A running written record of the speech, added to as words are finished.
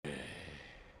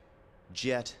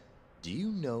Jet, do you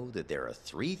know that there are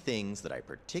 3 things that I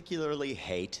particularly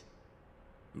hate?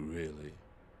 Really?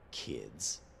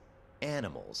 Kids,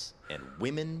 animals, and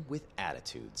women with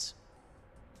attitudes.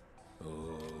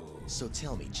 Oh. So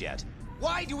tell me, Jet,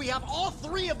 why do we have all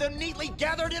 3 of them neatly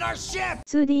gathered in our ship?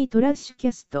 2D トラッシュキ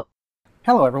ャスト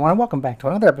Hello, everyone, and welcome back to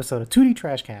another episode of 2D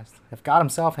Trashcast. If God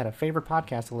himself had a favorite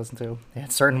podcast to listen to,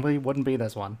 it certainly wouldn't be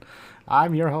this one.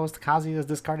 I'm your host, Kazuya's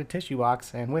Discarded Tissue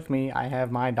Box, and with me, I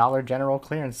have my Dollar General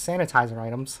clearance sanitizer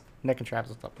items. Nick and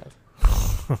Travis, what's up, guys?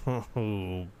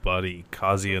 Oh, buddy,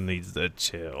 Kazuya needs to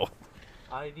chill.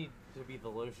 I need to be the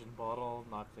lotion bottle,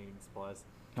 not cleaning supplies.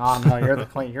 Oh no, you're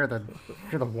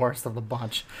the worst of the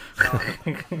bunch.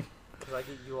 Because I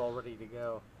get you all ready to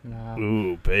go. No,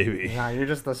 Ooh, baby. no, you're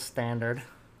just the standard.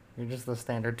 You're just the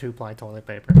standard 2-ply toilet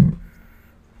paper.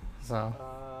 So.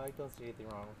 I don't see anything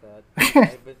wrong with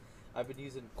that. I've been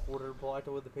using quarter ply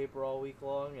toilet paper all week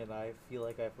long, and I feel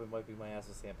like I'm wiping my ass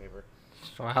with sandpaper.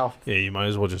 Well, Yeah, you might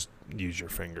as well just use your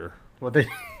finger. what they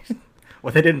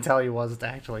didn't tell you was it's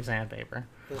actually sandpaper.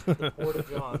 The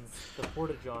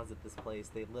porta-johns at this place,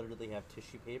 they literally have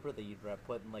tissue paper that you'd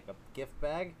put in like a gift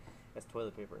bag as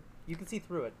toilet paper. You can see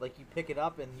through it. Like, you pick it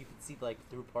up and you can see like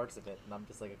through parts of it, and I'm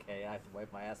just like, okay, I have to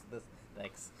wipe my ass with this.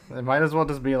 Thanks. It might as well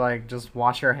just be like, just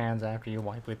wash your hands after you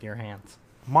wipe with your hands.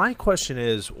 My question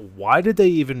is, why did they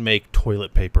even make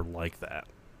toilet paper like that?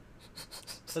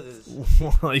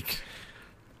 Like,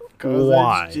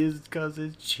 why? Just because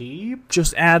it's cheap?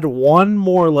 Just add one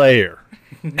more layer.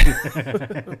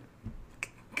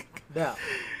 Now,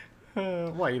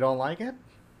 What, you don't like it?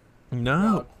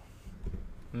 No.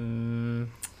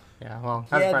 Yeah, well,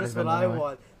 yeah, Friday's that's what been I anyway.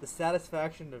 want. The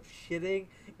satisfaction of shitting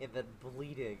and then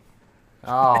bleeding.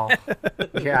 Oh,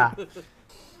 yeah.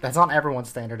 That's on everyone's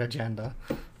standard agenda.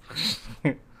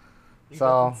 You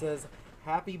So- fucking says,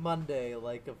 Happy Monday,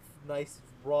 like a nice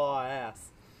raw ass.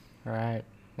 Right,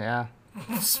 yeah.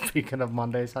 Speaking of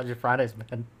Mondays, how's your Fridays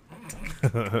been?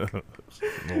 A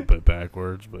little bit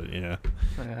backwards, but yeah.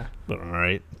 Yeah. But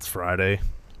alright, it's Friday.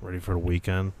 Ready for the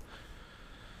weekend.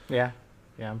 Yeah,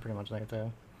 I'm pretty much there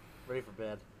too. Ready for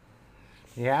bed.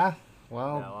 Yeah,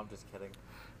 well, No, I'm just kidding.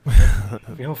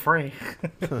 feel free.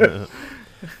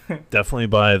 Definitely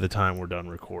by the time we're done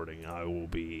recording, I will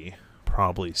be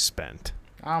probably spent.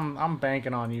 I'm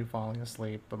banking on you falling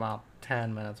asleep about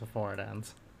 10 minutes before it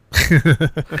ends.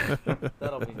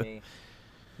 That'll be me.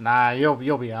 Nah, you'll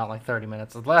be out like 30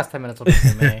 minutes. The last 10 minutes will be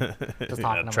me. Just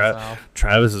talking to myself.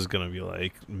 Travis is gonna be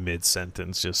like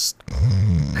mid-sentence, just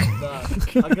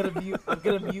I'm gonna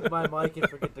mute my mic and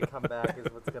forget to come back. Is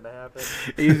what's gonna happen.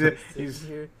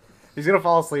 He's gonna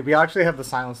fall asleep. We actually have the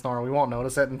silent snore. We won't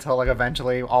notice it until like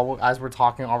eventually, as we're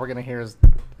talking, all we're gonna hear is,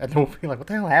 and we'll be like, "What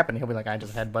the hell happened?" He'll be like, "I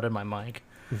just headbutted my mic."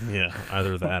 yeah,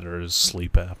 either that or his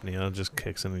sleep apnea just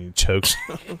kicks in and he chokes.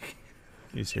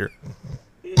 He's here.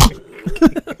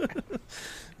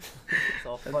 It's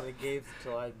all fun and games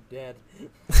until I'm dead.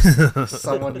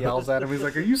 Someone yells at him. He's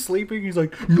like, "Are you sleeping?" He's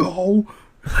like, "No."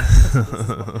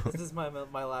 This is my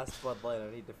last Bud Light. I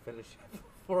need to finish it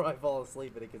before I fall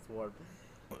asleep and it gets warm.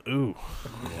 Ooh,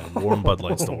 yeah, warm Bud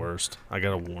Light's the worst. I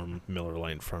got a warm Miller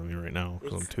Lite in front of me right now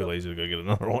because I'm too lazy to go get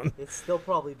another one. It's still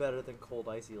probably better than cold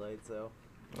icy light. So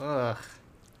Ugh.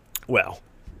 Well,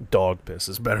 dog piss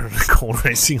is better than cold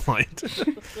icy light.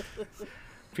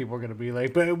 People are gonna be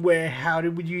like, "But how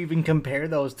would you even compare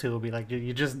those two?" Be like,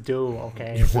 "You just do,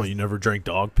 okay?" Well, you never drank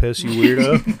dog piss, you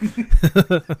weirdo.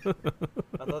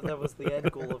 I thought that was the end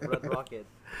goal of Red Rocket.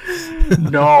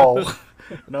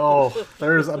 No,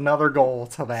 there's another goal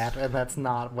to that, and that's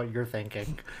not what you're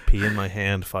thinking. Pee in my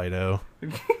hand, Fido.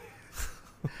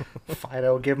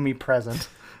 Fido, give me present.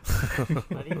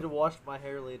 I need to wash my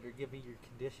hair later. Give me your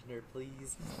conditioner,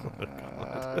 please.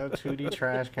 2D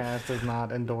Trashcast is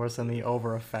not endorsing the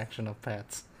over-affection of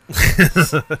pets.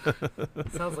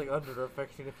 It sounds like under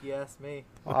affection if you ask me.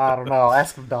 I don't know.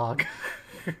 Ask the dog.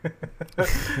 It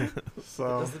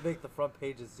So, doesn't make the front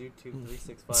page of ZooTube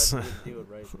 365. You didn't do it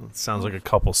right. Sounds like a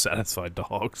couple satisfied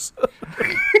dogs.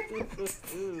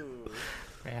 Ooh.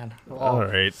 man. All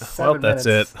right. Well, 7 that's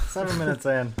minutes, it. 7 minutes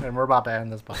in, and we're about to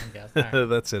end this podcast. All right.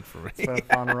 That's it for me. It's been a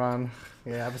fun run.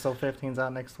 Yeah, episode 15's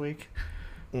out next week.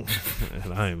 And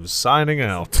I am signing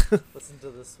out. Listen to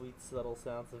the sweet, subtle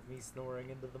sounds of me snoring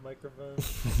into the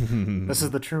microphone. This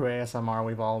is the true ASMR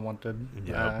we've all wanted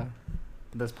Yep.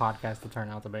 this podcast to turn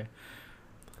out to be.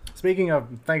 Speaking of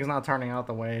things not turning out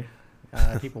the way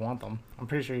people want them, I'm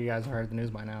pretty sure you guys have heard the news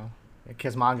by now.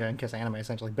 Kiss Manga and Kiss Anime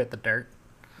essentially bit the dirt.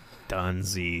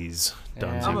 Dunsies. Yeah.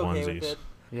 Dunsy I'm okay with onesies. it.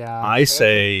 Yeah. I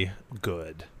say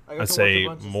good. I got I to watch say a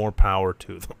bunch of- more power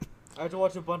to them. I had to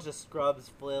watch a bunch of scrubs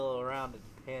flail around and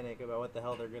panic about what the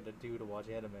hell they're gonna do to watch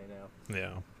anime now.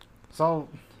 Yeah. So,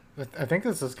 I think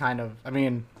this is kind of. I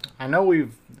mean, I know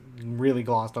we've really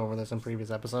glossed over this in previous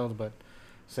episodes, but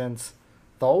since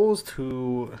those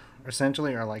two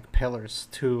essentially are like pillars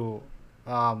to,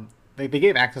 they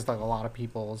gave access to like, a lot of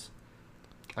people's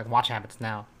like watch habits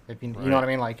now. If you know what I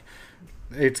mean, like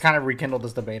it's kind of rekindled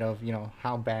this debate of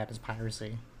how bad is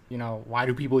piracy? Why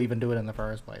do people even do it in the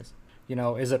first place?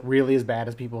 Is it really as bad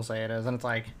as people say it is? And it's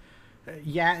like,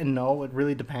 yeah and no. It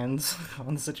really depends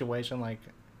on the situation. Like,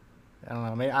 I don't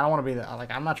know. Maybe I don't want to be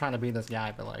like I'm not trying to be this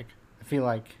guy, but like I feel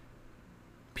like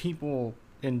people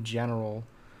in general,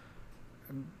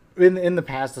 in the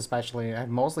past especially, have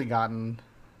mostly gotten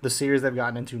the series they've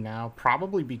gotten into now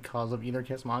probably because of either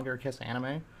Kiss Manga or Kiss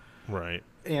Anime. Right.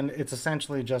 And it's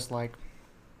essentially just like,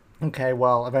 okay,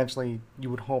 well, eventually you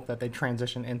would hope that they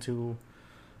transition into,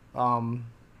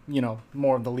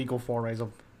 more of the legal forays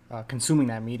of consuming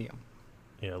that medium.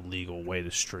 Yeah, legal way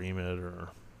to stream it or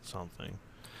something.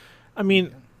 I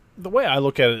mean, the way I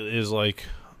look at it is like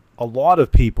a lot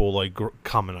of people like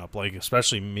coming up, like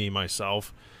especially me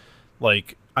myself,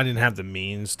 like I didn't have the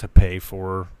means to pay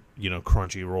for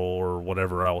Crunchyroll or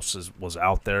whatever else was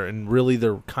out there, and really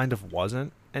there kind of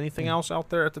wasn't anything else out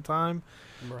there at the time.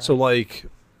 Right. So like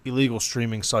illegal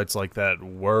streaming sites like that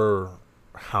were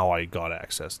how I got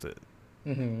access to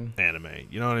anime.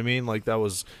 You know what I mean? Like that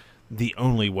was the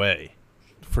only way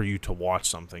for you to watch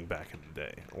something back in the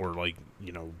day, or like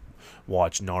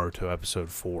watch Naruto episode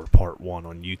 4 part 1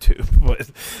 on YouTube.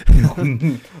 But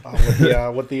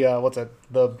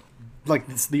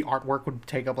the artwork would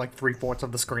take up like 3/4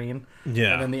 of the screen.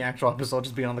 Yeah. And then the actual episode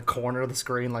just be on the corner of the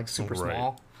screen, like super Right.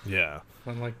 small. Yeah.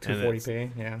 And like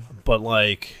 240p. Yeah. But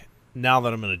like now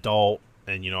that I'm an adult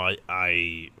and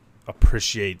I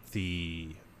appreciate the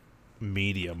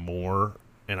media more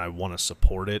and I want to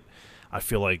support it, I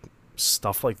feel like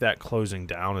stuff like that closing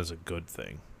down is a good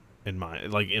thing in my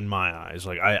eyes.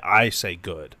 Like I say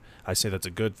good. I say that's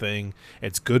a good thing.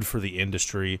 It's good for the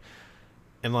industry.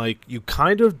 And like you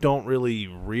kind of don't really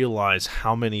realize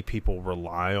how many people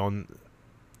rely on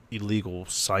illegal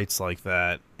sites like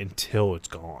that until it's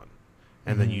gone.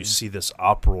 And then you see this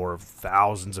uproar of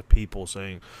thousands of people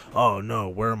saying, "Oh no,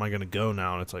 where am I going to go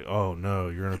now?" And it's like, "Oh no,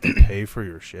 you're going to have to pay for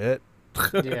your shit."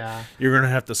 Yeah. You're going to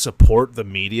have to support the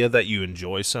media that you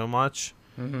enjoy so much.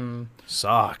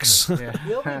 Sucks. Yeah.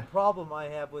 The only problem I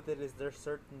have with it is there's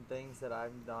certain things that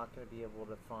I'm not going to be able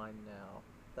to find now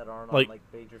that aren't Like- on like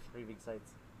major streaming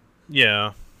sites.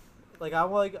 Yeah. Like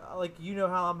I'm like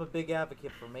how I'm a big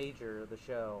advocate for Major, the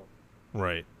show.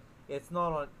 Right. It's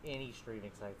not on any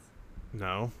streaming sites.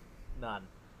 No. None.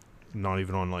 Not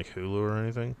even on like Hulu or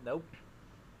anything. Nope.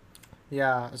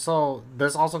 Yeah, so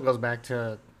this also goes back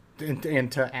to,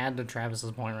 and to add to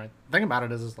Travis's point, right? The thing about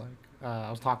it is like, I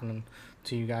was talking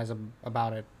to you guys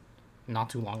about it not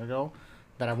too long ago,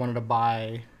 that I wanted to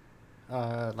buy,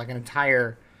 like an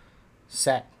entire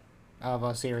set of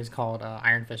a series called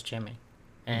Iron Fist Chimney,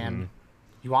 and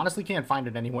you honestly can't find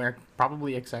it anywhere,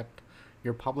 probably except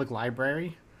your public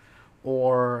library,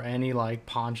 or any like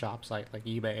pawn shop site like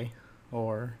eBay,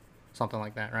 or something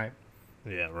like that, right?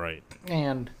 Yeah, right.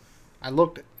 And I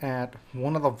looked at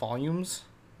one of the volumes.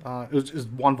 It was just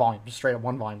one volume, just straight up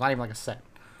one volume, not even like a set.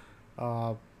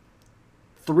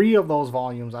 3 of those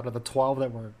volumes out of the 12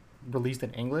 that were released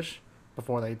in English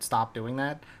before they stopped doing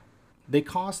that, they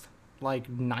cost like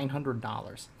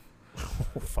 $900.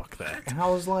 Oh, fuck that. And I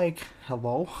was like,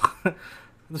 hello?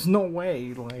 There's no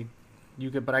way, like,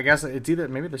 you could, but I guess it's either,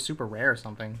 maybe they're super rare or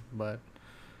something, but,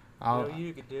 You know what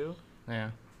you could do? yeah.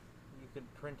 You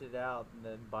could print it out and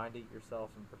then bind it yourself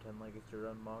and pretend like it's your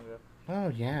own manga. Oh,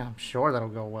 yeah, I'm sure that'll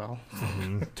go well.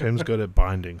 Tim's good at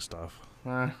binding stuff.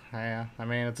 Yeah, I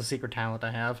mean, it's a secret talent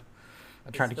I have. I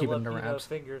try to keep it under wraps.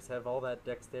 Fingers have all that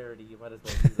dexterity. You might as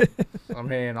well use it. I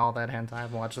mean, all that hentai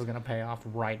I've watched is gonna pay off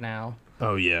right now.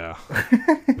 Oh yeah.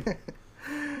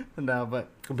 No, but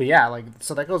yeah, like,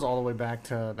 so that goes all the way back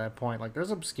to that point. Like,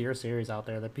 there's obscure series out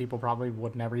there that people probably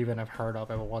would never even have heard of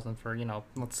if it wasn't for,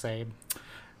 let's say,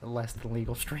 less than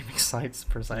legal streaming sites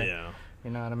per se. Yeah.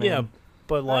 You know what I mean? Yeah,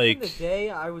 but Back in like the day,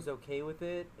 I was okay with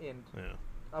it, and yeah.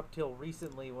 up till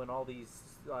recently, when all these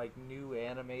like new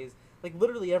animes, like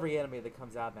literally every anime that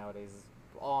comes out nowadays is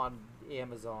on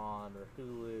Amazon or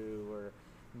Hulu or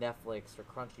Netflix or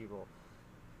Crunchyroll.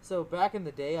 So back in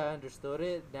the day, I understood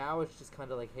it. Now it's just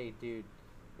kind of like, hey, dude,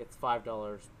 it's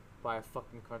 $5. Buy a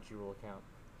fucking Crunchyroll account.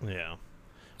 Yeah.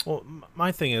 Well,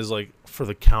 my thing is, like, for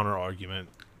the counter argument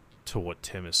to what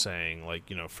Tim is saying, like,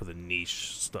 for the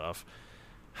niche stuff,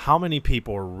 how many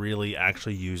people are really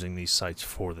actually using these sites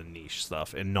for the niche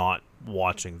stuff and not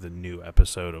watching the new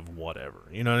episode of whatever?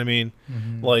 You know what I mean?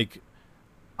 Like,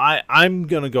 I'm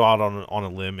going to go out on a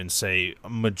limb and say a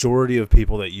majority of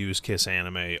people that use Kiss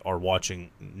Anime are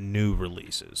watching new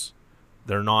releases.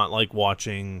 They're not, like,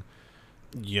 watching,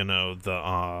 you know,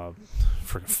 the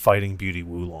freaking Fighting Beauty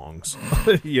Woolongs.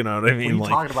 You know what I mean?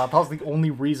 What are you Like, talking about? That was the only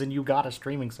reason you got a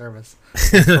streaming service.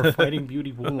 Was for Fighting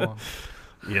Beauty Wulong.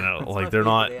 you know, That's like my they're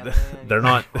not, favorite anime. they're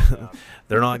not, Oh, God.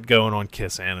 they're not going on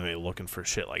Kiss Anime looking for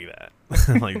shit like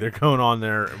that. Like, they're going on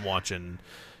there and watching,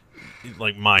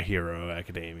 like, My Hero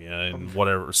Academia and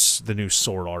whatever, the new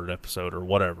Sword Art episode or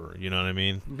whatever. You know what I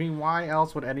mean? I mean, why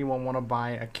else would anyone want to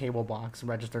buy a cable box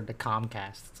registered to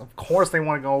Comcast? Of course they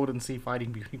want to go and see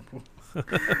Fighting Beauty.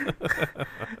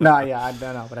 No, yeah, I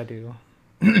don't know, but I do.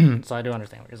 So I do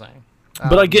understand what you're saying.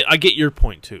 But I get your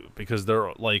point too, because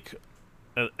they're like,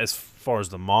 as far as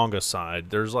the manga side,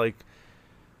 there's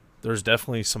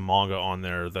definitely some manga on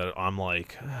there that I'm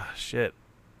like, shit,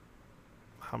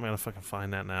 how am I gonna fucking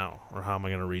find that now, or how am I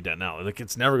gonna read that now? Like,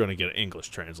 it's never gonna get an English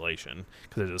translation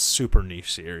because it's a super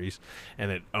niche series,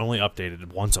 and it only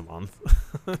updated once a month.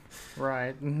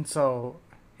 Right. And so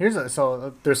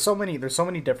there's so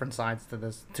many different sides to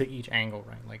this, to each angle,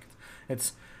 right? Like,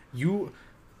 it's you.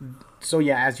 So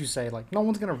yeah, as you say, like, no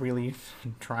one's gonna really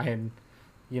try and,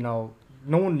 you know,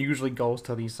 no one usually goes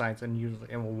to these sites and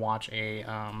will watch a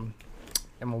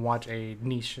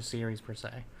niche series per se.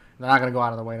 They're not gonna go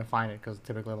out of their way to find it because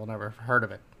typically they'll never have heard of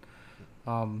it.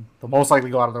 They'll most likely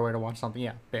go out of their way to watch something,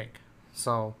 big.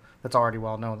 So that's already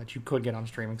well known that you could get on a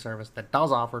streaming service that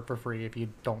does offer it for free if you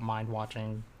don't mind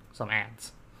watching some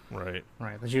ads. Right.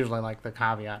 Right. That's usually like the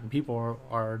caveat, and people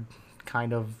are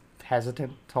kind of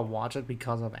hesitant to watch it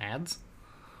because of ads.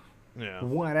 Yeah.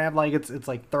 One ad, like, it's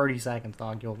like 30 seconds,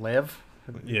 dog. You'll live.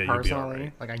 Yeah. Personally, You'll be all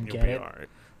right. like, I You'll get be it. all right.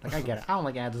 Like, I get it. I don't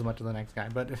like ads as much as the next guy,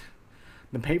 but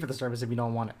then pay for the service if you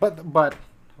don't want it.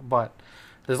 But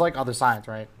there's like other sides,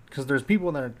 right? Because there's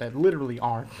people that literally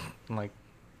aren't, like,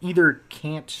 either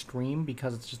can't stream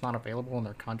because it's just not available in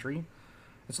their country,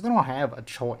 and so they don't have a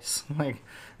choice. Like,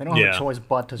 they don't have a choice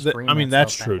but to stream. I mean, that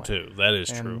that's stuff true that way. too. That is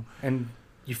and, true. And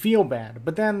you feel bad,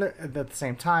 but then at the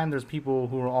same time, there's people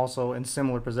who are also in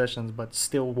similar positions, but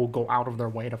still will go out of their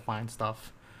way to find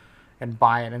stuff and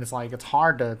buy it, and it's like, it's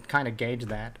hard to kind of gauge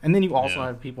that. And then you also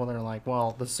have people that are like,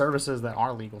 well, the services that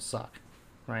are legal suck,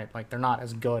 right? Like, they're not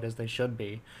as good as they should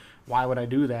be. Why would I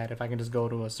do that if I can just go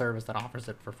to a service that offers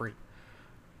it for free?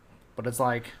 But it's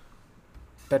like,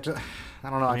 that just, I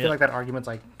don't know, I feel like that argument's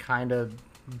like kind of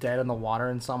dead in the water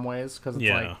in some ways, because it's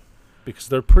like, because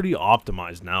they're pretty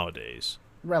optimized nowadays.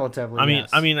 relatively,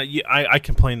 I mean, I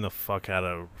complain the fuck out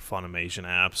of Funimation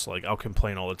apps. Like, I'll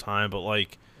complain all the time, but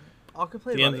like, I'll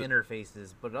complain The about end-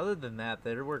 interfaces, but other than that,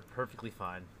 they work perfectly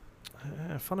fine.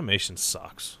 Funimation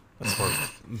sucks as far as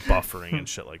buffering and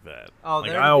shit like that. Oh,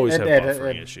 like, they're- I always have It-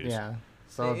 buffering issues. Yeah.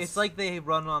 So It's like they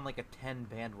run on like a 10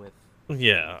 bandwidth.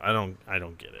 Yeah, I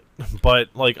don't get it.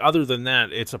 But like, other than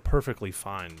that, it's a perfectly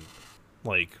fine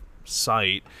like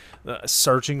site.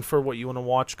 Searching for what you want to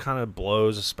watch kind of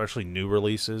blows, especially new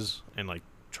releases, and like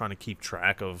trying to keep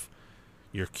track of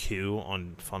your queue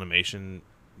on Funimation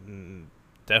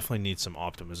definitely needs some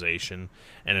optimization.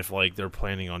 And if like they're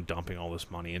planning on dumping all this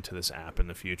money into this app in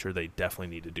the future, they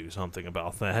definitely need to do something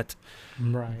about that.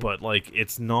 right. But like,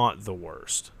 it's not the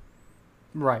worst.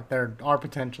 Right, there are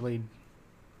potentially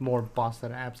more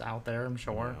busted apps out there, I'm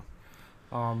sure.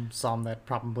 Some that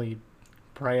probably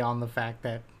prey on the fact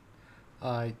that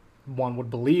one would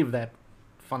believe that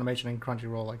Funimation and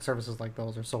Crunchyroll, like services like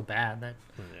those, are so bad that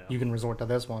you can resort to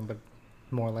this one, but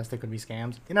more or less they could be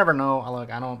scams. You never know.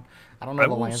 Look, I don't know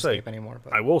the landscape anymore.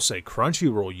 But I will say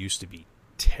Crunchyroll used to be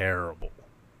terrible.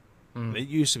 It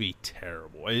used to be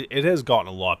terrible. It has gotten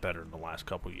a lot better in the last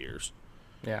couple years.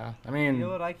 yeah, I mean, You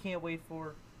know what I can't wait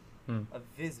for? A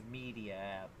Viz Media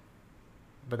app.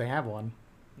 but they have one.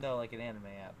 No, like an anime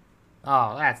app.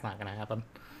 Oh, that's not gonna happen.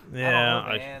 Yeah, I don't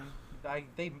know, man.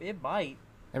 It might.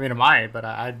 I mean, it might, but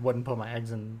I wouldn't put my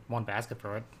eggs in one basket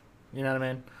for it. You know what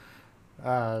I mean?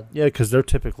 yeah, because they're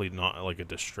typically not like a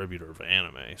distributor of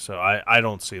anime, so I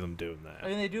don't see them doing I that.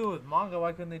 mean, they do it with manga.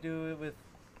 Why couldn't they do it with?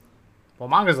 Well,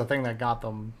 manga's the thing that got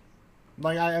them.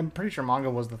 Like, I'm pretty sure manga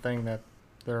was the thing that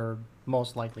they're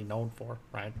most likely known for,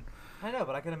 right? I know,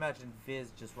 but I can imagine Viz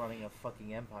just running a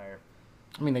fucking empire.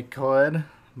 I mean, they could,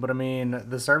 but I mean,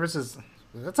 the services.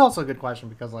 That's also a good question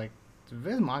because, like,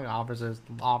 Viz Manga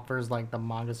offers like the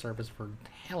manga service for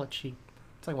hella cheap.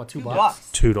 It's like what, $2?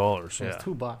 $2. $2, Yeah, yeah. it's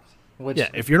 $2. Which, Yeah,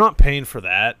 if you're not paying for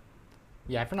that,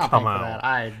 Yeah, if you're not Come paying for on.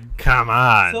 that, Come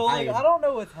on. So like I- I don't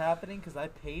know what's happening because I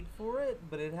paid for it,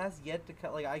 but it has yet to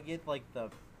cut. Like I get like the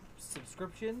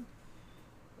subscription.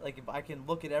 Like if I can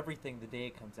look at everything the day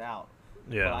it comes out.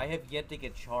 But yeah. I have yet to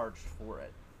get charged for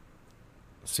it.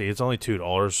 See, it's only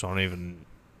 $2, so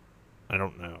I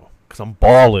don't know. Because I'm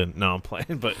balling. No, I'm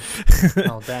playing, but...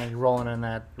 oh dang, you're rolling in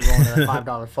that $5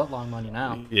 footlong money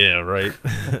now. yeah, right.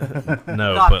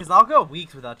 No, Nah, but... because I'll go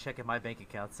weeks without checking my bank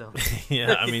account. So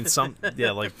yeah, I mean,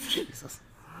 yeah, like, Jesus.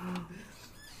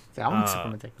 See, I'm super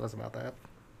ridiculous about that.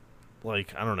 I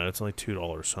don't know, it's only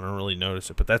 $2, so I don't really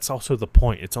notice it. But that's also the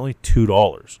point. It's only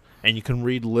 $2. And you can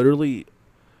read literally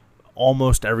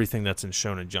almost everything that's in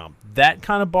Shonen Jump. That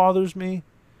kind of bothers me,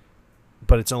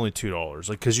 but it's only $2.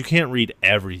 Because you can't read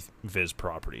every Viz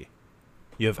property.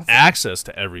 You have access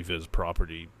to every Viz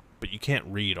property, but you can't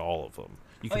read all of them.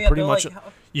 You can pretty much...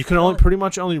 you can only pretty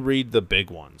much only read the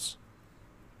big ones.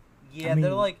 Yeah, I mean-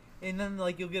 they're like, and then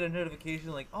like you'll get a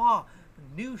notification like, oh,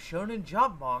 new Shonen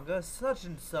Jump manga, such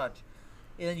and such,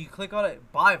 and then you click on it,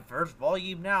 buy first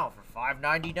volume now for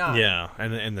 $5.99. Yeah,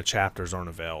 and the chapters aren't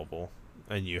available,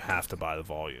 and you have to buy the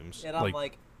volumes. And I'm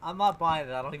like, I'm not buying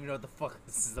it. I don't even know what the fuck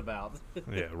this is about.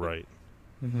 yeah, right.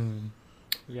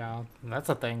 Yeah, that's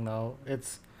a thing though.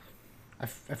 I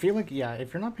feel like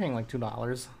if you're not paying like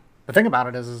 $2, the thing about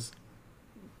it is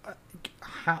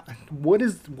what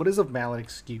is a valid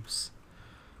excuse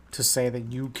to say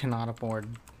that you cannot afford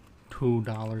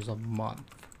 $2 a month?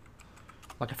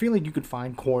 Like I feel like you could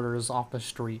find quarters off the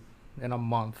street in a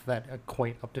month that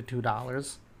equate up to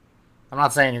 $2. I'm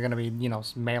not saying you're gonna be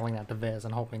mailing that to Viz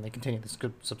and hoping they continue this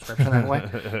good subscription that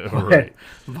way. Right.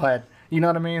 But you know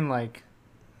what I mean? Like,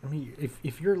 I mean,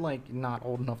 if you're like not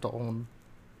old enough to own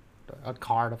a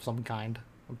card of some kind,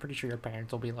 I'm pretty sure your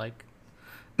parents will be like,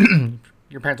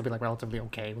 relatively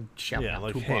okay with shelling Yeah, out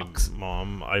like, $2. hey,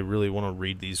 Mom, I really want to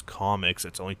read these comics.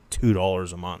 It's only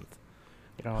 $2 a month.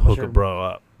 Unless Hook your a bro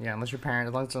up. unless your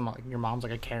mom's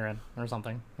like a Karen or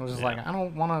something. It was just Yeah. like I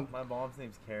don't want My mom's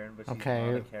name's Karen, but she's Okay.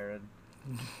 not a Karen.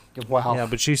 to. Well, Yeah,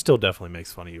 but she still definitely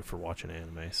makes fun of you for watching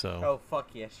anime. So Oh fuck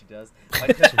yeah, she does.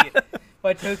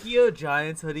 My Tokyo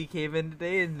Giants hoodie came in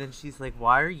today, and then she's like,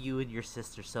 "Why are you and your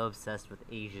sister so obsessed with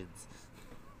Asians?"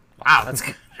 wow, that's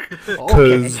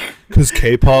okay. because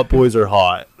K-pop boys are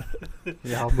hot.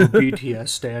 Yeah, I'm a BTS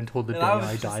stan till the day And I was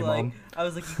I just die, like,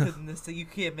 Mom. you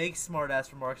can't make smart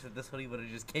ass remarks that this hoodie would have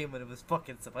just came when it was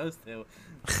fucking supposed to.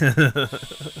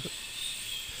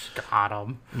 Got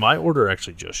him. My order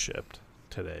actually just shipped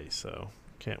today, so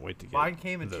can't wait to get Mine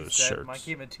came in those two shirts. Mine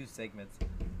came in 2 segments.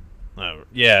 Oh,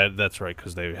 yeah, that's right,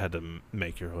 because they had to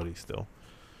make your hoodie still.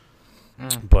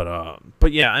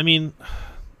 But yeah, I mean,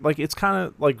 like it's kind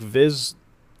of like Viz.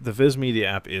 The Viz Media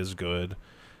app is good,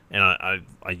 and I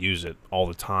use it all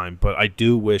the time. But I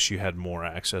do wish you had more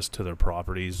access to their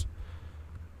properties.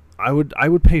 I would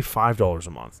pay $5 a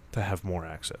month to have more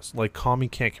access. Like Kami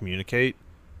can't communicate.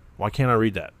 Why can't I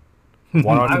read that? Why do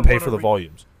I have I to pay wanna for the read-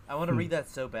 volumes? I want to read that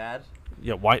so bad.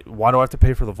 Yeah, why do I have to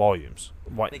pay for the volumes?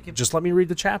 Why They could- just let me read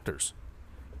the chapters?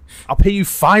 I'll pay you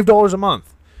 $5 a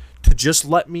month to just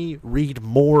let me read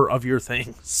more of your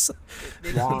things. It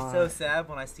makes me Why? so sad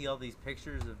when I see all these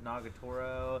pictures of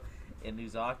Nagatoro and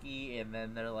Uzaki, and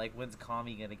then they're like, "When's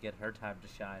Kami gonna get her time to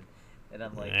shine?" And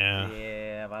I'm like, Yeah.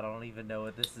 "Yeah, I don't even know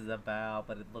what this is about,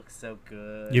 but it looks so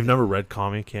good." You've never read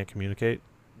Kami Can't Communicate?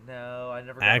 No, I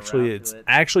never. Got Actually, around it's to it.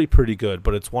 actually pretty good,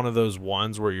 but it's one of those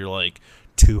ones where you're like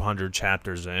 200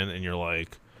 chapters in and you're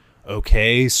like,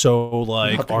 okay, so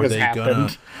like Nothing are has they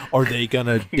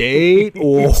gonna date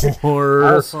or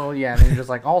Also, yeah, and you're just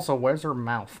like, also, where's her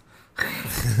mouth?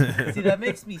 See, that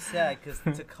makes me sad because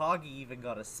Takagi even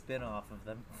got a spin-off of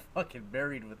them fucking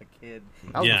married with a kid.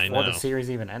 That was Yeah, I before know. the series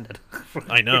even ended.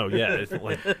 I know, yeah. It's like,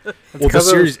 well, the because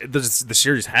of- series the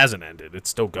series hasn't ended. It's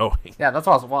still going. Yeah, that's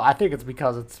also. Well, I think it's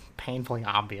because it's painfully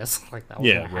obvious, like that was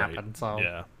Yeah, gonna right. happen. So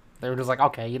Yeah. they were just like,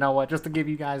 okay, you know what? Just to give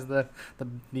you guys the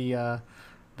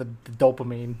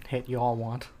dopamine hit you all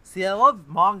want. See, I love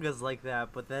mangas like that,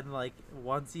 but then like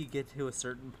once you get to a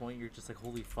certain point, you're just like,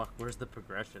 holy fuck, where's the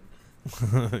progression?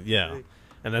 Yeah.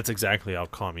 And that's exactly how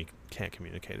Kami Can't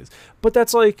Communicate is. But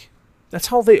that's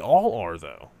how they all are,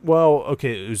 though. Well,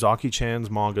 okay, Uzaki-chan's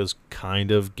manga's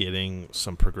kind of getting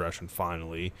some progression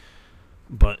finally.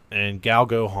 And Gal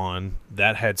Gohan,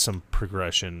 that had some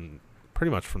progression pretty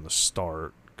much from the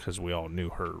start, because we all knew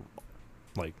her,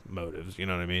 like, motives, you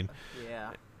know what I mean?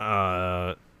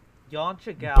 Yeah.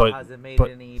 Yamcha Gal but- hasn't made but-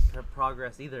 any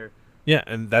progress either. Yeah,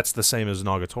 and that's the same as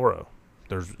Nagatoro.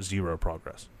 There's zero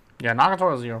progress. Yeah,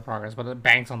 Nagatoro is zero progress, but it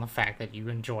banks on the fact that you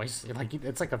enjoy. Like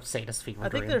it's like a sadist fever I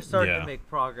think dream. they're starting Yeah. to make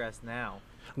progress now.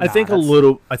 I think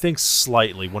I think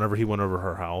slightly whenever he went over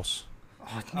her house.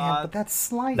 Oh, man, but that's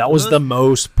slight. That was the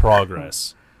most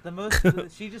progress. The most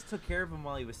she just took care of him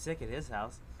while he was sick at his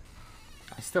house.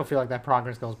 I still feel like that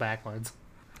progress goes backwards.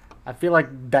 I feel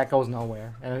like that goes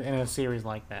nowhere in a series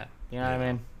like that. You know what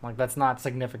I mean? Like, that's not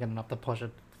significant enough to push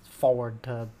it forward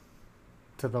to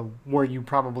the where you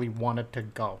probably want it to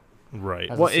go. Right.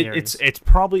 as a Well, series. it's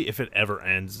probably, if it ever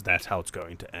ends, that's how it's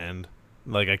going to end.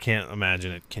 Like, I can't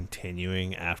imagine it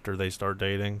continuing after they start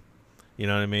dating. You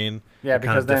know what I mean? Yeah, it kind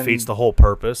because of then defeats the whole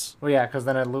purpose. Well, yeah, because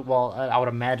then I would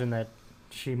imagine that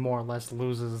she more or less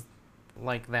loses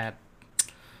like that.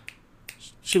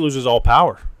 She loses all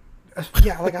power.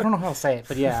 Yeah, like I don't know how to say it,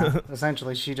 but yeah,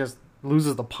 essentially she just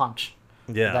loses the punch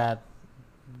Yeah.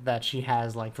 that she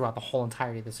has like throughout the whole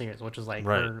entirety of the series, which is like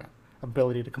Right. her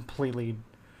ability to completely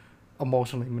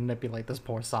emotionally manipulate this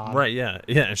poor Saab. Right, yeah.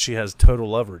 Yeah, and she has total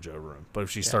leverage over him. But if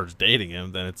she starts dating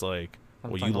him, then it's like,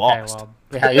 And well, it's you like, okay, lost.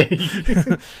 well,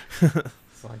 yeah,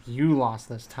 it's like you lost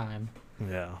this time.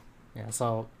 Yeah. Yeah,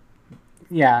 so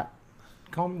yeah,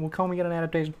 will Comey get an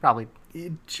adaptation? Probably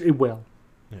it will,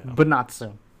 Yeah. but not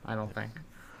soon. I don't think.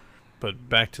 But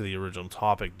back to the original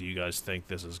topic, do you guys think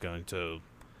this is going to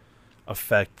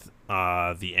affect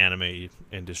the anime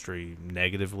industry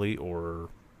negatively, or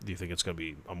do you think it's going to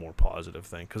be a more positive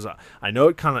thing? Because I know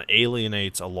it kind of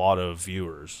alienates a lot of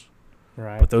viewers,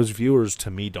 Right. but those viewers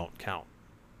to me don't count.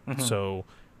 Mhm. So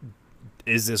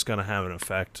is this going to have an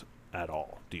effect at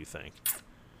all, do you think?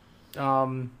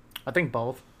 I think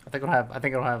both. I think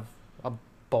it'll have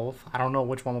both. I don't know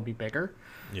which one will be bigger.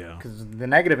 Yeah. Because the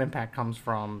negative impact comes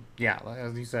from, yeah,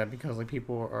 as you said, because like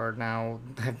people are now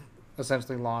have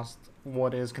essentially lost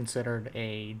what is considered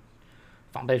a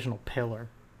foundational pillar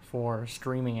for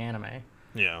streaming anime.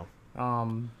 Yeah.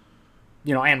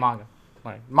 You know, and manga.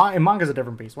 Like manga's a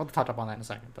different beast. We'll have to touch up on that in a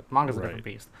second, but manga's a different Right.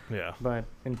 beast. Yeah. But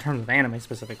in terms of anime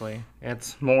specifically,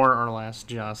 it's more or less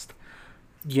just,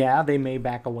 yeah, they may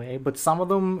back away, but some of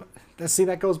them, see,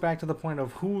 that goes back to the point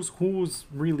of who's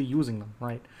really using them,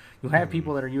 right? You have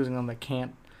people that are using them that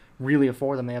can't really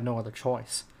afford them; they have no other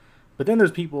choice. But then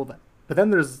there's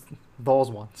those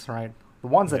ones, right? The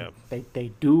ones that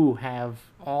they do have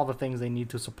all the things they need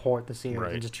to support the series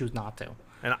Right. and just choose not to.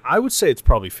 And I would say it's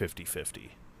probably 50-50.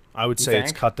 I would say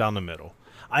it's think? cut down the middle.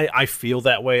 I feel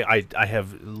that way. I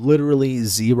have literally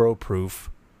zero proof.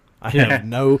 I have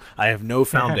no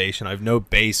foundation. I have no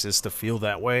basis to feel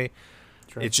that way.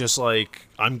 True. It's just like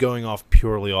I'm going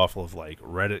purely off of like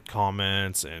Reddit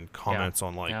comments and comments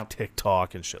on like Yep.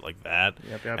 TikTok and shit like that.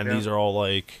 Yep, And these are all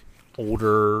like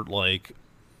older, like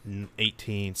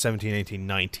 17, 18,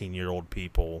 19-year-old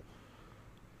people.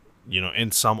 You know,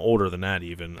 and some older than that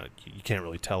even. You can't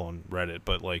really tell on Reddit,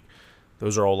 but like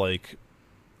those are all like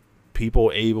people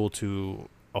able to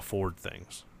afford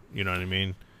things. You know what I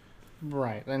mean?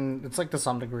 Right, and it's like to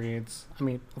some degree, I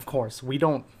mean, of course, we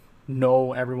don't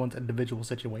know everyone's individual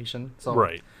situation, so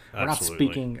Right. we're not Absolutely.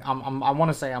 speaking. I want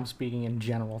to say I'm speaking in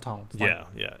general tones. Like, Yeah,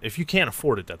 yeah. If you can't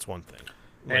afford it, that's one thing.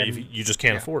 Like, if And- you just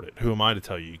can't yeah. afford it, who am I to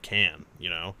tell you can? You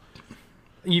know?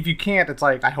 If you can't, it's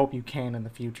like I hope you can in the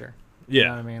future. Yeah, You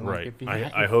know what I mean? Like, right. if you-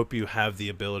 I hope you have the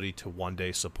ability to one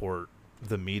day support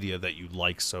the media that you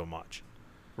like so much.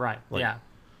 Right. Like- yeah.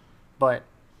 But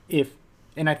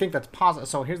and I think that's positive.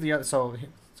 So here's the other. So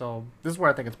this is where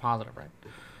I think it's positive, right?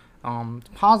 It's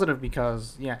positive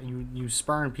because you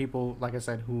spurn people, like I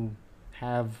said, who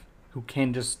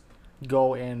can just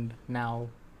go and now,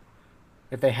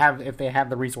 if they have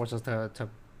the resources to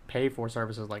pay for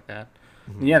services like that,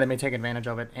 yeah, they may take advantage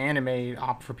of it, and it may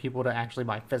opt for people to actually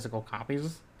buy physical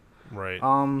copies Right.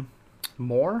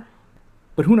 more.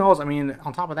 But who knows? I mean,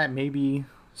 on top of that, maybe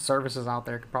services out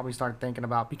there could probably start thinking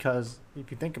about, because if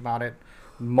you think about it,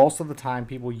 most of the time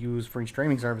people use free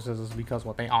streaming services is because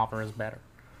what they offer is better,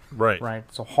 right. right?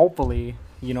 So hopefully,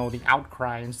 the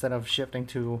outcry, instead of shifting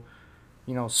to,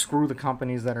 screw the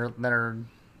companies that are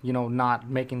not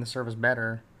making the service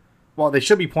better. Well, they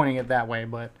should be pointing it that way,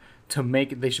 but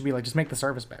they should be like, just make the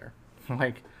service better,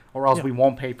 like, or else Yeah. we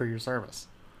won't pay for your service.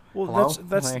 Well, Hello?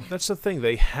 that's Like- that's the thing.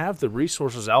 They have the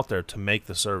resources out there to make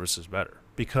the services better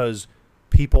because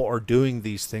people are doing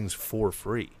these things for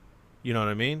free. You know what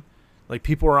I mean? Like,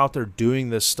 people are out there doing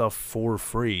this stuff for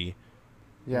free.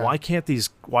 Yeah. Why can't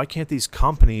these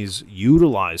companies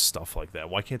utilize stuff like that?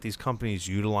 Why can't these companies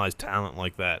utilize talent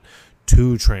like that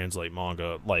to translate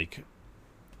manga like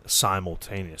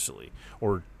simultaneously,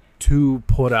 or to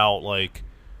put out like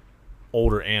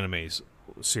older animes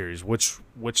series, which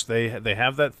they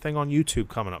have that thing on YouTube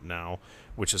coming up now,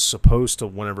 which is supposed to,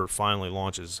 whenever it finally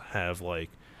launches, have like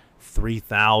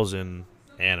 3,000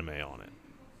 anime on it.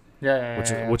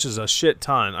 which is a shit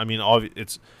ton. I mean,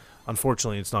 it's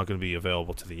unfortunately it's not going to be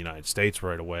available to the United States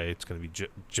right away. It's going to be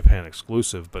Japan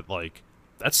exclusive, but like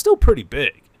that's still pretty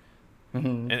big,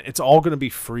 and it's all going to be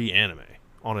free anime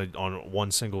on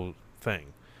one single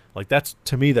thing. Like that's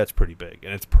to me that's pretty big,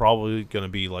 and it's probably going to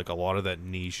be like a lot of that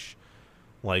niche,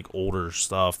 like older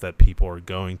stuff that people are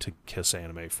going to Kiss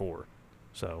Anime for.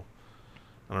 So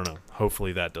I don't know.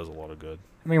 Hopefully that does a lot of good.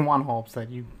 I mean, one hopes that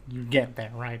you get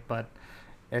there, right? But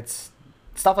it's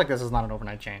stuff like this is not an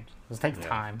overnight change. This takes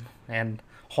time, and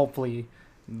hopefully,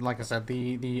 like I said,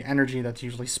 the energy that's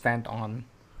usually spent on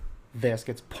this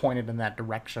gets pointed in that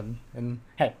direction. And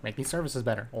hey, make these services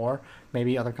better, or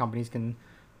maybe other companies can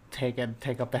take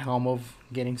up the helm of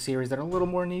getting series that are a little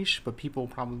more niche, but people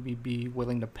will probably be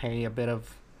willing to pay a bit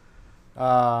of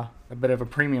a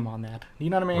premium on that. You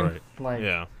know what I mean? Right. Like,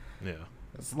 yeah.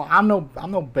 I'm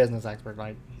no business expert,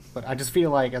 right? But I just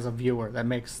feel like as a viewer that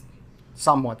makes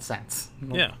somewhat sense.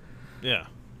 Yeah.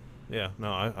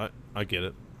 No, I get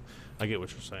it. I get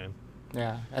what you're saying.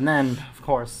 Yeah, and then of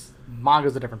course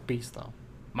manga's a different beast, though.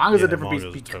 Manga's a different beast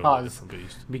manga's a because totally different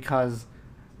beast. because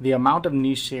the amount of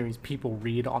niche series people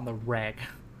read on the reg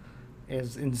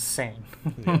is insane.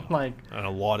 Yeah. Like, and a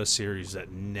lot of series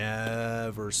that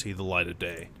never see the light of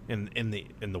day in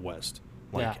the West,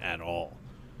 like Yeah. at all.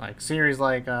 like series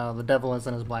like The Devil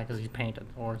Isn't as Black as He's Painted,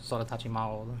 or Soratachi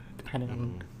Mao, depending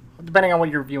on what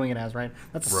you're viewing it as, right?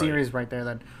 That's a Right. series right there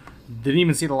that didn't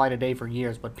even see the light of day for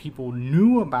years, but people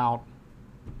knew about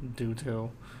due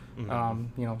to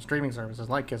streaming services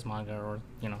like Kiss Manga or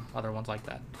other ones like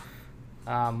that.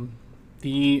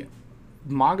 The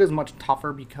manga is much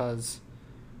tougher because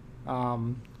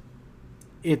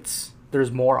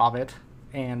there's more of it,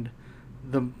 and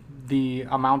the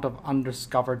amount of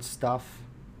undiscovered stuff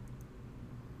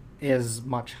is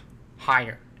much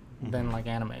higher than like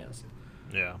anime is.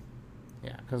 Yeah.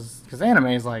 Yeah, because anime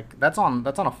is like that's on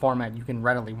a format you can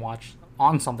readily watch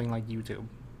on something like YouTube.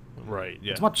 Right.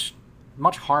 Yeah. It's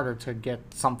much harder to get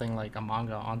something like a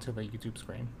manga onto the YouTube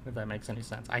screen, if that makes any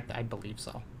sense. I believe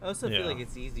so. I also feel Yeah. like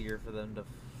it's easier for them to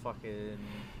fucking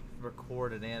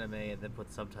record an anime and then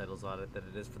put subtitles on it than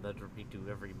it is for them to redo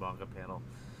every manga panel.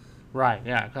 Right,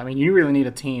 yeah. I mean, you really need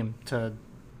a team to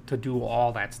do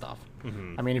all that stuff.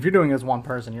 Mhm. I mean, if you're doing it as one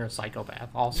person, you're a psychopath.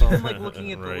 Also, I'm like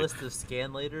looking at the Right. list of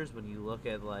scan laters. When you look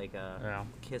at like Yeah.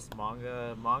 Kiss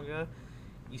manga,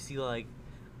 you see like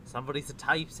somebody's a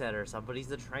typesetter, somebody's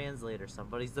the translator,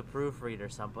 somebody's the proofreader,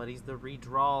 somebody's the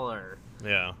redrawer.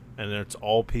 Yeah, and it's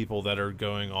all people that are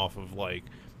going off of like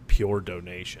pure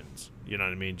donations. You know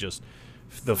what I mean? Just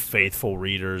the faithful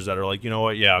readers that are like, you know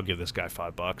what? Yeah, I'll give this guy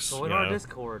 $5. Go in you our know?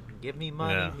 Discord, give me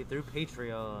money Yeah. through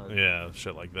Patreon. Yeah,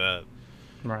 shit like that.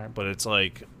 right. But it's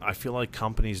like I feel like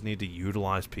companies need to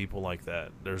utilize people like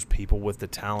that. There's people with the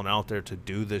talent out there to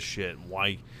do this shit.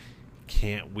 Why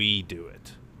can't we do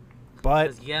it? But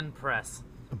Because Yen Press.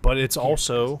 it's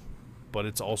also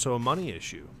a money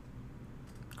issue.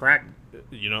 Correct.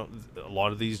 You know, a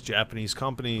lot of these Japanese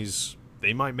companies,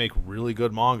 they might make really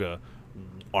good manga.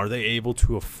 Are they able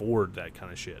to afford that kind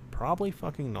of shit? Probably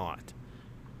fucking not.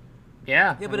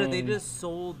 Yeah. Yeah, I but if they mean, just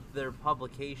sold their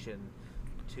publication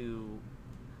to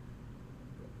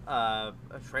a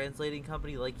translating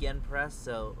company like Yen Press,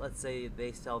 so let's say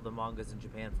they sell the mangas in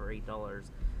Japan for $8,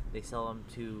 they sell them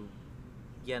to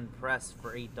Yen Press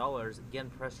for $8. Yen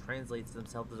Press translates them,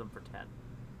 sells them for $10.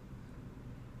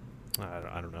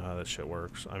 I don't know how that shit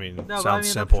works. I mean, No, but sounds I mean,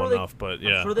 simple enough, but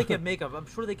yeah. I'm sure they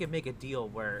could make a deal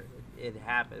where it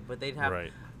happened, but they'd have.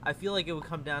 Right. I feel like it would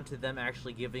come down to them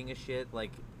actually giving a shit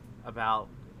like about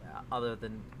other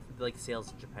than like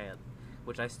sales in Japan,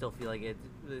 which I still feel like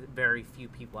very few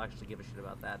people actually give a shit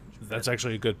about that. in Japan. That's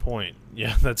actually a good point.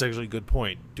 Yeah, that's actually a good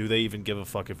point. Do they even give a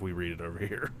fuck if we read it over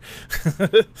here?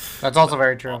 that's also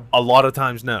very true. A lot of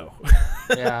times, no.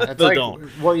 Yeah, it's They like don't.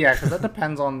 well, yeah, because that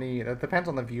depends on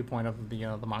the viewpoint of the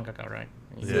the mangaka, right?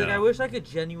 So, like, Yeah. I wish I could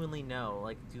genuinely know.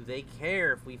 Like, do they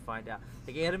care if we find out?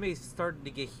 Like, anime is starting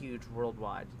to get huge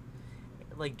worldwide.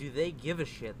 Like, do they give a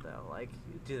shit though? Like,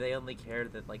 do they only care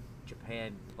that like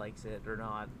Japan likes it or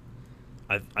not?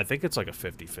 I think it's like a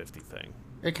 50-50 thing.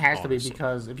 It has to be Honestly.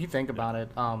 because if you think about it,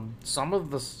 some of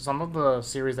the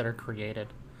series that are created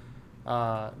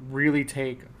really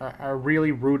are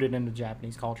really rooted in the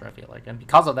Japanese culture. I feel like, and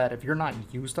because of that, if you're not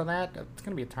used to that, it's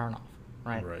gonna be a turnoff,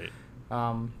 right? Right.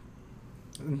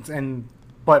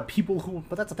 But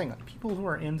that's the thing. Like, people who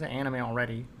are into anime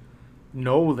already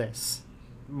know this.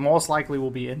 Most likely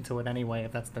will be into it anyway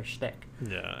if that's their shtick.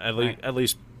 Yeah. Right.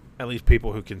 At least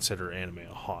people who consider anime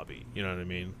a hobby. You know what I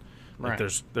mean? Like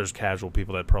Right. there's casual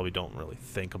people that probably don't really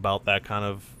think about that kind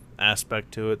of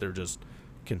aspect to it. They're just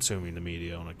consuming the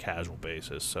media on a casual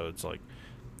basis. So it's like,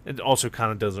 it also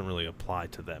kind of doesn't really apply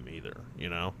to them either, you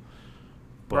know?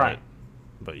 But, Right.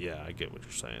 But yeah, I get what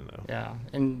you're saying though. Yeah,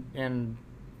 and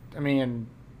I mean,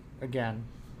 again,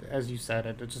 as you said,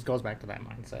 it just goes back to that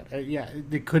mindset.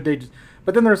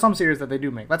 But then there are some series that they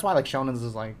do make. That's why like Shonen's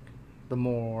is like the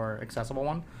more accessible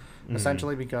one,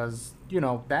 essentially, because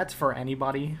that's for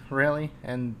anybody really,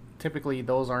 and typically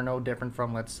those are no different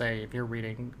from, let's say, if you're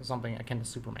reading something akin to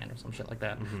Superman or some shit like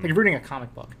that. Like you're reading a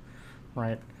comic book,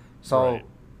 right? So. Right.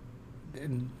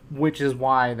 Which is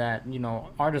why that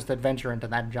artists that venture into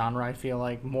that genre, I feel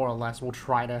like more or less will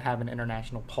try to have an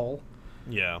international pull.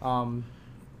 Yeah.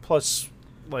 Plus,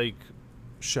 like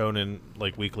Shonen,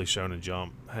 like Weekly Shonen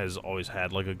Jump has always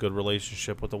had like a good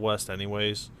relationship with the West,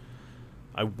 anyways.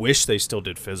 I wish they still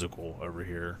did physical over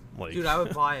here. Like, Dude, I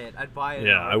would buy it. I'd buy it.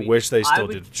 yeah, I wish they still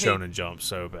did Shonen Jump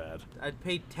so bad. I'd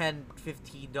pay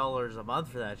 $10-15 a month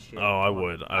for that shit. Oh, I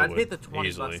would. I'd pay the $20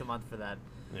 easily. a month for that.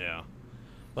 Yeah.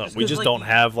 Just We 'cause, just like, don't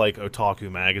have like otaku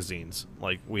magazines.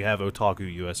 Like we have Otaku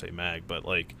USA Mag, but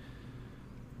like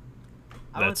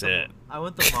that's it. I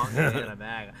want the manga and a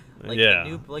mag. Like Yeah.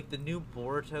 the new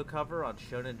Boruto cover on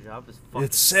Shonen Jump is fucking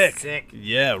It's sick. sick.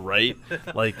 Yeah, right.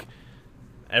 Like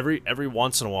every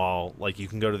once in a while, like you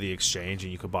can go to the exchange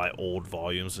and you can buy old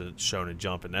volumes of Shonen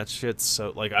Jump, and that shit's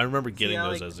so like I remember getting Yeah,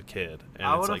 those like, as a kid, and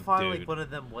I it's want to like, find dude, like one of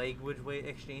them language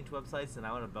exchange websites, and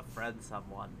I want to befriend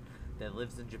someone that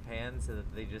lives in Japan, so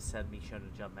that they just send me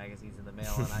Shonen Jump magazines in the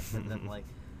mail, and I send them like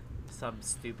some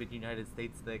stupid United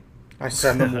States thing. I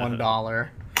send them $1.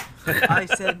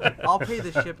 I'll pay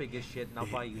the shipping and shit, and I'll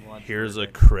buy you lunch. here's for a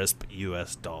it. crisp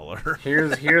US dollar.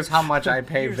 Here's how much I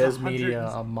pay Here's Viz 100 Media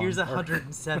a month. Here's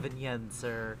 107 yen,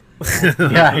 sir.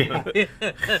 Yeah.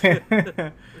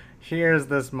 Here's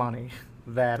this money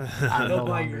that I no Go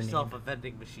buy longer yourself need. a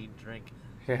vending machine drink.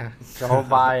 Yeah, go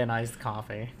buy an iced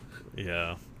coffee.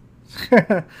 Yeah.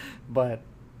 But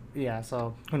yeah,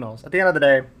 so who knows? At the end of the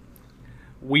day,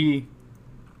 we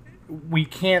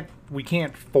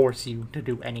can't force you to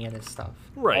do any of this stuff.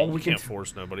 Right, All you we can't can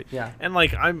force nobody. Yeah. And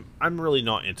like I'm really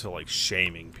not into like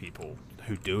shaming people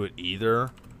who do it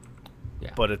either.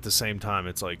 Yeah. But at the same time,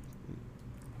 it's like,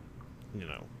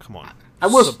 come on. I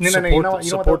will. Sup- No, support you know what?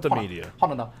 support the Hold on. media.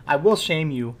 Hold on, though. I will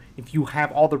shame you if you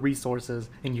have all the resources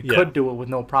and you Yeah. could do it with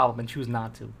no problem and choose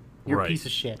not to. You're Right. a piece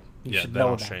of shit. You Yeah, should then know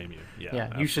I'll that. shame you. Yeah,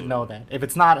 Yeah, you should absolutely. know that. If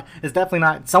it's not, it's definitely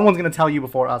not. Someone's gonna tell you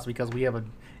before us because we have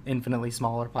an infinitely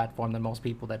smaller platform than most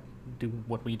people that do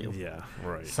what we do. Yeah,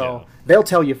 right. So they'll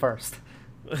tell you first,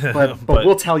 but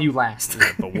we'll tell you last.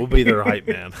 but we'll be their hype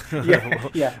man.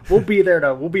 yeah. We'll be there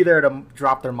to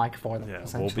drop their mic for them. Yeah, we'll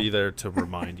essentially. be there to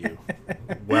remind you.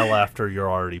 Well after you're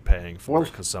already paying for Well-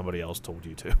 it because somebody else told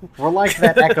you to. We're like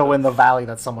that echo in the valley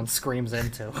that someone screams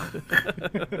into.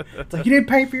 It's like, you didn't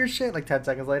pay for your shit. Like 10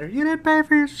 seconds later, you didn't pay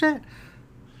for your shit.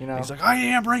 He's like, I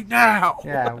am right now.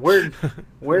 Yeah, we're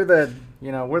the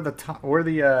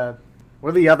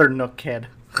other Nook kid.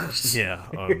 Yeah.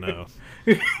 Oh no.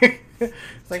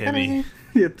 It's like, Timmy.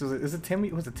 Is it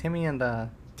Timmy? Was it Timmy and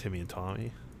Timmy and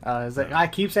Tommy. is it? I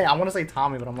keep saying I want to say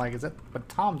Tommy, but I'm like, is it? But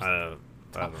Tom's I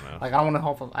don't know. like I don't want to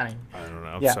hope. I mean, I don't know.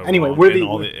 I'm Yeah, so anyway, wrong. we're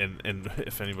and the- and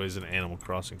if anybody's an Animal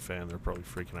Crossing fan, they're probably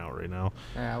freaking out right now.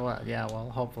 well,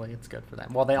 hopefully it's good for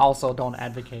them. Well, they also don't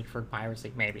advocate for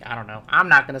piracy. Maybe I don't know. I'm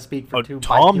not going to speak for two.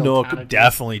 Tom bipedal Nook counted-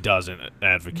 definitely doesn't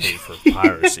advocate for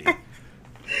piracy.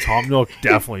 Tom Nook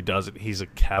definitely doesn't. He's a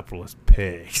capitalist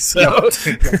pig. So. Yeah,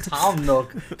 Tom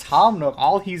Nook,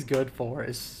 all he's good for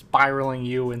is spiraling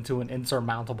you into an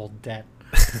insurmountable debt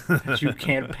that you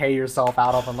can't pay yourself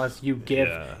out of unless you give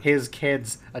Yeah. his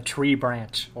kids a tree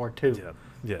branch or two.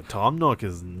 Yeah, Tom Nook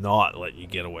is not letting you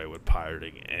get away with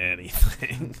pirating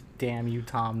anything. Damn you,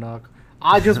 Tom Nook.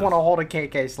 I just want to hold a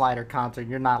KK Slider concert.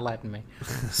 You're not letting me.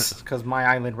 Because my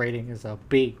island rating is a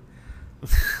B.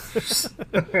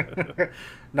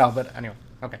 No, but anyway,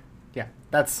 okay. Yeah,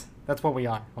 that's what we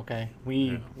are, okay?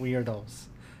 We are those.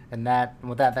 And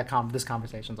with that this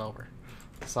conversation's over.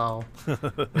 So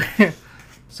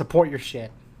support your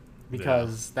shit.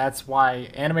 Because that's why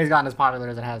anime's gotten as popular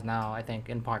as it has now, I think,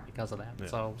 in part because of that. Yeah.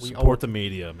 So we support the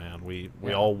media, man. We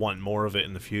Yeah. all want more of it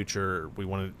in the future. We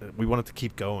want it to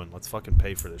keep going. Let's fucking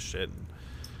pay for this shit. And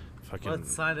fucking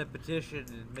Let's sign a petition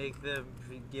and make them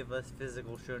give us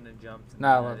physical Shonen Jumps in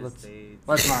No, the United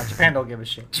let's States. not. Japan don't give a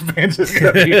shit. Japan's just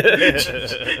gonna be.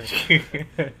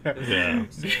 Yeah.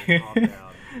 Calm down.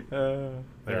 They're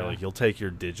Yeah. like, you'll take your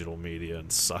digital media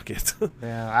and suck it.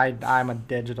 Yeah, I'm a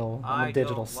digital I simp,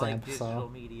 don't like digital so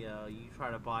media. You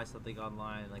try to buy something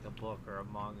online, like a book or a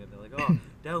manga, and they're like, "Oh,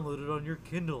 download it on your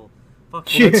Kindle." Fuck,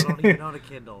 I don't even own a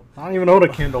Kindle. I don't even own a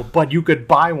Kindle, but you could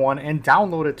buy one and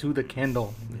download it to the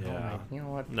Kindle. Yeah. You know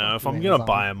what? No, if Fuck I'm you, gonna Amazon.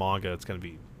 buy a manga, it's gonna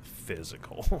be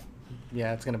physical.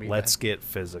 Yeah, it's gonna be. Let's get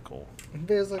physical.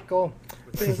 physical.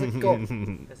 Physical.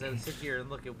 As I sit here and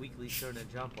look at Weekly Shonen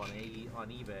Jump on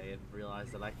eBay and realize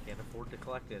that I can't afford to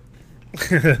collect it.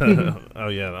 Oh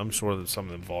yeah, I'm sure that some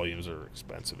of the volumes are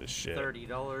expensive as shit.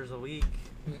 $30 a week.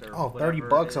 or Oh, whatever it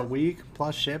 $30 a is. week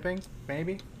plus shipping,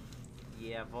 maybe.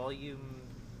 Yeah, volume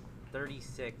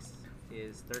 36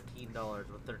 is $13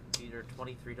 with $13 or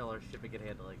 $23 shipping and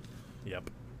handling. Yep.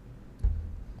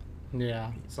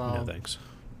 Yeah. So No thanks.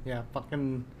 yeah,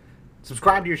 fucking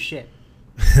subscribe to your shit.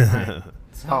 I'm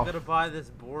So gonna buy this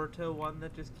Boruto one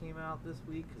that just came out this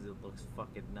week because it looks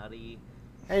fucking nutty.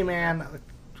 hey man,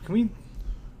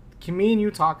 can me and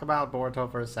you talk about Boruto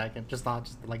for a second? Just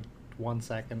like 1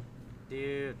 second.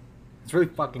 Dude, It's really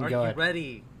fucking are good. you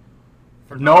ready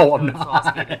for No, I'm Naruto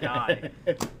and Sasuke to die?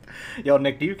 not. Yo,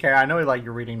 Nick, do you care? I know like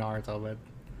you're reading Naruto, but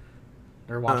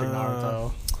or watching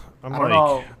Naruto. I'm I don't like,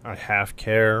 know. I half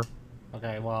care.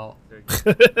 Okay, well, There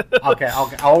you go. okay,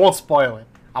 I won't spoil it.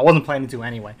 I wasn't planning to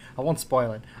anyway. I won't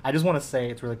spoil it. I just want to say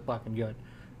it's really fucking good,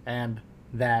 and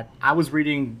that I was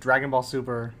reading Dragon Ball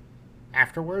Super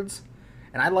afterwards,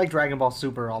 and I like Dragon Ball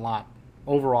Super a lot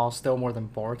overall, still more than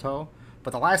Boruto.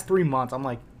 But the last 3 months, I'm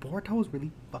like, Boruto is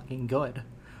really fucking good.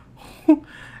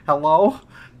 Hello,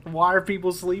 why are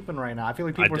people sleeping right now? I feel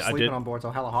like people are I sleeping did- on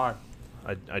Boruto hella hard.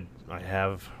 I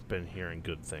have been hearing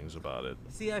good things about it.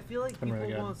 See, I feel like been people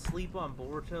really good. won't sleep on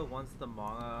Boruto once the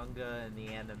manga and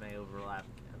the anime overlap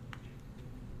again.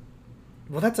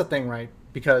 Well, that's the thing, right?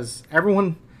 Because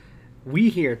everyone, we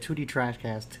here, 2D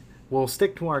Trashcast, will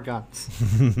stick to our guns.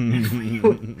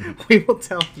 We will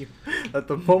tell you that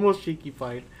the Momoshiki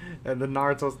fight and the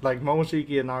Naruto, like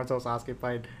Momoshiki and Naruto Sasuke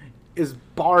fight, is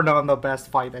bar none the best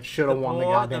fight that should have won the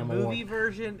goddamn the movie award.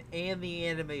 version and the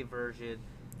anime version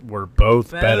We're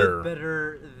both better.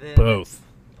 better than Both.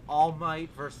 All Might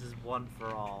versus One for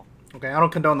All. Okay, I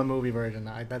don't condone the movie version.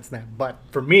 That's that. But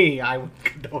for me, I would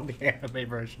condone the anime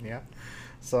version. Yeah.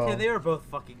 So Yeah, they were both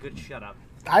fucking good. Shut up.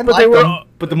 I But like they were, them,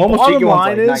 but the bottom Momoshiki one's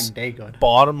line like night is- and day good.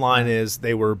 Bottom line is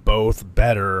they were both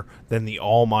better than the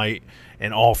All Might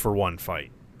and All for One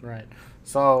fight. Right.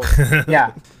 So,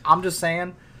 yeah, I'm just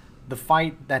saying the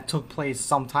fight that took place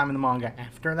sometime in the manga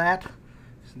after that,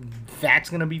 that's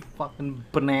going to be fucking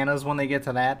bananas when they get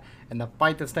to that. And the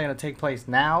fight that's going to take place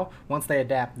now, once they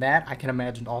adapt that, I can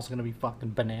imagine also going to be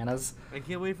fucking bananas. I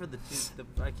can't wait for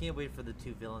I can't wait for the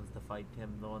two villains to fight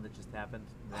him. The one that just happened.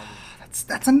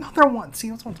 That's another one. See,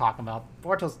 that's what I'm talking about.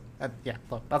 Boruto's, yeah,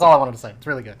 look, that's all I wanted to say. It's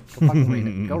really good. Go fucking read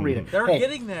it. Go read it. They're Hey,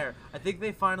 getting there. I think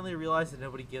they finally realized that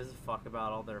nobody gives a fuck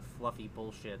about all their fluffy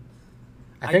bullshit.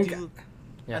 I think,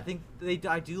 yeah. I think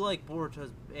I do like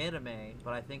Boruto's anime,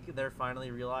 but I think they're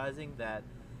finally realizing that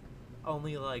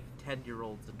only like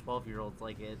 10-year-olds and 12-year-olds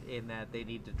like it, in that they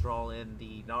need to draw in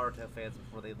the Naruto fans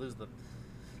before they lose them.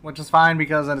 Which is fine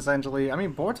because then essentially, I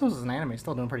mean, Boruto's as an anime is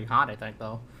still doing pretty hot, I think,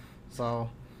 though. So,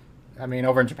 I mean,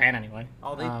 over in Japan anyway.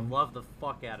 Oh, they love the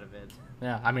fuck out of it.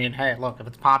 Yeah, I mean, hey, look, if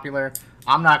it's popular,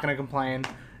 I'm not going to complain.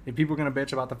 If people are going to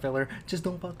bitch about the filler, just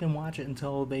don't fucking watch it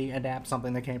until they adapt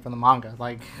something that came from the manga.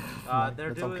 Like,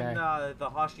 They're it's doing okay. the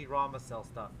Hashirama Cell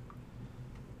stuff.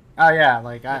 Oh, yeah,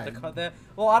 like,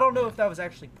 Well, I don't know if that was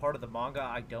actually part of the manga.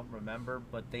 I don't remember,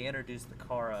 but they introduced the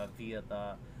Kara via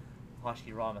the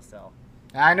Hashirama Cell.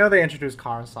 I know they introduced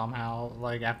Kara somehow,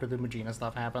 like, after the Mujina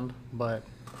stuff happened, but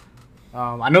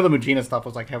I know the Mujina stuff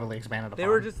was, like, heavily expanded upon. They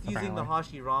were just using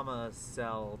apparently. the Hashirama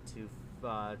Cell to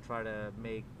try to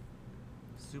make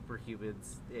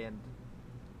superhumans and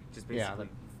just Yeah, basically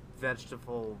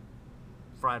vegetable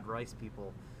fried rice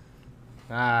people.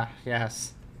 Ah,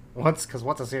 yes. What's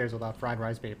a series without fried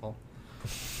rice people?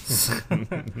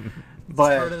 Turning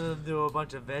But them into a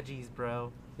bunch of veggies,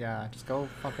 bro. yeah, just go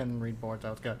fucking read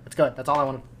Boruto. It's good. It's good. That's all I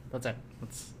want. That's it.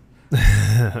 That's it.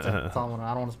 That's all I want. I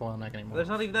don't want to spoil Nick anymore. There's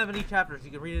not even that many chapters.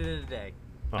 You can read it in a day.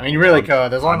 I mean, you really I'm-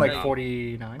 could. There's only I'm like not-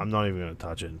 49. I'm not even gonna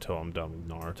touch it until I'm done with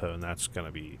Naruto, and that's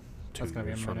gonna be 2 That's gonna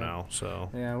be a years from minute. now. So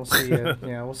Yeah, we'll see you.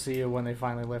 Yeah, we'll see you when they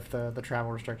finally lift the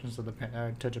travel restrictions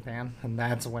to Japan, and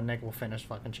that's when Nick will finish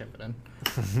fucking Shippuden.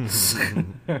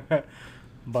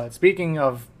 But speaking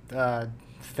of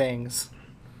things,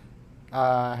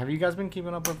 have you guys been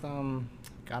keeping up with God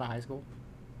of High School?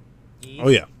 oh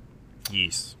yeah,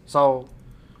 yes, So,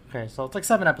 okay, so it's like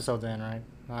 7 episodes in, right?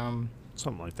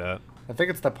 something like that. I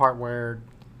think it's the part where,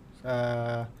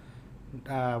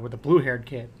 with the blue-haired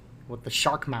kid with the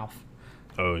shark mouth.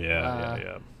 Oh yeah, Uh,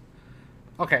 yeah.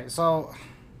 Okay, so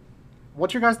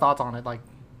what's your guys' thoughts on it, like,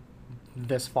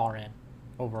 this far in,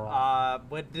 overall?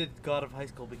 When did God of High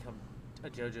School become A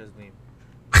JoJo's meme.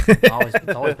 It's always been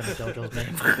a JoJo's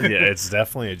name. Yeah, it's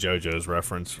definitely a JoJo's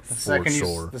reference for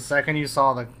sure. The second you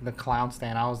saw the clown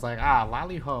stand, I was like,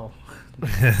 lally ho.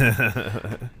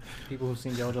 People who've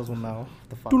seen JoJo's will know what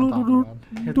the fuck I'm talking about.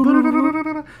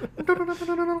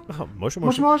 Oh, Moshi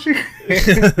Moshi Moshi.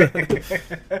 Moshi.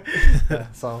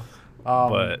 So,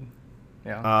 But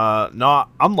yeah. no,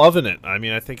 I'm loving it. I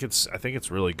mean, I think it's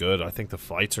really good. I think the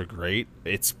fights are great.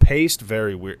 It's paced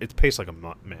very weird. It's paced like a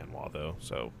manhwa though,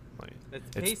 so like,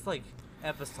 It's paced like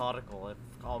episodical. It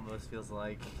almost feels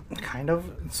like. Kind of.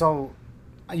 So,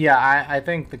 yeah, I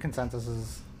think the consensus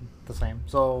is the same.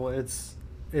 So it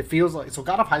feels like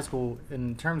God of High School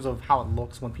in terms of how it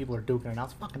looks when people are duking it out.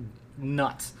 It's fucking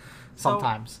nuts.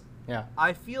 Sometimes, yeah.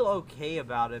 I feel okay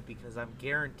about it because I'm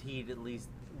guaranteed at least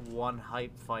one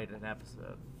hype fight an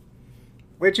episode.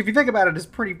 Which, if you think about it, is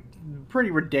pretty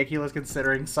ridiculous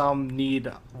considering some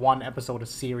need one episode a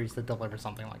series to deliver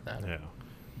something like that. yeah.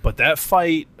 But that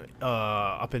fight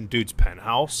up in Dude's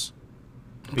penthouse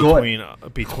Good. between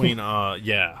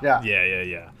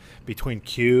yeah. Between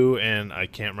Q and I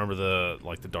can't remember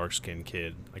the dark skinned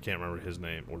kid. I can't remember his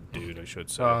name, or dude I should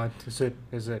say.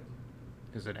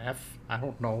 Is it F? I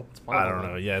don't know. I don't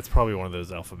know. Yeah, it's probably one of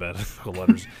those alphabetical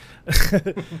letters.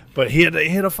 But he had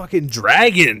a fucking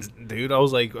dragon, dude. I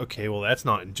was like, okay, well that's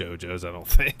not in JoJo's, I don't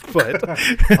think. But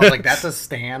I was like, that's a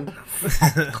stand.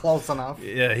 Close enough.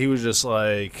 yeah, he was just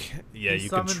like, yeah, He you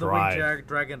can summoned try, the winged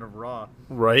dragon of Ra.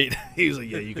 right? He was like,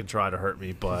 yeah, you can try to hurt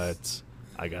me, but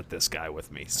I got this guy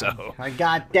with me. So, I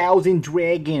got 1,000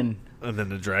 dragon. and then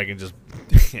the dragon just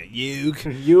you.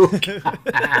 You.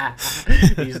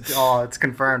 It's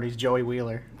confirmed. He's Joey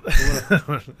Wheeler.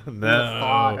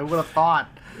 No, Who would have thought?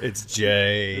 it's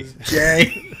Jay. It's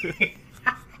Jay.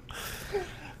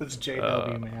 It's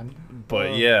JW, man.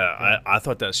 But yeah, I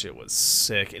thought that shit was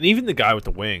sick, and even the guy with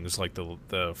the wings, like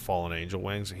the fallen angel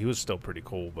wings, he was still pretty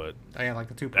cool. But Oh, yeah, like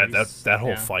the two that priests. that whole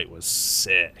Yeah. fight was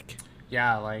sick.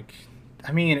 Yeah, like,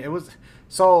 I mean, it was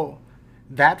so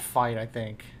that fight, I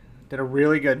think, did a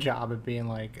really good job at being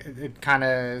like it kind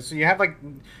of. So you have like,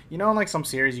 like some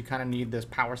series, you kind of need this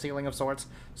power ceiling of sorts.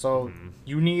 So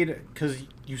you need, because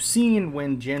you've seen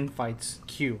when Jin fights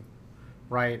Q,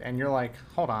 right? And you're like,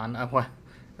 hold on, what?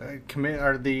 What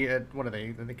are they? Are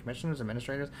they commissioners,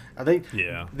 administrators? Are they?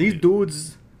 Yeah. These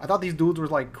dudes. I thought these dudes were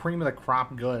like cream of the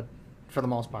crop good, for the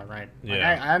most part, right? Like,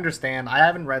 Yeah. I understand. I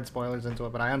haven't read spoilers into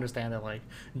it, but I understand that like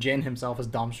Jin himself is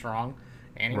dumb strong,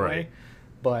 anyway. Right.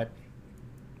 But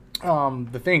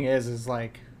the thing is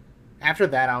like after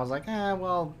that I was like,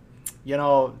 well,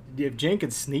 if Jin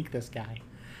could sneak this guy,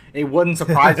 it wouldn't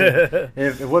surprise me.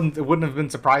 If it wouldn't have been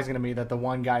surprising to me that the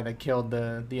one guy that killed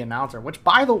the announcer, which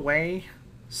by the way,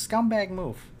 scumbag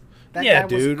move. That Yeah, guy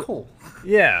dude. was cool.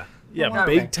 Yeah, Oh,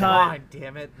 big okay. time, God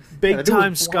damn it. big the dude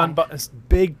time was blind.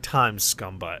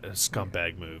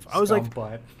 scumbag move. I was like,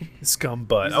 Scumbutt.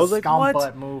 scumbutt. I was like, what?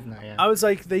 Scumbut move now, yeah. I was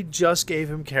like, they just gave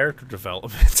him character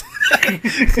development.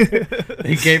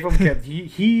 They gave him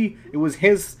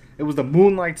it was the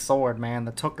Moonlight Sword, man,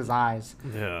 that took his eyes.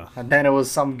 Yeah. And then it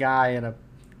was some guy in a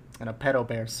pedo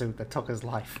bear suit that took his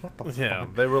life. What the Yeah,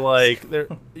 fuck? they were like,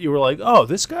 you were like, oh,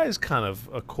 this guy's kind of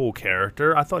a cool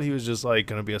character. I thought he was just like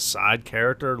gonna be a side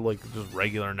character, like just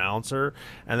regular announcer.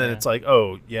 And then Yeah. it's like,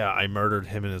 oh yeah, I murdered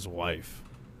him and his wife.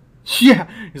 Yeah.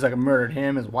 He's like, I murdered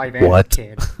him, his wife, and What?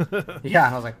 his kid. Yeah,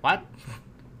 and I was like, what?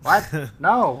 What?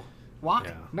 No. What?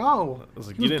 Yeah. No. I was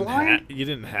like, He you was didn't blind? you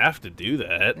didn't have to do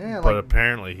that. Yeah, but like-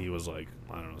 apparently he was like,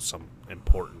 I don't know, some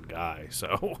important guy.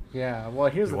 So Yeah, well,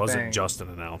 here's he the wasn't thing. just an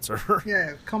announcer.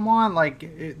 Yeah, come on, like,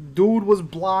 dude was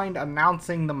blind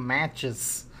announcing the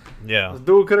matches. Yeah, This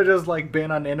dude could have just, like, been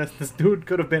this dude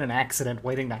could have been an accident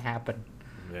waiting to happen.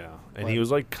 yeah, and What? he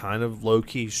was like kind of low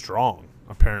key strong.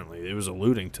 Apparently, it was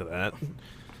alluding to that.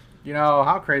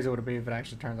 How crazy would it be if it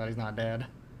actually turns out he's not dead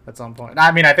at some point?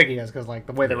 I mean, I think he is, because, like,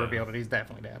 the way they Yeah. revealed it, he's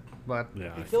definitely dead. But,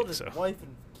 Yeah, He I killed think his so. wife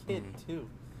and kid, too.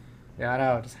 yeah, I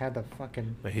know, just had the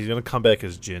fucking... He's gonna come back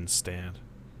as Jin Stand.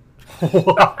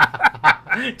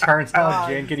 Turns out Ah,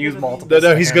 Jin can he's use gonna be- multiple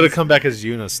No, he's gonna stands. come back as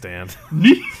Yuna Stand.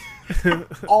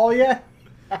 Oh, yeah.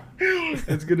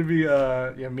 It's gonna be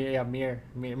Mir Yeah,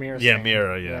 stand.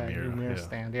 Mira, yeah, Mira, Mir yeah.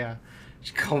 stand, yeah.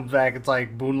 She comes back, it's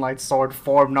like Moonlight Sword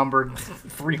form number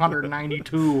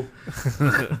 392.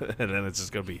 And then it's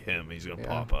just gonna be him. He's gonna Yeah.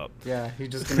 pop up. Yeah, he's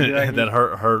just gonna be like And then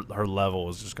her level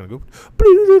is just gonna go.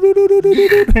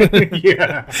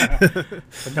 yeah.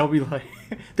 But they'll be like,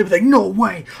 no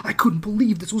way, I couldn't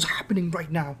believe this was happening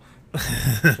right now.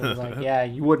 So was like, yeah,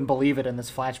 you wouldn't believe it in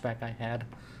this flashback I had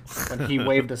when he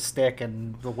waved a stick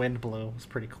and the wind blew. It was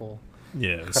pretty cool.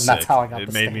 Yeah, it was And that's sick. how I got it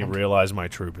the made me stand. realize my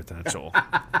true potential.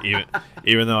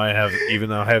 even though I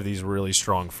have these really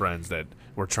strong friends that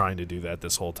were trying to do that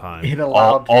this whole time. It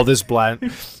allowed- all this blind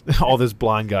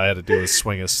guy had to do was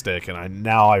swing a stick, and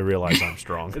I realize I'm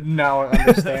strong. Now I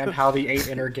understand how the 8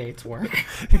 inner gates work.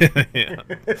 Yeah.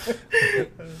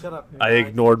 Shut up. I guys.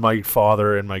 ignored my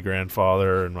father and my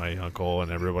grandfather and my uncle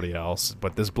and everybody else,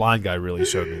 but this blind guy really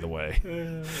showed me the way.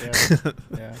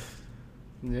 Yeah.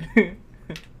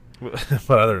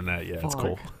 But other than that, yeah, it's Fuck.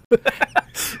 cool.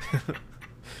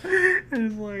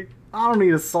 It's like, I don't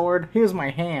need a sword. Here's my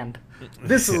hand.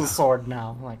 This is a sword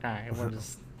now. I'm like, all right, we're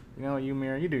just, you know,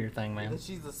 Ymir, you do your thing, man. That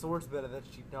she's the swordsman and then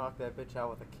she knocked that bitch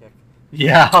out with a kick.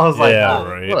 Yeah, I was like, Yeah, oh,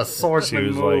 right. what a She swordsman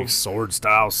was move. like sword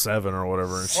style 7 or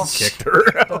whatever, and she kicked her.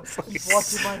 I was like, Keep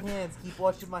washing my hands. Keep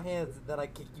washing my hands, and then I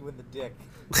kick you in the dick.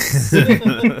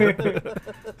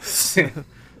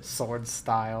 Sword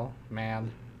style,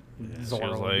 man. she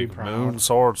Zora was would be like proud. moon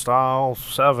sword style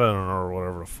 7 or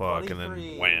whatever the fuck, and then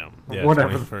 23. wham. Yeah,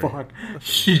 Whatever the 23. fuck.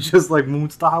 She just like moon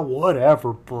style,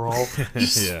 whatever, bro.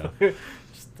 Yeah.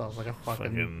 Just does like a fucking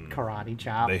Fucking- karate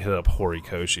chop. They hit up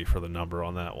Horikoshi for the number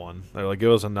on that one. They're like,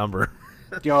 give us a number.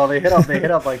 Yo, they hit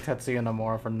up like Tetsuya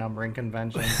Nomura for numbering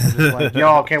conventions. They're just like,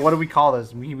 yo, okay, what do we call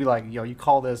this? He'd be like, yo, you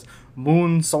call this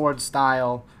Moonlight Sword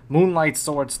Style,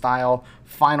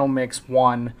 Final Mix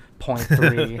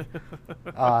 1.3,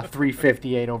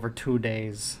 358 over 2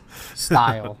 days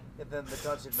style. And then the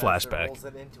dungeon master Flashback. rolls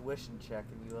an intuition check,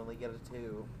 and you only get a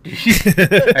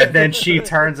 2. And then she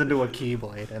turns into a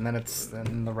Keyblade, and then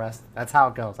the rest. That's how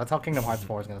it goes. That's how Kingdom Hearts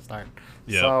 4 is gonna start.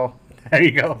 Yeah. So there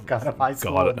you go. God of High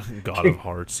School. God of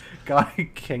Hearts. God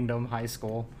Kingdom High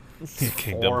School.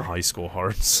 Kingdom 4. High School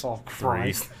Hearts. Oh 3.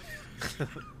 Christ!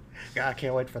 God, I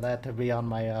can't wait for that to be on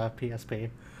my PSP.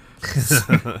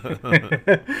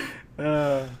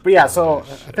 But yeah, so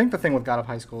I think the thing with God of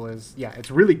High School is, yeah, it's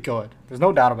really good. There's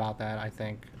no doubt about that, I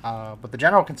think. But the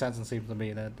general consensus seems to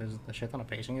be that there's a shit ton of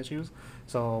pacing issues.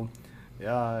 So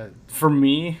for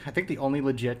me, I think the only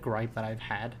legit gripe that I've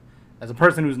had, as a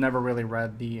person who's never really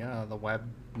read the web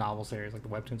novel series, like the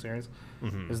webtoon series,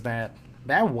 is that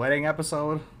wedding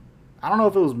episode. I don't know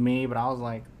if it was me, but I was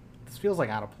like, this feels like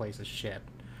out of place as shit.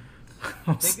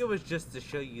 I think it was just to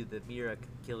show you that Mira could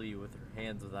kill you with her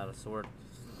hands without a sword.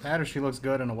 That or she looks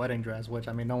good in a wedding dress, which,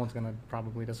 I mean, no one's gonna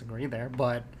probably disagree there.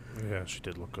 But Yeah, she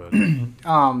did look good.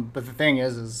 but the thing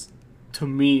is to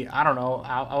me, I don't know.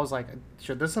 I was like,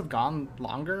 should this have gone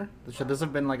longer? Should this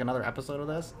have been like another episode of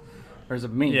this, or is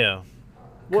it me? Yeah.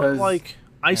 Well, 'Cause- like,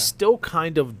 I still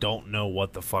kind of don't know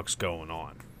what the fuck's going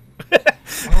on.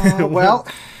 Well,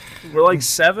 We're like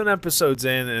 7 episodes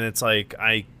in, and it's like,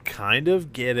 I kind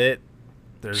of get it.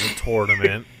 There's a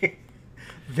tournament.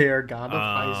 they're God of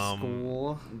High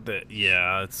School.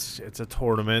 Yeah, it's a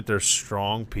tournament. There's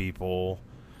strong people.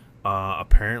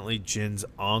 Apparently, Jin's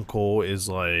uncle is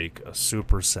like a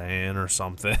Super Saiyan or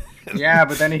something. Yeah,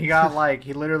 but then he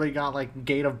literally got like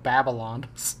Gate of Babylon.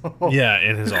 So. Yeah,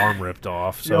 and his arm ripped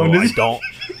off. So Yo, I don't.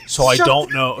 So I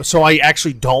don't know. So I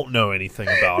actually don't know anything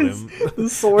about him. The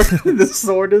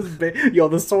sword is big. Yo,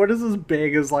 the sword is as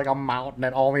big as like a mountain,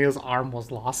 and only his arm was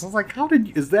lost. I was like, how did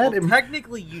you, is that? Well,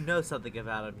 technically, you know something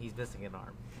about him. He's missing an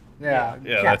arm. Yeah,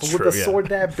 Yeah, that's but with true, the yeah. sword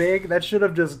that big, that should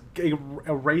have just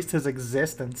erased his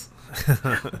existence.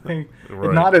 Right.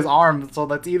 Not his arm, so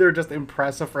that's either just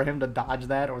impressive for him to dodge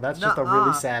that, or that's just a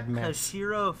really sad miss.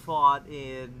 Hashiro fought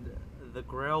in the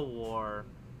Grail War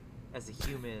as a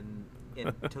human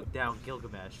and took down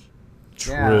Gilgamesh.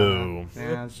 True.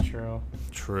 Yeah, that's true.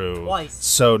 True. Twice.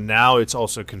 So now it's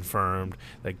also confirmed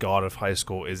that God of High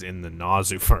School is in the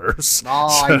Nazuverse.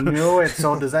 Oh, I knew it.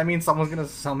 So does that mean someone's gonna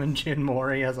summon Jin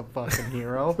Mori as a fucking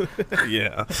hero?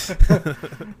 Yeah.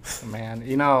 Man,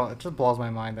 you know, it just blows my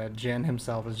mind that Jin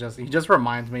himself he just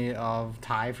reminds me of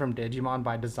Tai from Digimon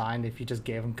by design if you just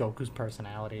gave him Goku's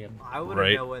personality. And I want Right.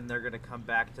 to know when they're gonna come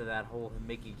back to that whole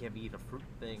making him eat a fruit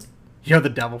thing. you're the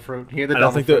devil fruit. You're the I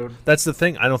don't devil think fruit. that's the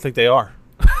thing. I don't think they are.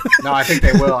 No, I think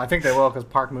they will. I think they will because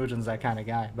Park Mujin's that kind of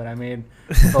guy. But I mean,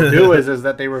 what they'll do is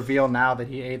that they reveal now that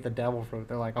he ate the devil fruit.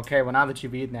 They're like, okay, well now that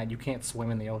you've eaten that, you can't swim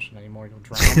in the ocean anymore. You'll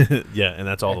drown. Yeah, and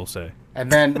that's all they'll say.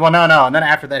 And then, well, no. And then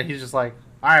after that, he's just like,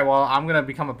 all right, well, I'm gonna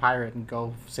become a pirate and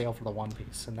go sail for the One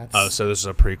Piece. And that's Oh, so this is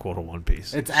a prequel to One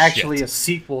Piece. it's actually Shit. a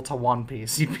sequel to One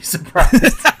Piece. You'd be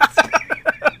surprised.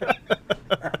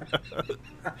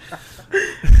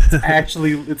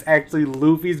 It's actually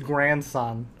Luffy's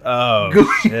grandson. Oh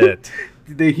shit.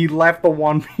 he left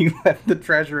he left the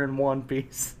treasure in One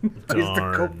Piece. He has to go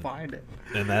Darn. find it.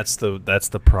 And that's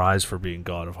the prize for being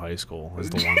god of high school is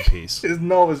the One Piece.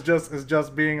 It's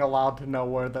just being allowed to know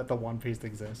where that the One Piece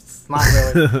exists. It's not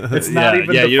really. It's not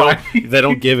even you defined. they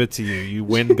don't give it to you. You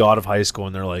win god of high school,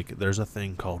 and they're like, "There's a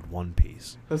thing called One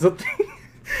Piece." There's a thing,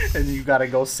 and you gotta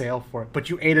go sail for it. But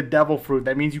you ate a devil fruit.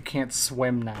 That means you can't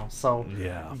swim now. So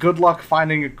Yeah. good luck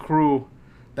finding a crew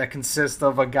that consists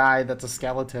of a guy that's a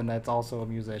skeleton that's also a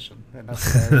musician, and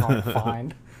that's very hard to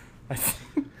find.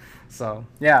 So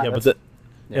yeah. Yeah, that's-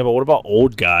 but what about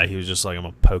old guy? He was just like, "I'm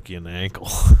gonna poke you in the ankle."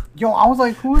 Yo, I was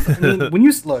like, who's? I mean, when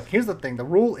you look, here's the thing: the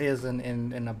rule is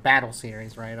in a battle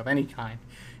series, right, of any kind,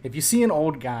 if you see an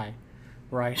old guy,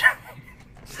 right,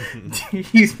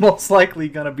 he's most likely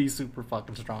gonna be super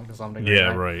fucking strong to some degree.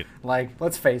 Yeah, right. Like,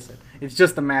 let's face it, it's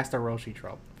just the Master Roshi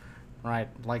trope, right?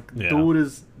 Like, the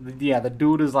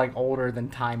dude is like older than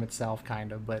time itself,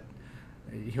 kind of, but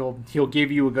he'll give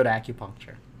you a good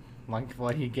acupuncture, like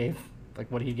what he gave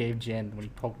Jin when he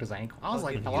poked his ankle. I was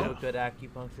like, Can you hello. have a good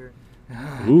acupuncture?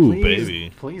 Ooh, Please,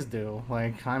 baby. please do.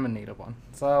 Like, I'm in need of one.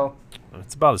 So,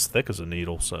 It's about as thick as a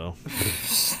needle, so.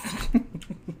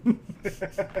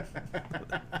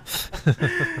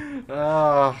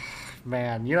 oh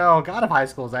man, God of High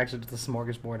School is actually just a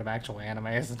smorgasbord of actual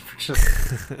animes.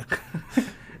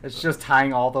 It's just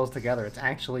tying all those together. It's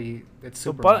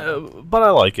super. But I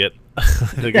like it. I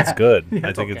think it's good. Yeah,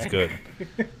 I think it's good.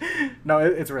 No,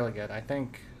 it's really good. I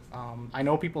think. I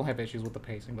know people have issues with the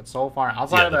pacing, but so far,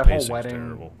 outside Yeah, of the that whole pacing's wedding,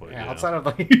 terrible, but yeah.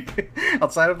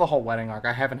 outside of the whole wedding arc,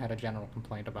 I haven't had a general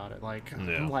complaint about it. Like,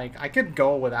 Yeah. I'm like, I could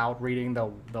go without reading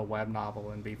the web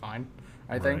novel and be fine.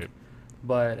 I think, Right.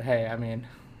 but hey, I mean,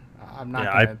 I'm not.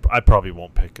 Yeah, gonna, I probably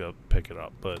won't pick it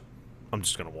up, but I'm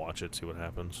just gonna watch it, see what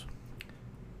happens.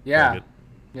 yeah, like it.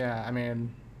 yeah. I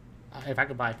mean, if I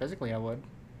could buy it physically, I would.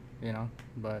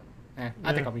 But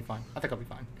I think I'll be fine.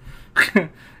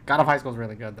 God of High School is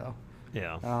really good though.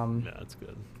 Yeah, Um, it's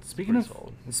good. Speaking Pretty of,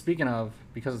 solid.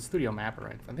 because it's Studio Mappa,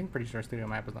 right? I think pretty sure Studio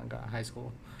Mappa's on High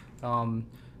School. Oh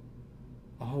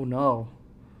no.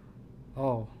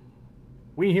 Oh,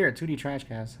 we here at 2D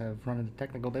Trashcast have run into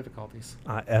technical difficulties.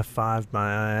 I F5'd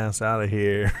my ass out of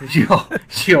here. Yo,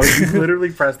 you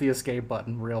literally pressed the escape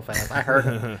button real fast. I heard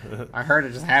it. I heard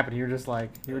it just happen. You were just like,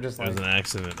 It was an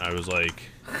accident. I was like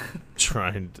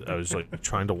trying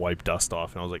to wipe dust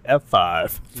off, and I was like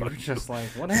F5. you were just like,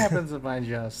 what happens if I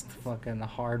just fucking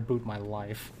hard boot my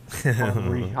life?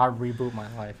 Hard reboot my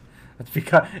life.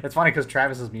 It's funny because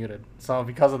Travis is muted, so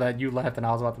because of that you left, and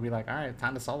I was about to be like, all right,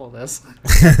 time to solo this.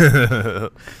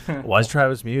 Why is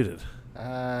Travis muted?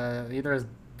 Either his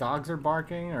dogs are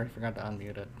barking or he forgot to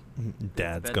unmute it.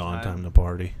 Dad's bedtime. gone. Time to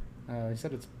party. He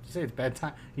said it's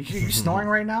bedtime. You snoring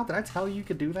right now? Did I tell you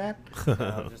could do that?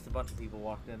 Just a bunch of people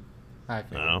walked in. I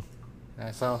figured. No.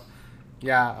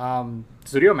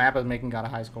 Studio Mappa is making God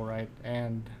of High School, right?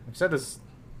 And I've said this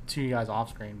to you guys off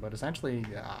screen, but essentially,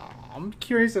 I'm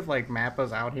curious if like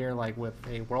Mappa's out here like with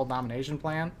a world domination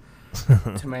plan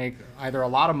to make either a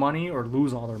lot of money or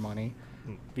lose all their money,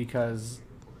 because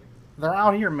they're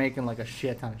out here making like a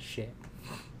shit ton of shit.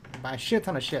 By a shit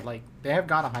ton of shit, like they have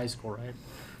God of High School, right?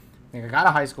 They got God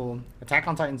of High School, Attack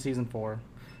on Titan Season 4,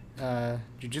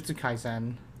 Jujutsu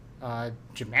Kaisen,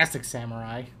 Gymnastic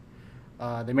Samurai.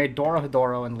 They made Doro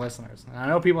Hidoro and Listeners. And I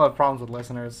know people have problems with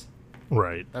Listeners.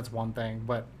 Right. That's one thing,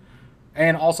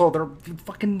 and also they're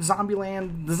fucking the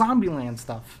Zombieland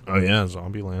stuff. Oh yeah,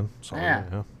 Zombieland.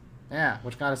 Yeah. Yeah,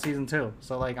 which got a season 2.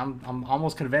 So like I'm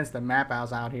almost convinced that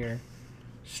Mappa's out here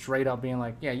straight up being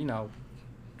like, yeah,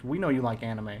 we know you like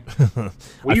anime.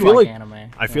 We feel like like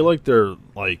anime. I feel like they're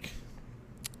like.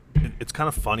 It's kind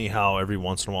of funny how every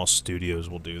once in a while studios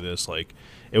will do this. Like,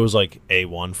 it was like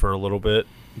A1 for a little bit.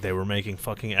 They were making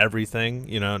fucking everything,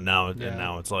 Now and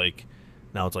now it's like,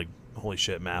 holy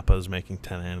shit, Mappa's making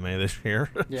 10 anime this year.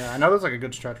 Yeah, I know there's like a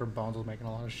good stretch where Bones was making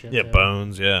a lot of shit. Yeah, too.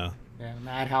 Bones. Yeah. Yeah,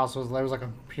 Madhouse there was like a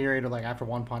period of like after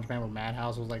One Punch Man where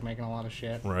Madhouse was like making a lot of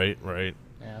shit. Right.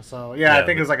 Yeah, so I Yeah,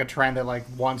 think but- it's like a trend that like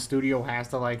one studio has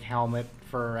to like helmet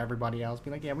for everybody else. Be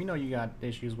like, yeah, we know you got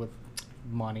issues with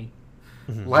money.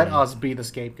 Let us be the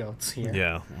scapegoats here.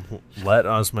 Yeah. Let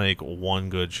us make one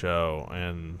good show,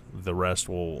 and the rest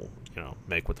will,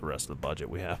 make with the rest of the budget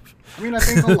we have. I mean, I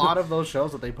think a lot of those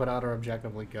shows that they put out are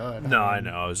objectively good. No, I I mean,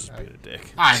 know. I was just being a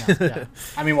dick. I know. Yeah.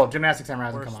 I mean, well, Gymnastics Samurai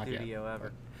hasn't Worst come out yet. studio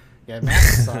ever. Yeah,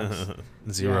 Mappa sucks.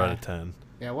 0 out Yeah. of 10.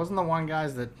 Yeah, wasn't the one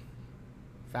guys that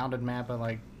founded Mappa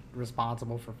like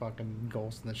responsible for fucking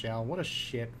Ghost in the Shell? What a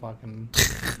shit fucking.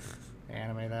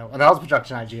 anime that was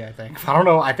Production IG, I think. I don't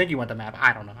know. I think he went to Map.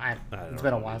 I don't know. don't It's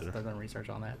been a know while either. since I've done research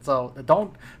on that. So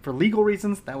don't, for legal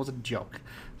reasons, that was a joke.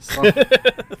 So,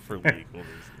 For legal reasons.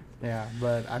 yeah,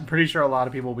 but I'm pretty sure a lot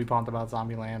of people will be pumped about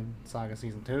Zombieland Saga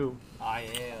Season 2. I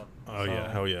am. Oh yeah,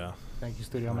 So- hell yeah. Thank you,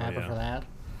 Studio Oh, Mappa, yeah. for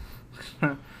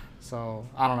that. So,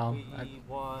 I don't know. We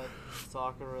want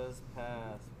Sakura's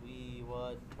past. We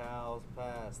want Tao's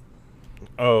past.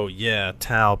 Oh yeah,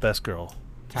 Tao, best girl.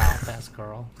 Tao, best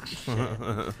girl. Shit.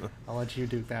 I'll let you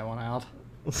duke that one out.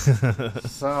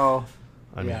 So,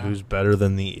 I mean, yeah. who's better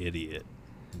than the idiot?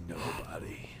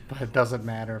 Nobody. But it doesn't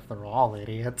matter if they're all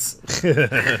idiots.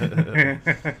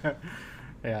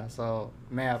 Yeah, so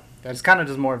Map. That's kind of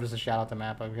just more of just a shout out to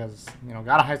Mappa because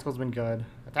God of High School's been good.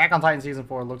 Attack on Titan season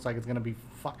 4 looks like it's gonna be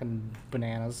fucking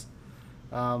bananas.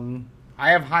 I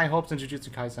have high hopes in Jujutsu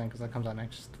Kaisen because that comes out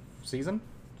next season.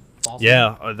 Fall season.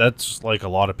 Yeah, that's like a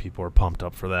lot of people are pumped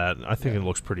up for that. I think Yeah. it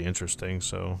looks pretty interesting.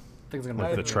 So I think it's gonna I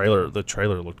be the haven't-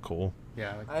 trailer looked cool.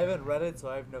 Yeah, I haven't read it, so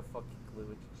I have no fucking clue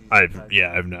what I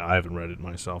haven't read it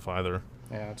myself either.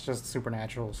 yeah, it's just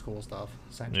supernatural school stuff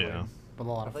essentially. Yeah. With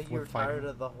a lot I of thought you were with fighting. tired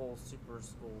of the whole super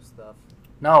school stuff.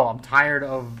 No, I'm tired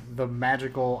of the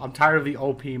magical. I'm tired of the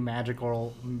OP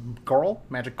magical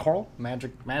Magical.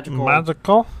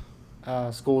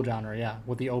 school genre. Yeah,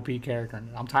 with the OP character in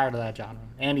it. I'm tired of that genre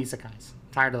and isekais.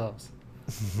 Tired of those.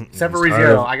 Except for He's tired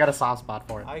ReZero, of- I got a soft spot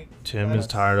for it. Tim is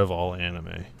tired of all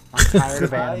anime. I'm tired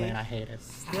of I- anime and I hate it.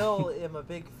 Still am a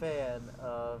big fan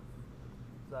of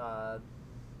the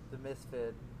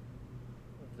Misfit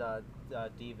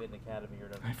Demon Academy or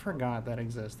whatever. I forgot that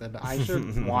existed. I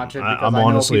should watch it because I'm I know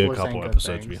honestly a people are saying couple good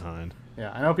episodes things. behind.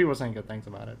 Yeah, I know people are saying good things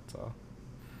about it, so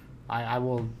I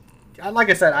will. Like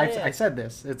I said, Yeah. I said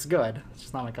this. It's good. It's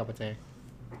just not my cup of tea.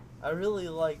 I really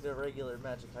liked the regular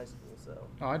Magic High School, so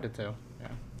Oh, I did too. Yeah.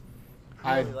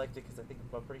 I I really liked it because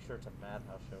I'm pretty sure it's a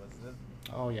Madhouse show, isn't it?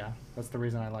 Oh yeah, that's the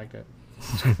reason I liked it.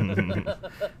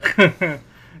 I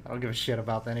don't give a shit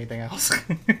about anything else.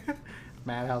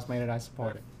 Madhouse made it. I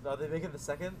support it. Are they making the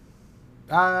second?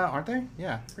 Aren't they?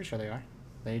 Yeah, pretty sure they are.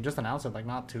 They just announced it like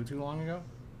not too long ago.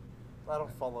 I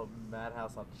don't follow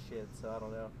Madhouse on shit, so I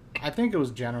don't know. I think it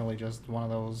was generally just one of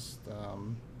those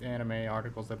anime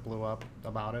articles that blew up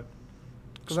about it.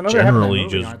 'Cause I know they're having that Generally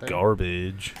movie, just aren't they?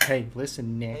 garbage. Hey,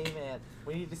 listen, Nick. Hey man,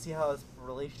 we need to see how his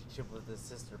relationship with his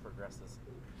sister progresses.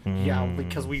 Yeah, Hmm.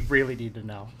 because we really need to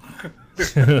know.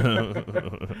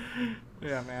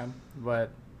 Yeah, man. But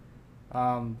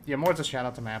yeah, more just a shout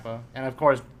out to Mappa, and of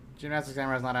course, Gymnastics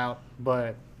Samurai's not out,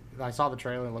 but I saw the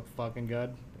trailer. It looked fucking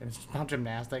good. And it's about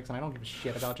gymnastics, and I don't give a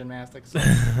shit about gymnastics. So,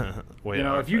 Wait,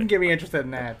 if you can get me interested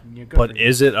in that, you're good. But for you.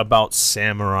 is it about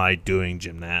samurai doing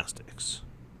gymnastics?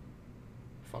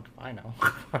 Fuck if I know.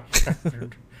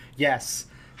 Yes.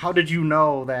 How did you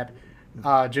know that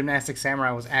Gymnastic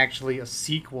Samurai was actually a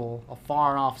sequel, a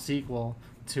far-off sequel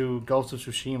to Ghost of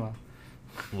Tsushima?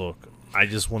 Look, I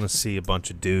just want to see a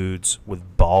bunch of dudes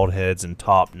with bald heads and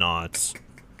top knots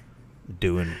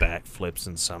doing backflips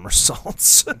and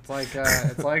somersaults. It's like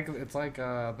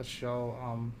the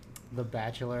show The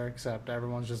Bachelor, except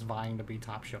everyone's just vying to be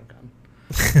top Shogun.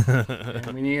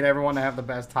 And we need everyone to have the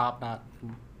best top knot,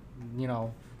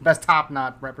 best top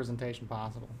knot representation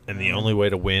possible. And the only way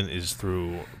to win is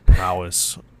through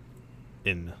prowess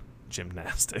in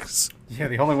gymnastics. Yeah,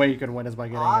 the only way you could win is by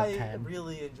getting a I 10.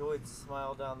 really enjoyed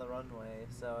Smile Down the Runway,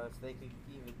 so if they could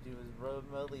even do as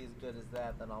remotely as good as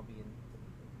that, then I'll be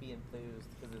enthused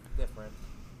because it's different.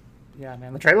 Yeah,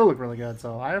 man, the trailer looked really good,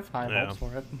 so I have high Yeah. hopes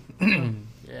for it.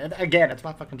 Yeah, again, it's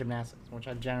about fucking gymnastics, which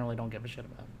I generally don't give a shit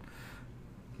about.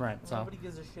 Right, so Nobody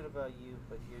gives a shit about you,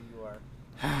 but here you are.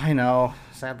 I know,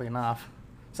 sadly enough,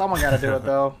 someone got to do it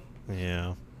though.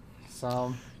 Yeah,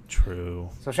 So true.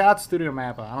 shout out to Studio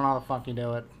Mappa. I don't know how the fuck you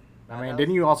do it. I mean, Madhouse?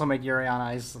 didn't you also make Yuri on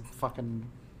Ice? Fucking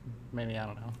maybe, I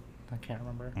don't know. I can't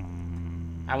remember.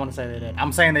 I want to say they did.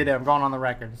 I'm saying they did. I'm going on the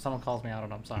record. If someone calls me out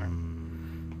on it, I'm sorry.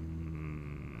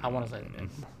 I want to say they did.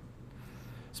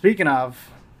 Speaking of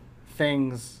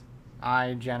things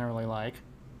I generally like,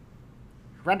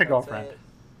 Rent a Don't say Girlfriend. it.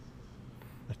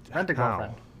 Rent a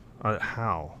Girlfriend.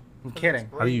 How? I'm kidding.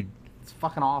 How do you? It's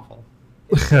fucking awful.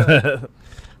 It's good.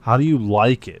 How do you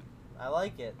like it? I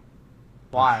like it.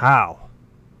 Why? How?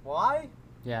 Why?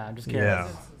 Yeah, I'm just Yeah.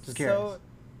 curious. Because Just curious.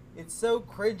 it's so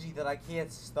cringy that I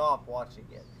can't stop watching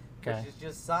it. Okay. Which is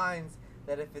just signs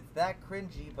that if it's that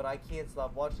cringy, but I can't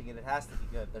stop watching it, it has to be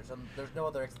good. There's no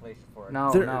other explanation for it.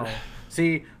 No, There- no.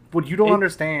 See, what you don't It-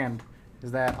 understand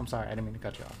is that I'm sorry, I didn't mean to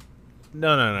cut you off.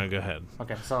 No. Go ahead.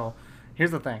 Okay, so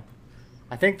here's the thing.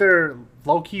 I think they're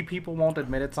low key people won't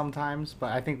admit it sometimes,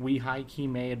 but I think we high key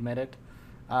may admit it.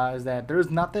 Is that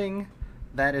there's nothing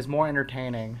that is more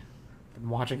entertaining than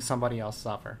watching somebody else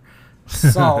suffer.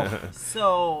 So,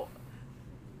 So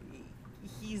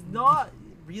he's not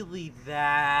really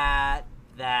that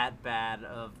bad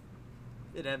of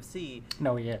an MC.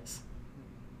 no, he is.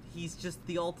 He's just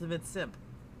the ultimate simp.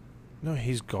 No,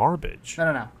 he's garbage.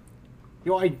 No.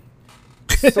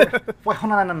 So, wait,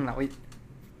 hold on, no. Wait.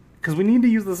 Because we need to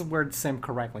use this word simp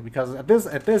correctly. Because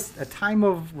at time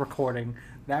of recording,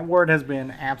 that word has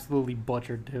been absolutely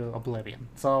butchered to oblivion.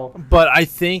 So But I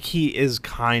think he is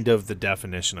kind of the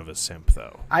definition of a simp,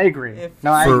 though. I agree. If-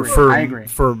 No, I For agree. for I agree.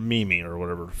 for Mimi or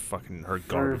whatever fucking her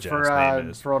garbage for ass name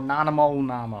is. for Onanimo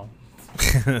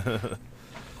Unamo.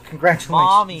 Congratulations.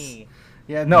 Mommy.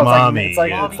 Yeah, no, Mommy, it's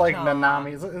like yeah. it's like Mommy-chan.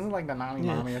 Nanami. Is it like Nanami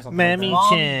Mommy or something? Mammy like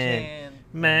Chan.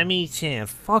 Mammy Chan.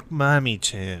 Fuck Mommy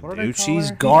Chan, What do they dude. call She's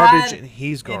her? garbage He had and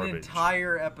he's An garbage.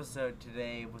 entire episode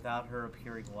today without her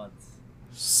appearing once.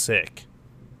 Sick.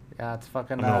 that? Yeah, it's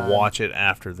fucking. I'm gonna watch it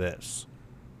after this.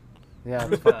 Yeah,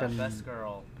 it's Ruka, fucking. best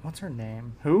girl. What's her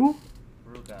name? Who?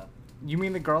 Ruka. You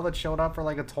mean the girl that showed up for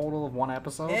like a total of one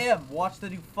episode? Damn, watch the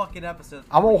new fucking episode.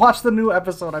 I'm gonna watch the new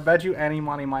episode. I bet you any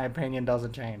money my opinion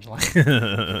doesn't change. Like,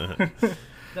 No, she's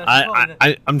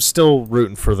probably I'm still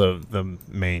rooting for the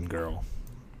main girl.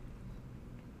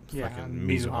 yeah, Fucking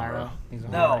Mizuhara. Mizuhara.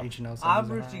 No, Ichinose, I'm Mizuhara,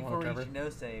 rooting for whatever.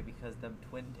 Ichinose because them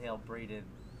twin tail braided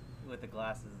with the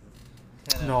glasses.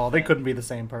 is 10 out No, of they 10. couldn't be the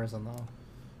same person though.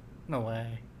 No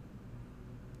way.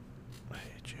 I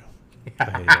hate you. I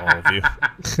hate all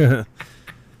of you.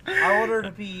 I want her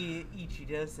to be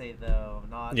Ichinose though,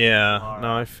 not Yeah, Mizuhara.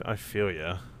 no, I feel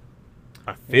ya.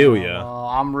 I feel Yeah, ya. well,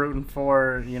 I'm rooting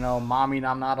for mommy.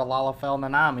 I'm not a Lalafell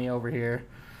Nanami over here.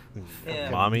 Yeah.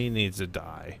 Mommy needs to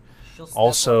die. She'll step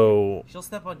Also, she'll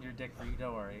step on your dick for you.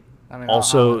 Don't worry. I mean,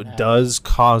 also, I'll- does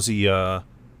Kazuya,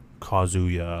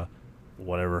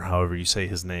 whatever, however you say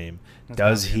his name, That's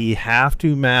does Kazuya. he have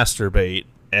to masturbate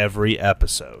every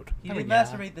episode? He I did mean, yeah.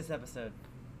 masturbate this episode.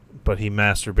 But he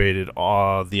masturbated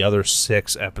the other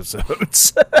 6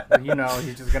 episodes.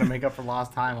 he's just gonna make up for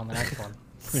lost time on the next one.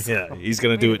 Yeah, he's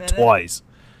gonna Wait do a it minute. twice.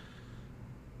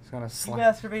 He's gonna You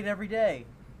slap. masturbate every day.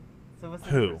 So what's the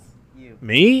Who? difference? You.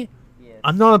 Me? Yeah.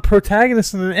 I'm not a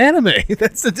protagonist in an anime.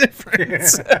 That's the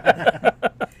difference.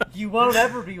 You won't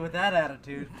ever be with that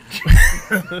attitude.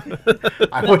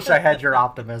 I wish I had your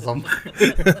optimism.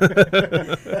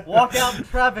 Walk out in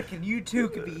traffic and you too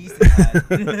could be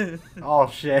isekai. Oh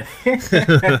shit.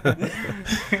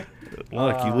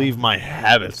 Look, you leave my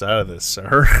habits out of this,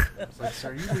 sir. It's like,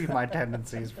 sir, you leave my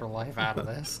tendencies for life out of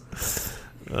this.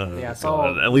 Oh, Yeah, so-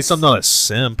 God. At least I'm not a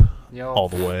simp Yo, all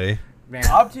the way. man.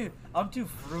 I'm too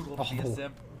frugal to be Oh. a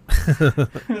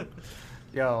simp.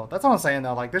 Yo, that's what I'm saying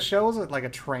though. Like this show is like a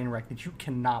train wreck that you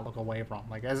cannot look away from.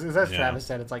 Like as Yeah. Travis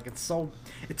said, it's like it's like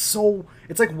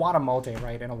Watamote,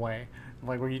 right? In a way,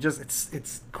 like where you just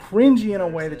it's cringy in a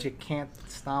way that you can't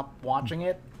stop watching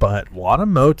it. But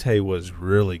Watamote was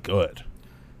really good.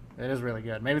 It is really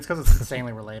good. Maybe it's because it's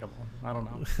insanely relatable. I don't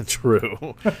know.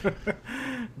 True.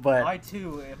 But I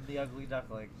too am the ugly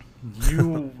duckling.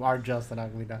 you are just an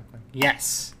ugly duckling.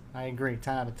 Yes, I agree.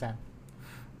 10 out of 10.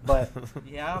 But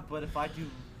Yeah, but if I do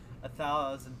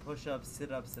 1,000 push-ups,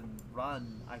 sit-ups, and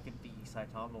run, I could be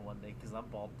Saitama one day because I'm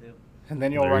bald too. and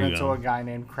then you'll There run you into go. a guy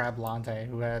named Crab Lante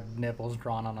who had nipples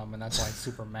drawn on him, and that's why he's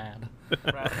super mad.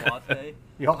 Crab latte.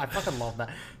 Yo, I fucking love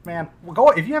that. Man, well, go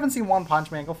if you haven't seen One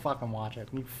Punch Man, go fucking watch it.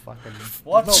 You fucking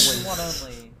Watch no way. one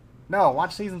only. No,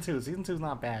 watch season 2. Season 2's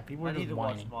not bad. People I are need just to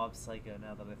watch whining. Mob Psycho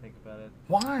now that I think about it.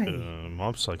 Why?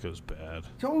 Mob Psycho's bad.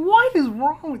 Yo, what is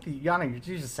wrong with you? Yana,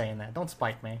 you're just saying that. Don't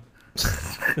spite me.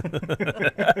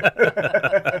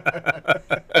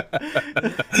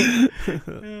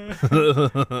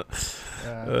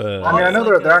 I mean, I know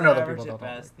there are other people that don't.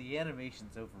 Best. The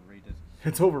animation's overrated.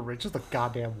 It's overrated. Just a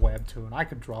goddamn webtoon. I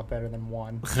could draw better than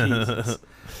one. Jesus.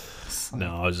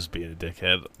 No, I was just being a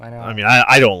dickhead. I know. I mean,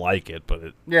 I don't like it, but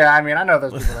it. Yeah, I mean, I know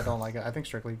there's people that don't like it. I think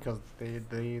strictly because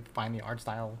they find the art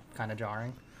style kind of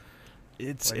jarring.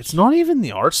 It's not even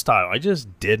the art style. I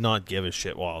just did not give a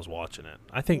shit while I was watching it.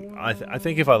 I think I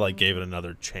think if I like gave it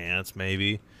another chance,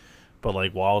 maybe. But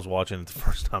like while I was watching it the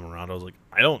first time around, I was like,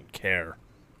 I don't care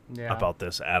Yeah. about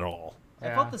this at all. I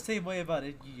Yeah. felt the same way about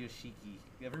Inu Yoshiki.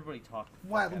 Everybody talked. the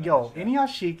What? fuck out of Yo, that show.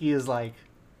 Inuyashiki is like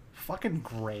fucking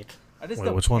great. I just Wait,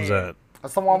 don't which one's care. that?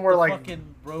 That's the one where The like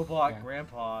fucking robot Yeah.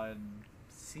 grandpa and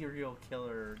serial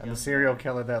killer. and young the serial boy.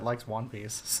 killer that likes One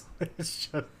Piece. It's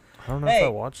just I don't know Hey. if I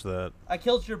watched that. I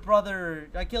killed your brother.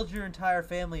 I killed your entire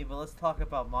family. But let's talk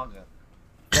about manga.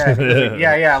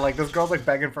 yeah, yeah. Like this girl's like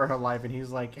begging for her life, and he's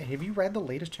like, "Have you read the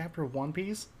latest chapter of One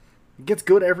Piece?" It gets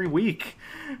good every week.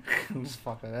 I'm just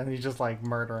fucking, and he's just like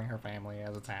murdering her family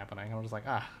as it's happening. I'm just like,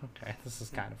 okay, this is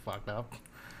kind of fucked up,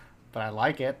 but I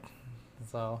like it.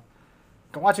 So,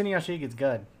 go watch Inuyashiki. It's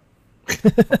good.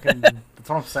 Fucking, that's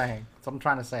what I'm saying. That's what I'm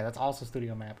trying to say. That's also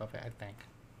Studio Map of it, I think.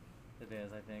 It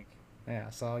is, I think. Yeah.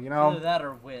 So Either that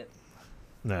or Wit.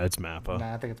 No, it's Mappa.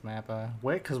 Nah, I think it's Mappa.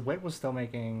 Wit, because Wit was still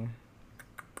making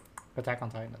Attack on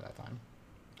Titan at that time.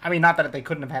 I mean, not that they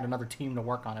couldn't have had another team to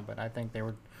work on it, but I think they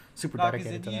were super No, because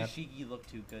dedicated to that. Inuyashiki looked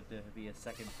too good to be a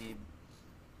second team.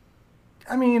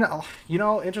 I mean,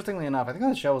 interestingly enough, I think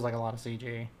the show was like a lot of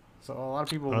CG. So a lot of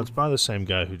people. Oh, it's by the same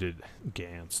guy who did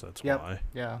Gantz. That's Yep. why.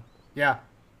 Yeah.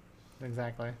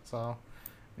 Exactly. So,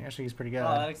 actually, he's pretty good.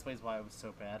 Oh, that explains why it was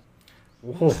so bad.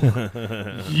 Whoa.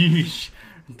 Yeesh.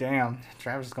 Damn.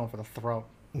 Travis is going for the throat.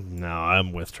 No,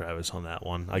 I'm with Travis on that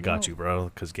one. I got you, bro,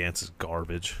 because Gantz is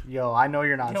garbage. Yo, I know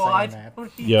you're not No, I saying that.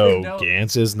 don't Yo, even know.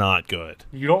 Gantz is not good.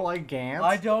 You don't like Gantz?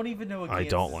 I don't even know what I Gantz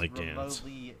don't is like Gantz.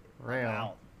 remotely Really?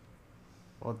 about.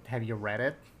 Well, have you read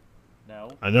it?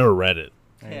 No. I never read it.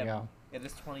 There you Tim, go. it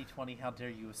is 2020. How dare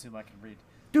you assume I can read?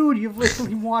 Dude, you've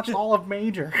literally watched all of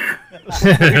Major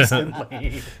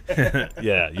recently.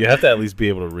 Yeah, you have to at least be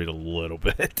able to read a little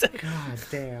bit. God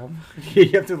damn. You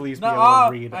have to at least be able No,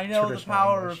 to read I know the traditional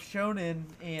power English. of shonen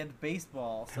and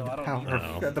baseball, so I don't need power to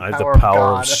of- read. the I have power the of power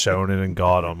God. of Shonen and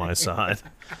God on my side.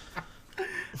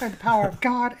 And the power of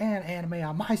God and anime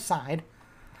on my side.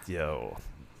 Yo,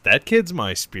 that kid's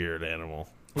my spirit animal.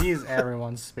 He's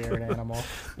everyone's spirit animal.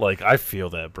 Like, I feel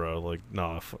that, bro. Like,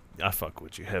 no, I fuck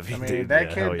with you heavy, I mean, dude. that Yeah,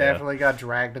 kid hell yeah. definitely got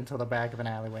dragged into the back of an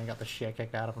alleyway and got the shit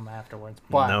kicked out of him afterwards.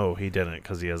 But, No, he didn't,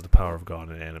 because he has the power of God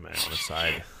and anime on his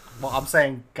side. well, I'm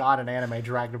saying God and anime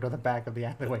dragged him to the back of the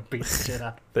alleyway and beat the shit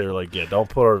out. They were like, yeah, don't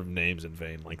put our names in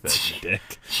vain like that, you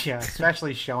dick. Yeah,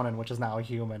 especially Shonen, which is now a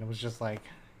human. It was just like,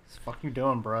 what the fuck you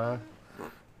doing, bruh?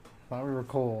 Thought we were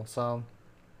cool, so.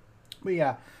 But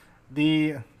yeah,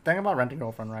 the thing about Rent a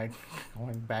Girlfriend, right?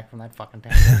 Going back from that fucking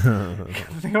tangent.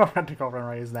 The thing about Rent a Girlfriend,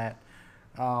 right, is that,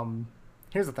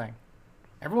 here's the thing.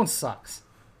 Everyone sucks.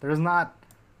 There's not,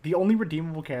 the only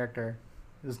redeemable character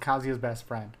is Kazuya's best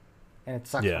friend. And it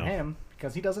sucks Yeah. for him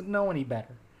because he doesn't know any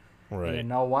better. And you Right.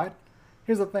 know what?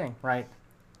 Here's the thing, right?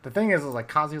 The thing is like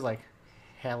Kazuya's like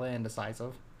hella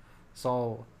indecisive.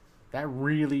 So that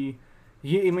really,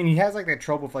 I mean, he has like that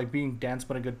trope of like being dense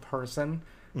but a good person.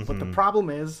 But the problem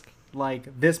is, like,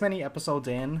 this many episodes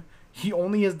in, he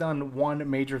only has done one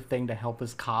major thing to help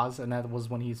his cause, and that was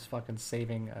when he's fucking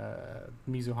saving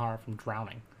Mizuhara from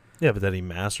drowning. Yeah, but then he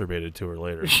masturbated to her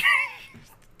later.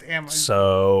 Damn.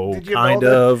 So, Did you kind know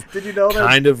that- of, did you know that-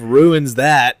 kind of ruins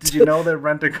that. Did you know that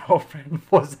Rent a Girlfriend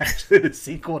was actually the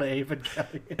sequel to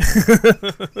Evangelion?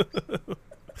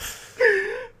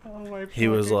 Oh my He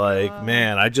was fucking like, God.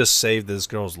 man, I just saved this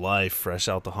girl's life fresh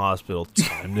out the hospital.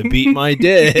 Time to beat my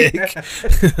dick.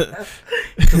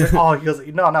 Oh, he goes,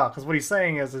 no, because what he's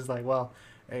saying is like, well,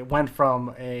 it went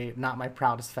from a not my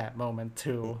proudest fat moment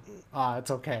to, it's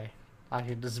okay. I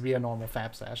could just be a normal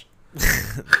fap sesh.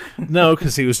 No,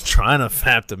 because he was trying to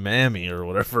fap to Mammy or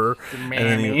whatever. And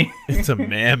then Mammy. It's a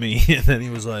Mammy. And then he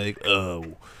was like,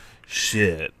 oh,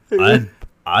 shit.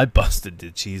 I busted to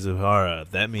Chizuhara.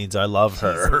 That means I love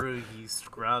her. Chizuru, you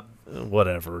scrub.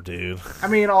 Whatever, dude. I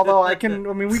mean,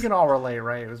 we can all relate,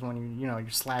 right? It was when you're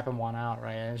slapping one out,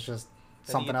 right? And it's just Then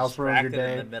you something get else ruins your distracted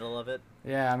day. in the middle of it.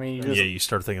 Yeah, I mean, you just, Yeah, you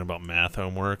start thinking about math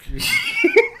homework.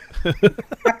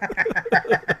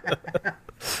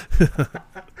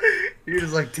 you're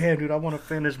just like, damn, dude, I want to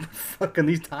finish. But fucking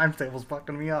these timetables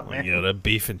fucking me up, Like, man. yeah, that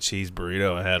beef and cheese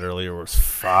burrito I had earlier was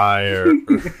fire.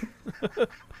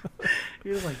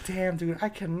 You're just like, damn, dude, I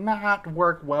cannot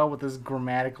work well with this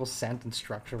grammatical sentence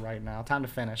structure right now. Time to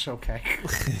finish. Okay.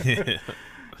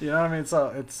 You know what I mean? So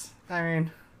it's,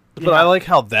 But I like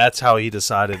how that's how he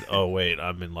decided, oh, wait,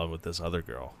 I'm in love with this other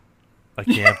girl. I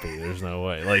can't be. There's no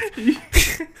way.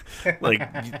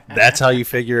 Like, that's how you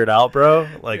figure it out, bro?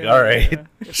 Like, all right,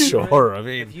 sure. I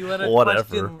mean, If you want to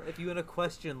whatever.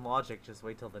 question logic, just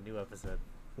wait till the new episode.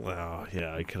 Well,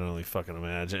 yeah, I can only fucking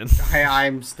imagine.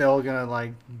 I'm still gonna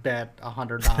like bet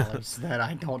 $100 that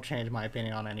I don't change my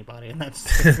opinion on anybody, and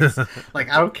that's like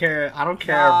I don't care. I don't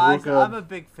care Nah, if Ruka. I'm a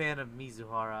big fan of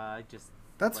Mizuhara. I just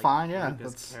That's like fine, yeah, Ruka's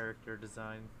that's- character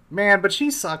design. Man, but she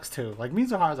sucks too. Like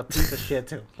Mizuhara's a piece of shit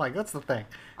too. Like that's the thing.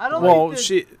 I don't. Well,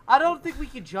 think I don't think we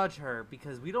can judge her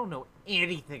because we don't know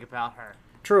anything about her.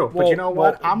 True, but you know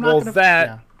what? I'm not gonna.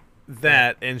 Yeah.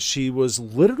 That, and she was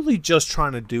literally just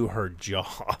trying to do her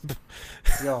job.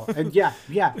 Yo, and yeah.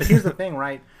 But here's the thing,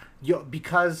 right?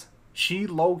 Because she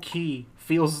low key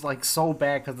feels like so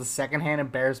bad because the secondhand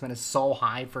embarrassment is so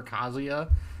high for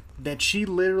Kazuya. that she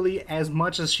literally, as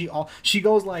much as she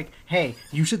goes like, hey,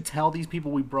 you should tell these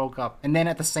people we broke up, and then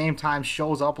at the same time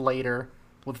shows up later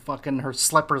with fucking her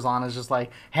slippers on, is just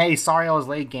like, hey, sorry I was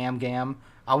late, Gam.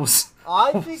 I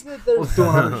think that there's doing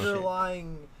an other shit.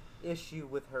 underlying issue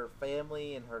with her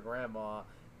family and her grandma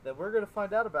that we're gonna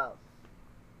find out about.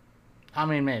 I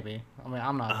mean, maybe. I mean,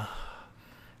 I'm not.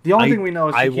 The only thing we know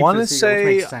is she I keeps want it to secret, which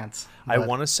say makes sense. I but-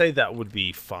 want to say that would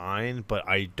be fine, but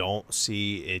I don't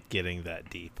see it getting that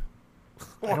deep.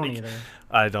 I don't either.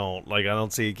 I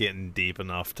don't see it getting deep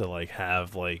enough to like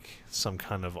have like some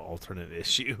kind of alternate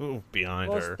issue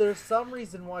behind Well, her. there's some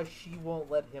reason why she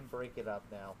won't let him break it up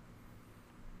now.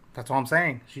 That's what I'm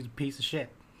saying. She's a piece of shit.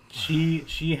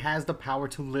 She has the power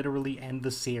to literally end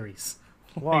the series.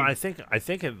 Well, I think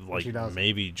it like she does.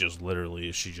 maybe just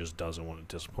literally she just doesn't want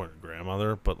to disappoint her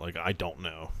grandmother, but like I don't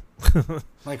know.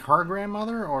 Like her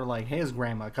grandmother or like his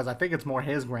grandma? Because I think it's more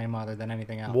his grandmother than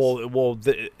anything else.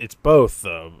 It's both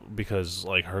though, because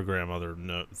like her grandmother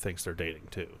thinks they're dating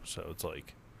too, so it's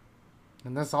like.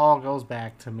 And this all goes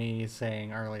back to me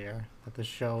saying earlier that the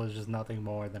show is just nothing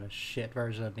more than a shit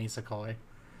version of Nisekoi.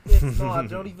 It's not.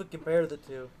 Don't even compare the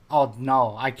two. Oh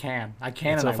no, I can. It's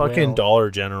and a I fucking will.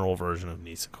 Dollar General version of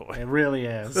Nisekoi. It really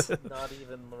is. Not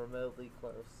even remotely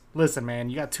close. Listen, man,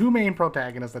 you got two main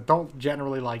protagonists that don't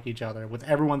generally like each other, with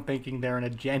everyone thinking they're in a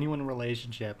genuine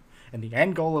relationship, and the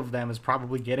end goal of them is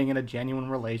probably getting in a genuine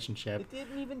relationship. It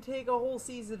didn't even take a whole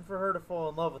season for her to fall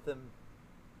in love with him.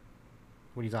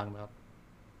 What are you talking about?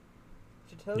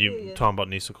 Chitoge You and- talking about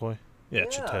Nisekoi? Yeah, Yeah.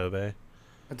 Chitobe.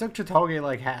 It took Chitoge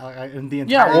like in the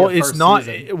entire Yeah, well, first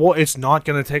season. it's not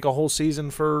going to take a whole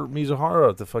season for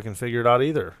Mizuhara to fucking figure it out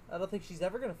either. I don't think she's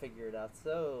ever gonna figure it out.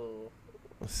 So,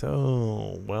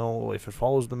 well, if it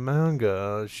follows the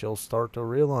manga, she'll start to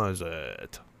realize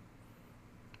it.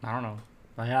 I don't know.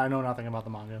 I know nothing about the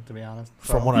manga, to be honest.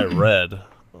 From what I read,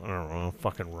 I don't know,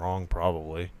 fucking wrong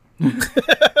probably.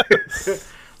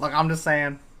 Look, I'm just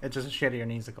saying, it's just a shittier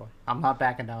Nisekoi. I'm not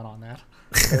backing down on that.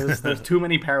 There's too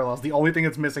many parallels. The only thing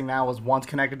that's missing now is one's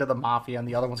connected to the Mafia and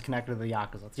the other one's connected to the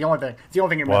Yakuza. It's the only thing. It's the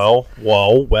only thing you're missing.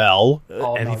 Well, Oh,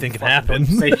 no, anything you can fucking happen.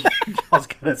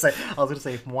 don't say- I was gonna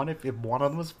say if one of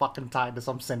them was fucking tied to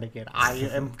some syndicate, I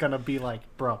am gonna be like,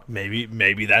 bro, Maybe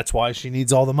that's why she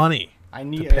needs all the money I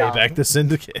need to pay back the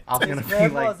syndicate. I was His gonna be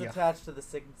grandma's like, yeah. attached to the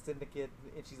syndicate,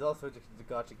 and she's also addicted to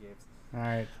gotcha games. All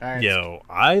right. Yo,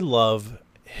 I love.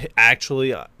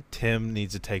 Actually, Tim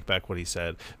needs to take back what he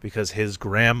said because his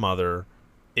grandmother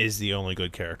is the only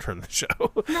good character in the show.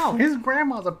 No, his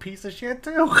grandma's a piece of shit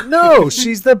too. No,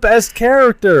 she's the best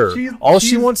character. All she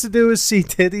she's- wants to do is see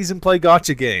titties and play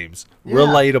gotcha games. Yeah.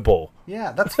 Relatable.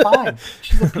 Yeah, that's fine.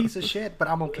 She's a piece of shit, but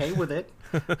I'm okay with it.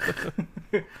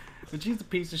 But she's a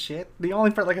piece of shit. The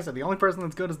only, like I said, the only person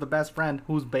that's good is the best friend,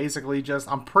 who's basically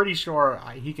just. I'm pretty sure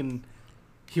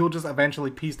he'll just eventually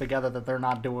piece together that they're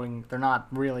not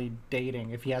really dating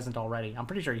if he hasn't already. I'm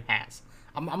pretty sure he has.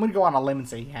 I'm gonna go on a limb and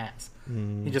say he has.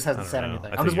 He just I hasn't don't said know. anything. I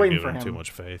I'm think just you're waiting for giving him. Too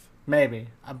much faith. Maybe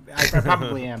I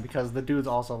probably am because the dude's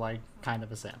also like kind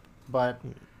of a simp. But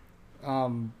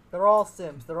They're all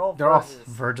Sims. They're all they're all virgins.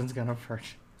 virgins gonna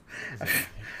virgin.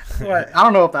 But I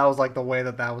don't know if that was like the way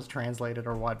that was translated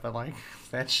or what, but like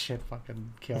that shit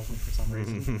fucking killed me for some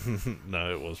reason.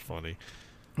 No, it was funny.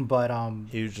 But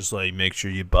He was just like, make sure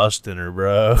you busting her,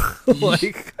 bro.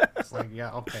 Like, it's like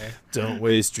yeah, okay, don't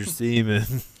waste your semen.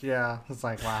 yeah. It's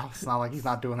like wow, it's not like he's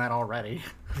not doing that already.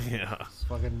 Yeah.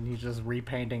 He's just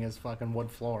repainting his fucking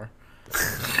wood floor.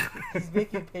 He's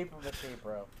making paper mache,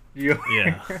 bro. Yeah.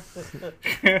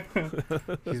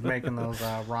 He's making those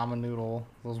ramen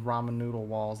noodle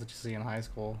walls that you see in high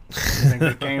school. Where do you think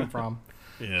it came from?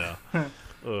 Yeah.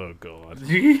 Oh, God.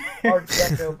 Art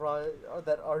Deco, bro. Or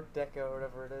that Art Deco, or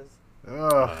whatever it is.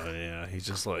 Ugh. Yeah, he's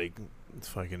just like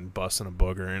fucking busting a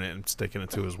booger in it and sticking it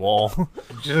to his wall.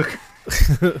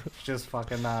 Just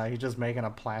fucking he's just making a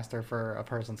plaster for a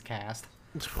person's cast.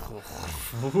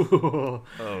 Oh,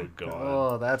 God.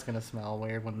 Oh, that's gonna smell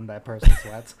weird when that person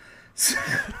sweats.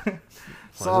 Why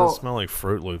does it smell like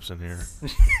Fruit Loops in here?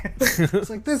 It's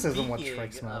like this isn't what Speaking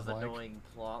Shrek smells of like. annoying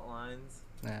plot lines,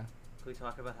 Yeah. can we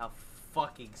talk about how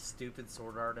fucking stupid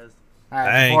Sword Art is? All right,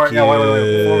 Thank wait,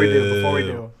 before we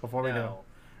do, No. before we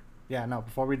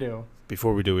do.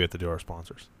 Before we do, we have to do our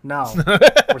sponsors. No,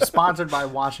 we're sponsored by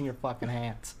washing your fucking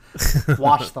hands.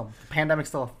 Wash them. The pandemic's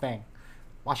still a thing.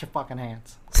 Wash your fucking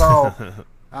hands. So,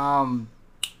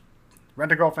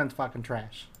 Rent a Girlfriend's fucking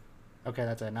trash. Okay,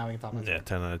 that's it. Now we can talk about Yeah, it.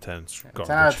 10 out of 10. It's 10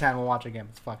 garbage. out of 10, we'll watch again.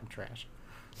 It's fucking trash.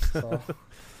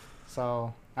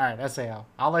 So all right, SAO.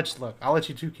 I'll let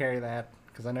you two carry that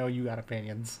because I know you got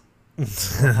opinions.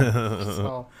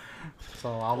 So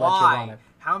I'll let you run it.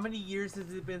 How many years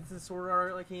has it been since Sword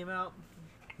Art like came out?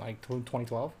 Like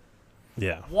 2012.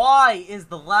 Yeah. Why is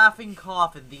the Laughing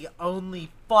Coffin the only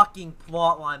fucking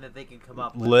plot line that they can come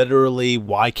up with? Literally,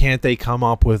 why can't they come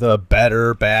up with a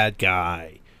better bad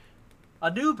guy? A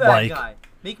new bad guy.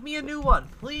 Make me a new one,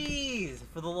 please.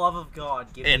 For the love of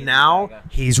God, give me a And new now bad guy.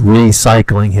 he's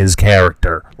recycling his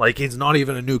character. Like, he's not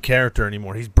even a new character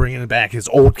anymore. He's bringing back his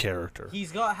old character.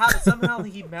 He's got somehow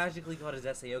he magically got his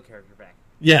SAO character back.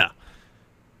 Yeah.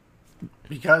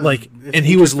 Because Like, it's and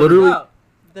he was literally... No,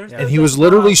 there's And he was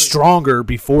literally stronger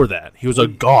before that. He was a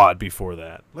god before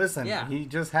that. Listen, Yeah. he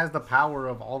just has the power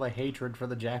of all the hatred for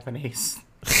the Japanese.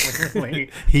 Clearly,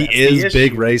 He that's the is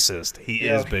big issue. racist. He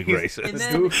Yeah, is big he's-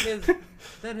 racist. And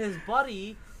then his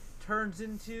buddy turns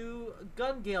into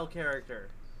Gun Gale character.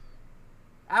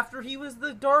 After he was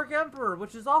the Dark Emperor,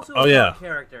 which is also a yeah. god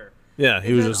character. Yeah, he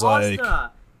And was then just like... Asuna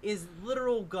is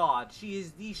literal god. She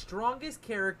is the strongest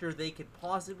character they could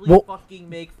possibly Well, fucking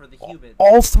make for the humans.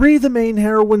 All three of the main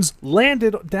heroines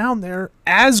landed down there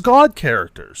as god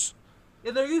characters.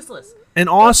 And they're useless. And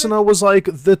Asuna was like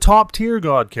the top tier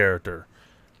god character.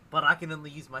 But I can only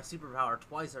use my superpower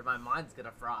twice or my mind's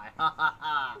gonna fry. Ha ha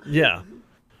ha. Yeah.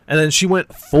 And then she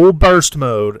went full burst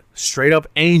mode, straight up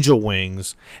angel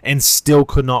wings, and still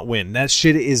could not win. That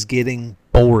shit is getting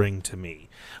boring to me.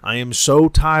 I am so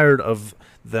tired of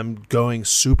them going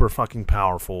super fucking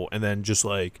powerful and then just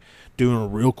like doing a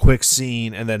real quick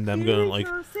scene and then them going like,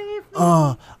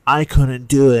 "Oh, I couldn't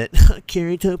do it.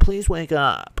 Kirito, please wake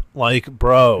up." Like,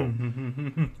 bro.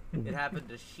 It happened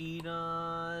to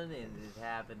Shinon, and it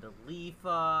happened to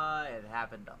Leafa, it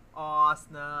happened to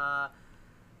Asuna.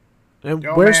 And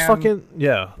Yo, where's man. fucking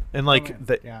and like man.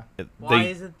 they, Yeah. Why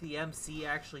they isn't the MC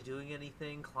actually doing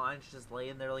anything? Klein's just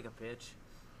laying there like a bitch.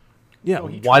 yeah, Yo,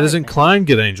 he why tried, doesn't man. Klein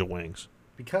get angel wings?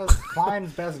 Because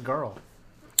Klein's best girl.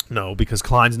 No, because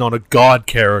Klein's not a god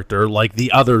character like the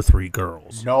other three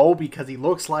girls. No, because he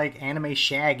looks like anime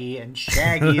Shaggy, and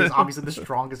Shaggy is obviously the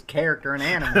strongest character in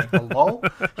anime. Hello?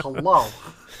 Hello.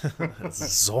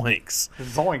 Zoinks.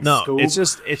 Zoinks, No,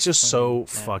 Scoob. it's just so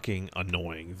fucking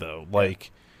annoying though.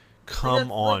 Like, come That's,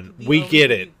 like, on. the We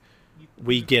get only- it.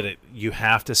 We get it. You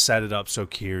have to set it up so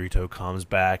Kirito comes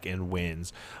back and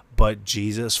wins. But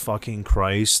Jesus fucking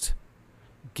Christ,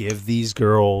 give these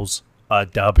girls a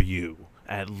W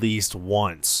at least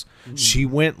once. She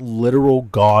went literal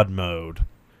god mode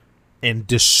and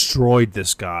destroyed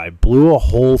this guy, blew a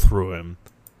hole through him,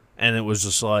 and it was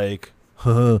just like,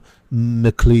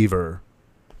 McCleaver.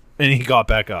 And he got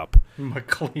back up.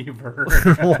 McCleaver.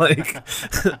 Like,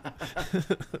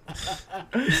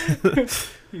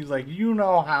 He's like, you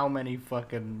know how much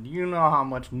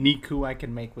Niku I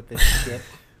can make with this shit.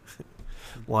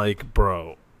 like,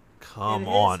 bro, come And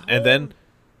his on. And then,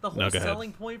 the whole No, go ahead.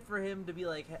 selling point for him to be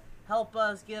like, help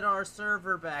us get our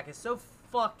server back is so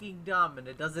fucking dumb, and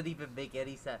it doesn't even make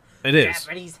any sense. It is.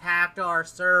 Japanese hacked our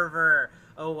server.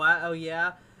 Oh, wow. Oh,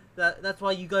 yeah? That's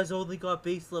why you guys only got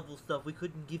base level stuff. We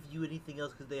couldn't give you anything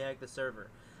else because they hacked the server.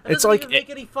 That It's doesn't like even make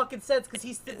any fucking sense because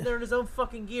he's sitting there in his own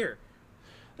fucking gear.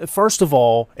 first of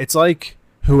all, it's like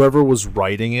whoever was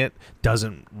writing it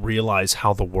doesn't realize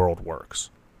how the world works.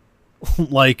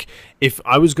 Like, if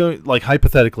I was going, like,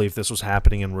 hypothetically, if this was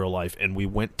happening in real life and we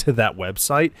went to that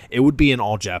website, it would be in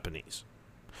all Japanese.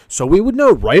 So we would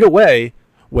know right away,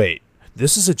 wait,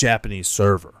 this is a Japanese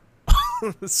server.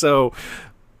 So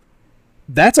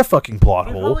that's a fucking plot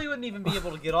We hole. probably wouldn't even be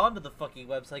able to get onto the fucking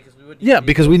website because we wouldn't. Yeah, even be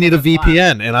because able we to need a find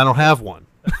VPN, and I don't have one.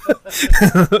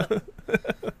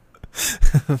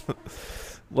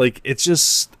 Like, it's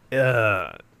just...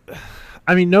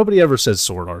 I mean, nobody ever says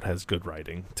Sword Art has good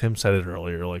writing. Tim said it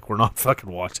earlier. Like, we're not fucking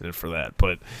watching it for that.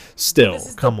 But still, This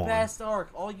is come the on. best arc.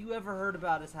 All you ever heard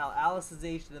about is how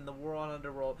Alicization in the War on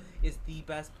Underworld is the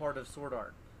best part of Sword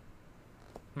Art.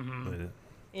 And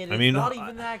it's I mean, not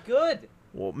even that good.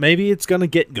 Well, maybe it's going to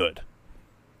get good.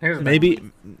 Here's the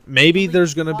Maybe only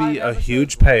there's going to 5 be a episodes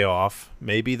huge left. payoff.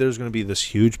 Maybe there's going to be this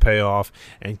huge payoff,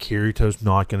 and Kirito's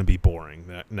not going to be boring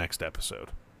that next episode.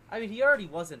 I mean, he already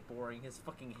wasn't boring. His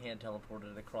fucking hand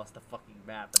teleported across the fucking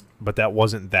map. And But that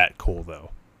wasn't that cool,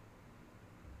 though.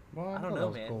 Well, I don't thought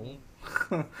know, that man. was He-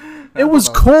 cool. It was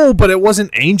cool, but it wasn't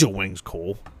Angel Wings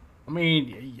cool. I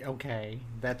mean, okay,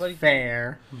 that's But he-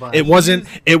 fair, but It wasn't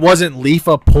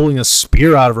Leafa pulling a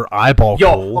spear out of her eyeball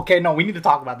Yo, cool. okay, no, we need to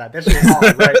talk about that. That shit was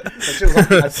hard, right? That shit was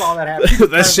hard. I saw that happen. She just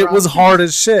That turns shit around- was hard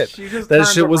as shit. she just That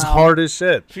turns shit was around. hard as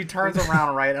shit. She turns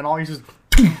around, right, and all you just,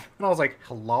 and I was like,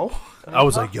 "Hello." I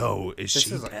was like, yo, is This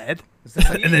she is a- dead? Is this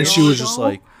a And then she was just dildo?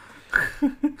 like,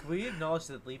 Can we acknowledge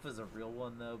that Leafa's a real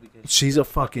one, though? Because she's a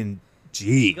fucking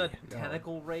Gee. She got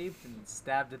tentacle raped and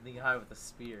stabbed in the eye with a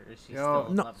spear. Is she Yo, still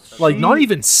in No, love with her? like not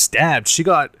even stabbed. She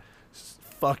got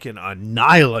fucking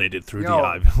annihilated through the Yo.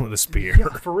 eye with a spear. Yeah,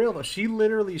 for real though. She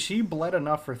bled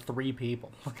enough for 3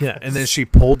 people. Yeah, and then she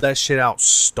pulled that shit out,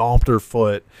 stomped her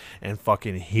foot, and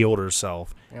fucking healed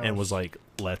herself, Yo, and was like,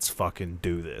 "Let's fucking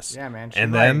do this." Yeah, man, she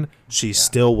And like- then she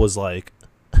still was like,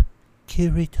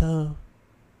 "Kirito."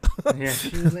 Yeah, she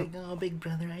was like, "No, big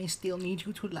brother, I still need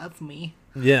you to love me."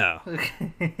 Yeah,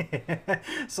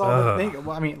 So the thing,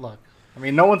 well, I mean, look,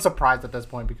 no one's surprised at this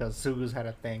point because Sugu's had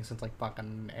a thing since like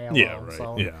fucking AOL. Yeah, right,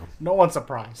 So yeah. no one's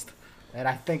surprised, and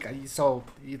I think so.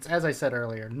 It's as I said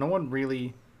earlier, no one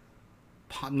really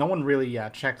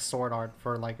checks Sword Art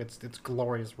for like its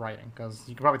glorious writing because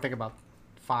you can probably think about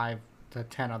 5 to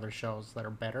 10 other shows that are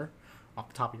better off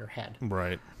the top of your head.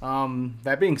 right.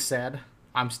 That being said,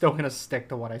 I'm still going to stick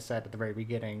to what I said at the very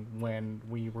beginning when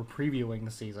we were previewing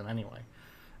the season anyway.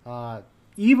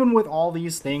 Even with all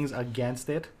these things against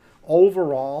it,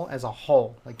 overall, as a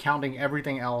whole, like counting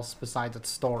everything else besides its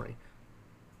story,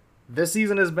 this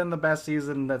season has been the best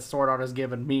season that Sword Art has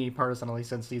given me personally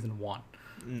since season 1.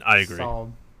 I agree.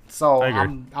 So I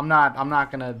agree. I'm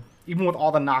not going to, even with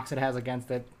all the knocks it has against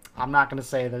it, I'm not going to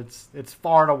say that it's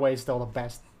far and away still the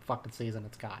best fucking season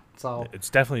it's got. So It's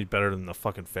definitely better than the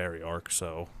fucking fairy arc.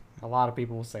 So a lot of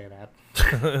people will say that.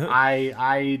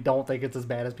 I don't think it's as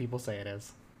bad as people say it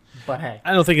is. But hey,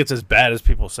 I don't think it's as bad as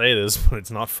people say it is, but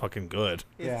it's not fucking good.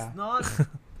 It's Yeah. not.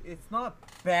 It's not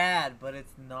bad, but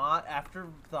it's not after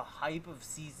the hype of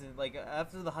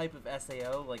after the hype of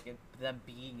SAO, them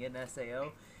being in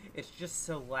SAO. It's just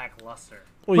so lackluster.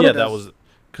 Well, But yeah, it that is. was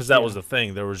because that was the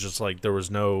thing. There was just like there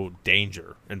was no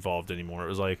danger involved anymore. It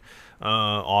was like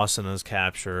Asuna is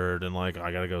captured, and like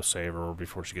I gotta go save her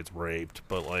before she gets raped.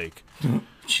 But like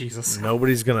Jesus.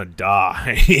 nobody's gonna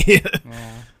die.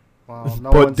 Yeah. Well,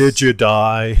 no But one's, did you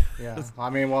die? Yeah. I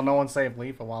mean, well, no one saved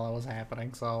Leafa while it was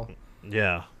happening, so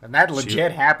Yeah. and that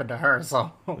legit happened to her.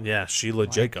 So Yeah, she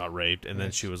legit got raped, and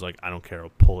then she was like, "I don't care.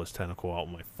 I'll pull this tentacle out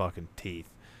with my fucking teeth."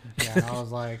 yeah, I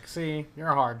was like, see, you're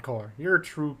hardcore. You're a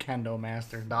true kendo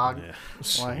master, dog. Yeah,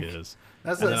 she Like, is.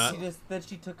 That's And a, then Then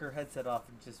she took her headset off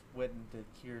and just went into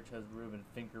Kirito's room and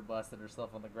finger blasted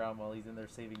herself on the ground while he's in there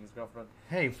saving his girlfriend.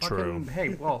 hey, True. fucking,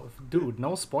 hey, well, dude,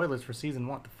 no spoilers for season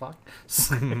 1. The fuck?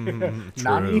 True.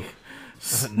 Nani?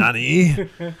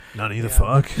 Nani the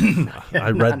fuck?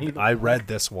 Nani the I read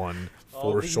this one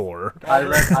All for these- sure.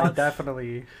 I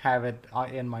definitely have it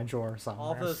in my drawer somewhere.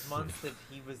 All those months that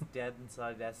he was dead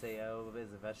inside SAO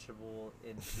as a vegetable,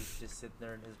 and she's just sitting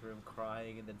there in his room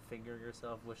crying and then fingering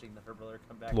herself, wishing that her brother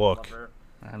come back Look. and love her.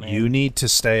 I mean, You need to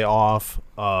stay off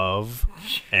of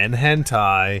and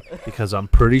hentai because I'm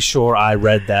pretty sure I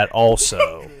read that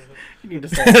also. you need to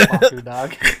say fuck you,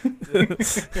 dog.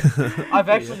 I've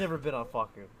actually never been on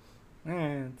Faku.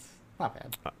 It's not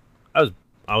bad.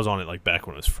 I was on it like back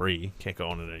when it was free. Can't go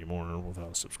on it anymore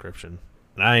without a subscription.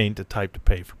 And I ain't the type to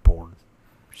pay for porn.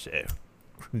 So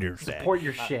there's that. Support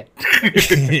your shit.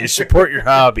 Support your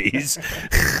hobbies.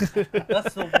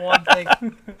 That's the one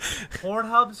thing.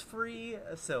 Pornhub's free,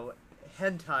 so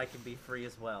hentai can be free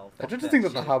as well. I Fuck just that think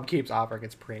that the shit. hub keeps offering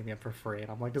its premium for free, and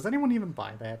I'm like, does anyone even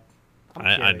buy that? I'm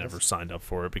I curious. never signed up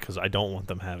for it because I don't want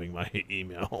them having my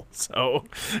email. So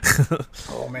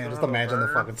Oh man, just imagine the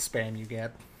fucking spam you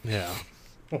get. yeah.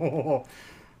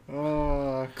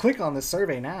 Click on this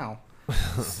survey now.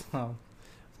 Oh,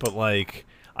 But like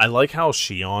I like how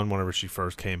Shion, whenever she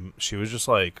first came, she was just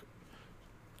like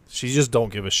she just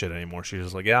don't give a shit anymore. She's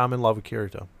just like, yeah, I'm in love with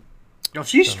Kirito. yo,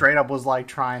 she straight up was like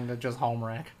trying to just home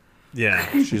wreck. Yeah.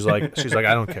 She's like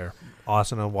I don't care.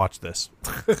 Asuna, watch this.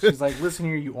 She's like, listen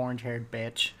here, you orange-haired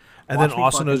bitch. And Watch then me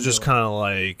fucking Asuna's just do it." kind of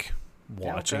like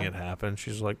Yeah, watching okay. it happen.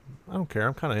 She's like, I don't care.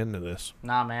 I'm kind of into this.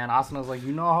 Nah, man. Asuna's like,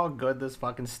 you know how good this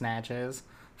fucking snatch is.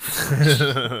 She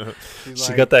She's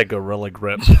like, got that gorilla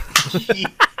grip.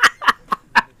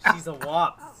 She's a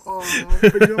wop. Oh,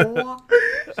 but you know what?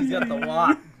 She's got the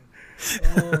wop.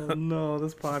 Oh no,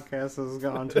 this podcast has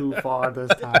gone too far this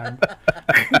time.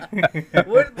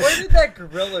 Where did that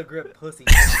gorilla grip pussy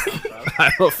come from?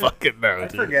 I don't fucking know, I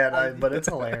dude. forget, but it's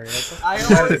hilarious. I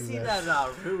That always is see it. that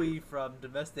Rui from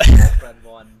Domestic Girlfriend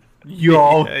one.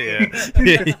 Yo,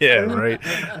 Yeah. Yeah, right.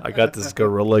 I got this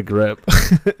gorilla grip.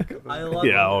 I love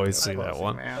Yeah, I it. always see that Pussy,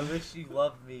 one. I man. wish she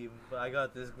loved me, but I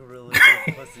got this gorilla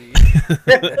grip pussy.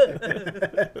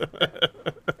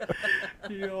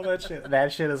 Yo,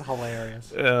 that shit is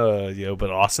hilarious. Yo, but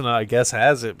Asuna, I guess,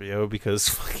 has it, yo, because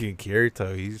fucking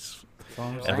Kirito, he's That's what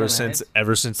I'm ever saying,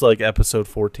 man. since like episode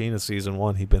 14 of season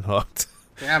 1, he's been hooked.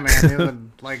 Yeah, man. It was,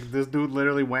 like this dude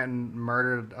literally went and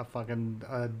murdered a fucking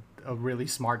a really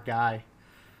smart guy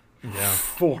Yeah.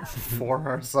 for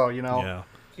her. So Yeah.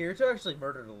 Kirito actually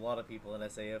murdered a lot of people in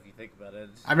SAO if you think about it.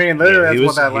 I mean, literally, Yeah, he that's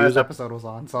was- what that he last was a- episode was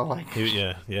on. So like,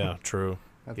 Yeah, true.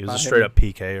 That's He was a about straight him. up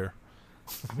PKer.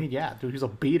 I mean, yeah, dude, he's a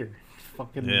beater.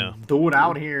 Fucking Yeah. dude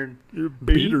out here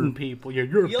beating people. You're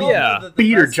a We all beater. Yeah. know that the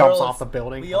Beater best jumps girl off is- the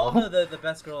building. We all know that the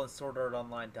best girl in Sword Art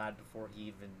Online died before he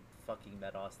even fucking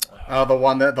met Austin. The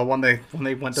one when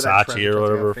they went to that Sachi treasure or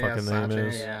whatever chest, her fucking name Sachi,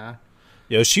 is. Yeah.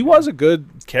 Yo, she was a good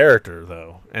character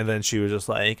though, and then she was just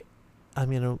like,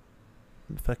 I'm gonna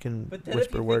fucking But then if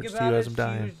whisper you words think to you about as it, I'm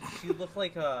dying. she looked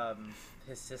like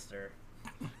his sister.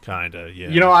 Kinda, yeah.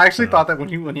 You know, I actually thought that when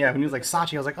he was like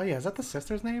Sachi, I was like, oh yeah, is that the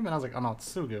sister's name? And I was like, oh no, it's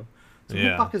Sugu. So who the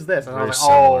Yeah. fuck is this? And I was Very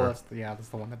like, oh, similar. that's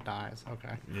the one that dies.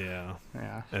 Okay. Yeah.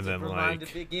 Yeah. And then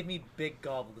It gave me big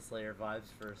Goblin Slayer vibes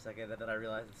for a second, and then I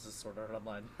realized this is Sword Art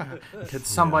Online. Did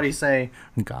somebody say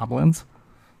goblins?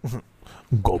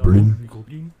 Goblin.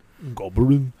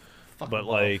 Goblin. Fucking But, love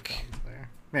like- goblins there.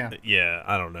 Yeah. Yeah,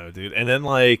 I don't know, dude. And then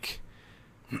like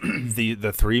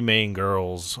the three main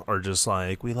girls are just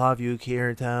like, we love you,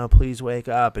 Kirito, please wake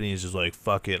up, and he's just like,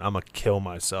 fuck it, I'm gonna kill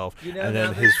myself. You know, and now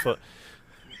then that- his foot.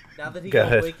 Now that he Go got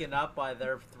ahead. waken up by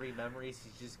their three memories,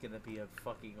 he's just gonna be a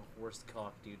fucking horse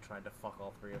cock dude trying to fuck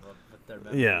all three of them with their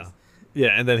memories. Yeah. Yeah,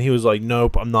 and then he was like,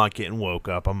 nope, I'm not getting woke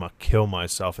up. I'm gonna kill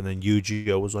myself. And then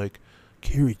Yu-Gi-Oh was like,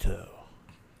 Kirito,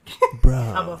 I'm a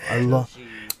bro, I love. Fujoshi.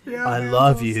 Yeah, I man,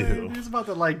 love that's what I'm saying. you. He's about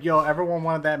to like, yo, everyone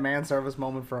wanted that man service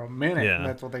moment for a minute. Yeah. And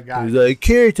that's what they got. He's like,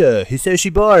 Kirito,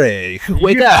 Hisashibare,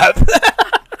 wake up.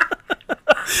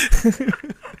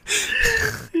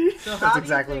 So That's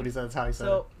exactly what he said. That's how he said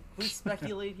So we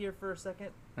speculate here for a second.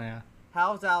 it. Yeah.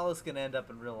 How's Alice gonna end up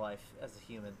in real life as a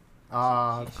human?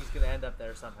 She's gonna end up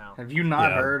there somehow. Have you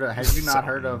not Yeah. heard? Have you not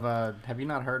heard of? Have you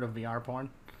not heard of VR porn?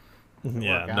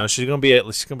 Yeah, work no, out. she's gonna be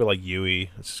like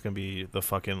Yui. It's just gonna be the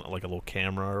fucking like a little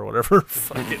camera or whatever.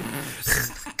 Fucking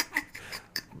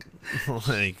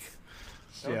like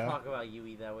Don't Yeah. talk about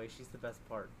Yui that way. She's the best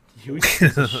part. You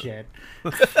piece of shit.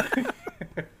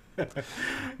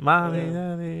 mommy, Yeah.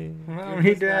 daddy. Mommy, You're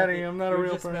just mad daddy, that- I'm not a you're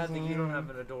real just mad person. that you don't have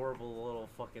an adorable little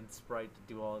fucking sprite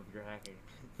to do all of your hacking.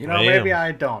 You know, I maybe am.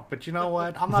 I don't, but you know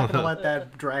what? I'm not gonna let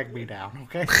that drag me down.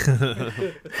 Okay.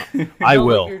 I Don't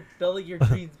will. Don't let your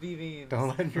dreams be mean.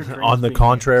 Don't let your dreams On the be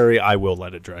contrary, I will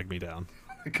let it drag me down.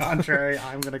 On the contrary,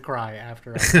 I'm gonna cry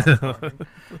after. I stop recording.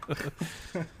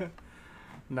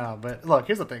 No, but look,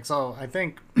 here's the thing. So I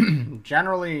think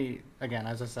generally, again,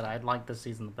 as I said, I like this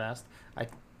season the best. I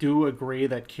do agree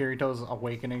that Kirito's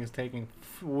awakening is taking.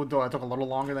 Though it took a little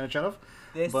longer than it should have.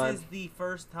 This But- is the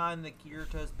first time that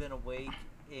Kirito's been awake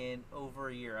in over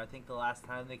a year. I think the last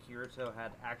time that Kirito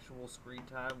had actual screen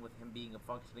time with him being a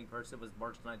functioning person was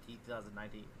March 19th,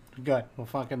 2019. Good. We'll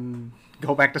fucking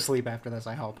go back to sleep after this.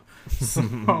 I hope. So,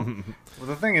 well,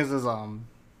 the thing is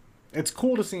it's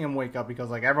cool to see him wake up because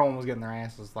like everyone was getting their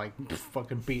asses like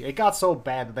fucking beat. It got so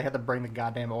bad that they had to bring the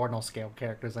goddamn ordinal scale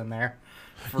characters in there.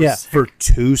 For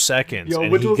 2 seconds, Yo,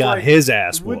 and which he was got like- his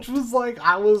ass Which whooped. was like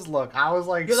I was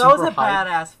like Yeah, that was super a hyped.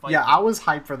 badass fight. Yeah, I was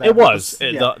hyped for that. It but was.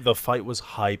 yeah, The fight was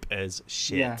hype as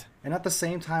shit. yeah. And at the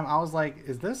same time, I was like,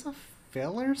 is this a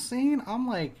filler scene? I'm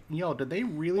like, yo, did they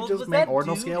really Well, just was make that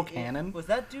ordinal dude scale in- canon? Was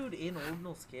that dude in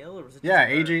ordinal scale, or was it? Yeah,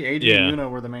 just her? AJ Yeah. and Yuna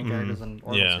were the main characters in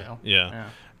ordinal Yeah, scale. yeah.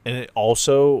 And it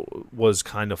also was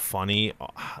kind of funny,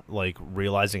 like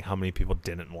realizing how many people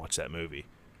didn't watch that movie.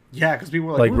 Yeah, because people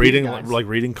were Like who are these reading, guys? like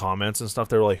reading comments and stuff.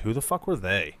 They were like, "Who the fuck were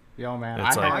they?" Yo, man,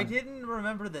 It's I like- I had, didn't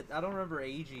remember that. I don't remember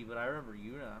AG, but I remember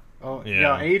Yuna. oh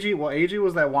Yeah. yeah, AG. Well, AG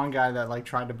was that one guy that like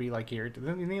tried to be like Kirito.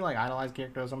 Didn't he like idolize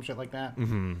Kirito or some shit like that?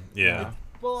 Mm-hmm. Yeah.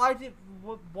 Well, I did.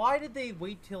 Why did they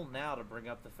wait till now to bring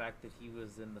up the fact that he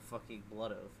was in the fucking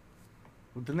Blood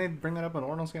Oath? Didn't they bring that up in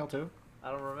ordinal scale too?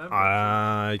 I don't remember.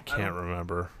 I can't don't-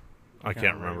 remember. I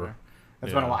can't remember.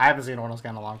 It's been a Yeah. while. I haven't seen ordinal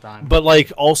scale in a long time. But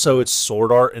like, also, it's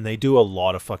Sword Art, and they do a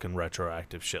lot of fucking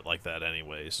retroactive shit like that,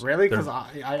 anyways. Really? They're- Because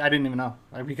I didn't even know.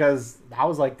 Because I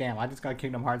was like, damn, I just got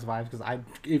Kingdom Hearts vibes. Because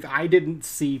if I didn't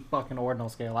see fucking ordinal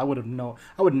scale, I would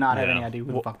not have any idea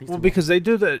who the fuck these well, two because they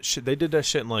do that shit. They did that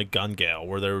shit in like Gun Gale,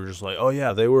 where they were just like, "Oh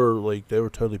yeah, they were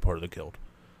totally part of the guild,"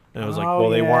 and it was like, Oh, "Well,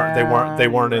 they weren't yeah,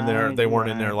 in there. you're They right, weren't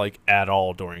in you're there right. like at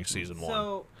all during season one."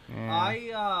 So Yeah.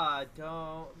 I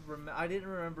don't. I didn't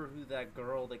remember who that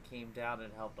girl that came down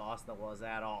and helped Austin was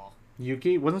at all.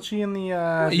 Yuki? Wasn't she in the... she You,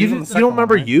 was in you the don't second one,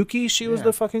 remember right? Yuki? She was Yeah.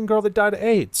 the fucking girl that died of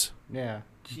AIDS. Yeah.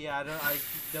 Yeah, I don't. I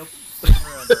nope. Don't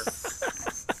remember.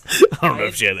 I don't know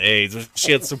if she had AIDS. Or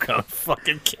she had some kind of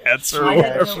fucking cancer. Or I had Yeah,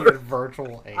 whatever. she had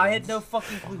virtual AIDS. I had no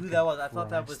fucking clue who that was. I thought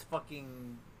that was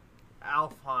fucking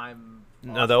Alfheim.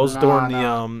 No, that was No, during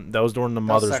no. that was during the That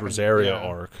was Mother's second- Rosario yeah.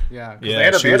 arc. Yeah, 'cause Yeah, they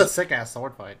had she a was- sick ass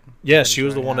sword fight. Yeah, she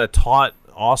was the one yeah. that taught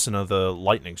Asuna the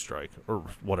lightning strike or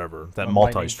whatever, that The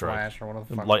multi lightning strike, flash or whatever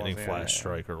the fuck it lightning was, flash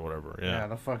strike or whatever. Yeah, Yeah,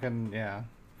 the fucking yeah.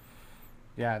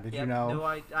 Did Yeah, you know? No,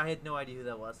 I had no idea who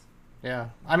that was. Yeah,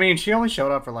 I mean, she only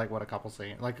showed up for like what, a couple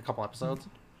scenes, like a couple episodes.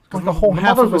 Like the whole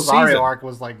half Mother's of the Rosario season. arc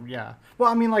was like, yeah. Well,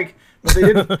 I mean, like, but they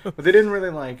didn't, but they didn't really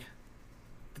like,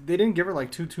 they didn't give her like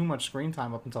too much screen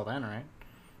time up until then, right?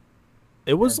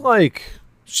 it was like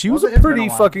she was Well, a it's been pretty a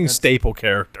while. fucking It's- staple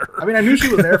character. I mean, I knew she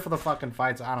was there for the fucking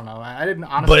fights. I don't know. I didn't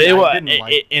honestly. But I didn't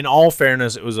like. in all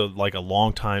fairness, it was like a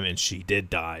long time, and she did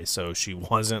die, so she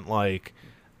wasn't like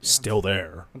still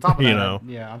there. On top of that, you know,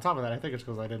 yeah. On top of that, I think it's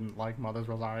because I didn't like Mother's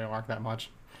Rosario arc that much.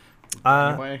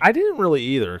 Anyway. I didn't really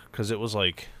either because it was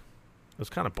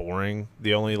kind of boring.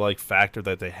 The only like factor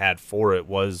that they had for it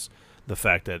was the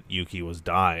fact that Yuki was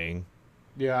dying,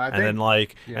 Yeah, I think. and then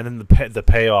like, yeah. and then the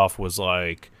payoff was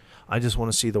like, I just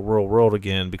want to see the world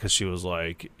again because she was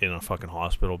like in a fucking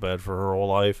hospital bed for her whole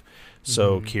life.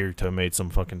 So Mm-hmm. Kirito made some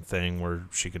fucking thing where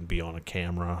she could be on a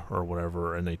camera or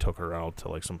whatever, and they took her out to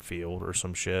like some field or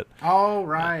some shit. Oh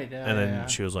right. Yeah, And then yeah,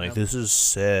 she was like, yep. "This is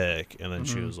sick," and then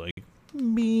she Mhm. was like,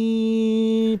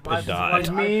 "Beep," I- and died.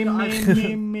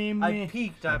 I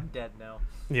peaked. I'm dead now.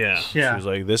 Yeah. Yeah. She was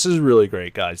like, "This is really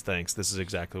great, guys. Thanks. This is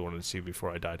exactly what I wanted to see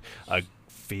before I died. A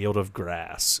field of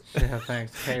grass." Yeah,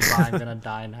 thanks. Okay, bye. I'm gonna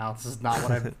die now. This is not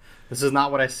what I. This is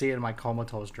not what I see in my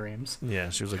comatose dreams. Yeah.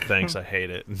 She was like, "Thanks. I hate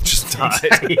it," and just I died.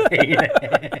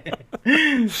 hate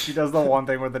it. She does the one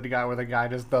thing where the guy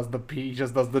just does the pee,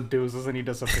 just does the deuces, and he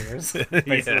disappears. Basically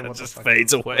Yeah, what it the just fuck-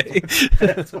 fades away.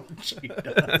 That's what she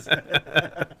does.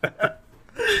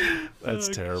 That's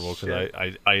terrible because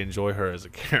I enjoy her as a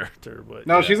character, but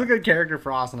No, yeah. she's a good character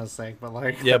for Asuna's sake, but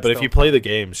like. Yeah, that's but if still- you play the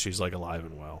games, she's like alive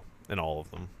and well in all of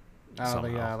them. Oh,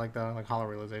 somehow. like the hollow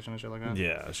realization and shit like that.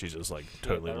 Yeah, she's just like Shit,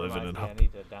 totally that living reminds it me, up. I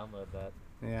need to download that.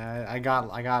 Yeah, I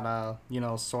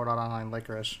got Sword Art Online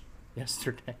Licorice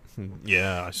yesterday.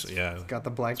 Yeah, yeah. Got the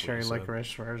black That's what cherry you said.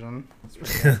 licorice version.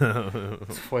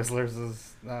 Twizzlers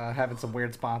is having some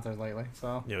weird sponsors lately.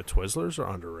 So Yo, Twizzlers are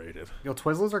underrated. yo,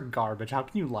 Twizzlers are garbage. How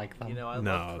can you like them? You know, I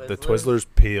No, love the Twizzlers. Twizzlers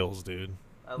peels, dude.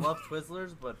 I love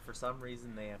Twizzlers, but for some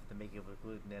reason they have to make it with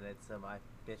gluten in it, so my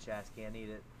bitch ass can't eat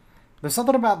it. There's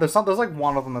like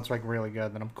one of them that's like really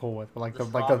good that I'm cool with, but like The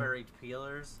the strawberry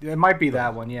peelers. it might be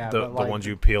that one, yeah. The but like, ones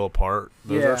you peel apart,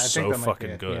 those yeah, are I think so that might be fucking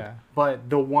it, good. Yeah, but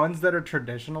the ones that are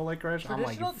traditional licorice, I'm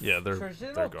like, Yeah, they're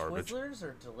traditional garbage. Twizzlers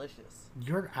are delicious.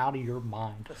 you're out of your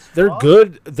mind. The They're straw-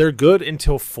 good. They're good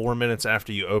until 4 minutes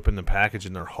after you open the package,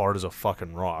 and they're hard as a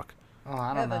fucking rock. Oh,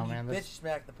 I Yeah, don't know, then man. you bitch This-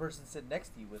 smack the person sitting next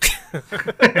to you with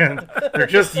it. They're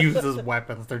just used as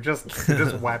weapons. They're just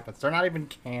weapons. They're not even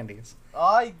candies.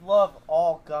 I love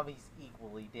all gummies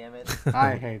equally, damn it.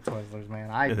 I hate Twizzlers,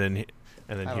 man. And then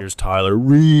I don't- here's Tyler.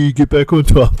 Get back on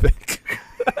topic.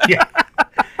 Yeah.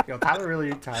 Yo, Tyler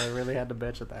really had to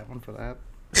bitch at that one for that.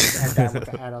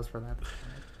 At us for that.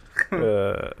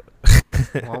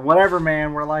 Well, whatever,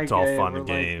 man. We're like, It's all fun we're and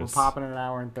like, games. We're popping an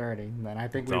hour and 30, and then I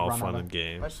think It's we've all run fun out and of.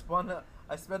 games.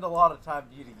 I spend a lot of time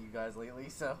muting you guys lately,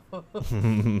 so I've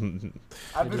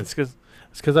been, It's because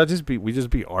we just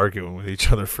be arguing with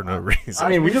each other for no reason. I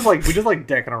mean, we just like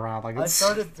dicking around. Like I it's,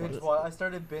 started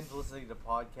binge listening to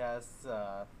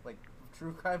podcasts, like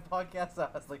true crime podcasts. I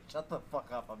was like, shut the fuck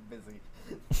up, I'm busy.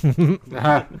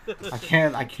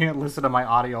 I can't listen to my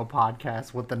audio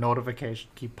podcast with the notification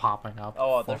keep popping up.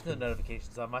 Oh, there's no Fucking-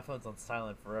 notifications on my phone's on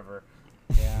silent forever.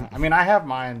 Yeah, I mean, I have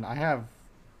mine. I have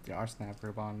our Snap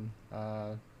group on.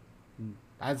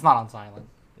 It's not on silent.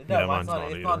 No, Yeah, mine's mine's not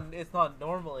it's either. not. It's not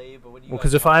normally, but when you. Well, guys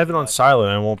because if talk I have it too on much- silent,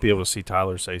 I won't be able to see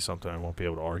Tyler say something. I won't be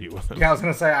able to argue with him. Yeah, I was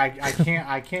gonna say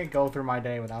I can't go through my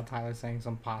day without Tyler saying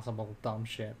some possible dumb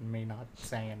shit and me not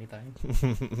saying anything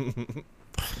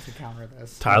to counter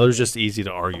this. Tyler's just easy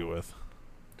to argue with.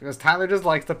 Because Tyler just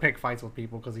likes to pick fights with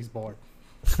people because he's bored.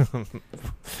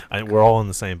 We're all in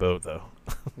the same boat, though.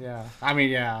 Yeah, I mean,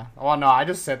 yeah. Well, no, I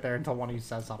just sit there until one of you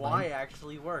says something. Why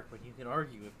actually work when you can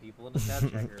argue with people in a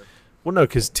Snapchat group? Well, no,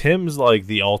 because Tim's like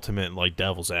the ultimate like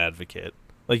devil's advocate.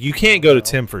 Like you can't go to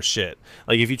Tim for shit.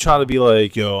 Like if you try to be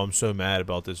like, "Yo, I'm so mad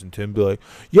about this," and Tim be like,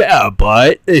 "Yeah,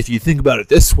 but if you think about it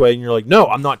this way," and you're like, "No,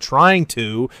 I'm not trying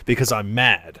to because I'm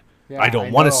mad. Yeah, I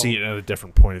don't want to know. see it at a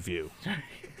different point of view."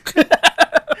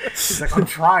 He's like, I'm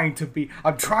trying to be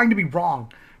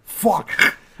wrong.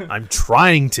 Fuck. I'm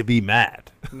trying to be mad.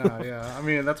 No, yeah. I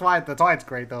mean, that's why it's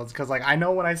great though. It's because like I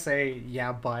know when I say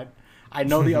yeah, but I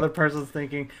know the other person's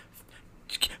thinking,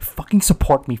 fucking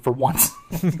support me for once.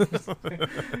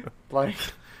 Like,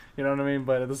 You know what I mean?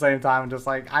 But at the same time, just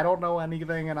like, I don't know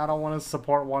anything, and I don't want to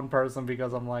support one person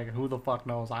because I'm like, who the fuck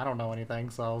knows? I don't know anything,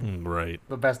 so Right.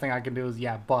 the best thing I can do is,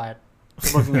 yeah, but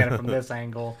looking at it from this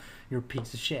angle, you're a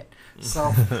piece of shit.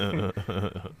 So,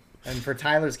 and for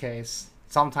Tyler's case,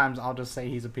 sometimes I'll just say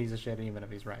he's a piece of shit even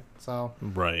if he's right. So,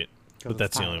 Right. But it's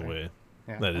that's the Tyler. only way.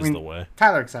 yeah. That I is mean, the way.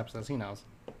 Tyler accepts this. He knows.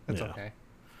 It's Yeah. okay.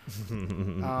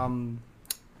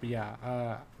 But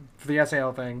yeah, for the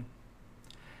SAO thing,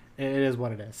 it is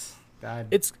what it is.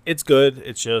 It's good.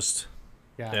 It's just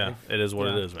Yeah, it is what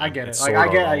it is, man. I get it. It's Like Sword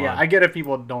I get, Art yeah, Online. I get if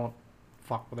people don't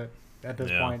fuck with it at this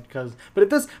Yeah. point,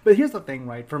 but here's the thing,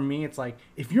 right? For me, it's like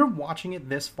if you're watching it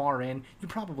this far in, you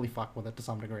probably fuck with it to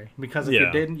some degree because if you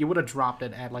Yeah. didn't, you would have dropped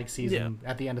it at like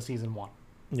at the end of season 1.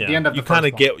 Yeah. The end of you the kind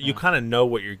of first get one, you yeah. kind of know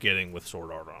what you're getting with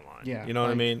Sword Art Online. Yeah, You know what I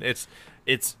like- mean?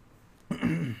 It's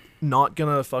not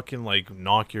gonna fucking like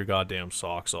knock your goddamn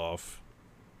socks off,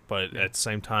 but at the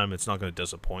same time, it's not gonna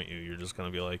disappoint you. You're just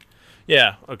gonna be like,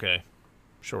 yeah, okay,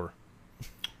 sure.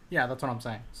 Yeah, that's what I'm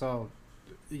saying. So,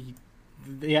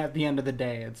 at the end of the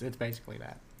day, it's basically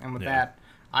that. And with Yeah. that,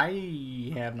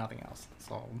 I have nothing else.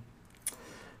 So,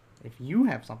 if you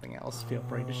have something else, feel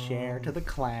free to share to the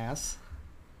class.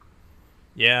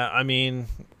 Yeah, I mean,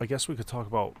 I guess we could talk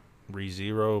about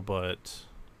ReZero, but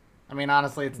I mean,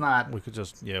 honestly, it's not. we could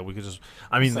just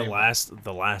I mean, Save it.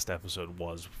 the last episode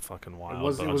was fucking wild. It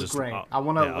was but it I'll was just, great. I'll- I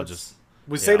want to. yeah, I'll just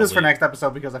we yeah, say this I'll for leave- next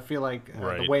episode because I feel like the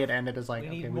Right. way it ended is like We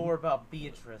need okay, more about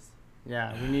Beatrice.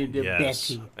 Yeah, we need yes.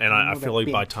 Betty. And We I need feel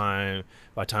that like by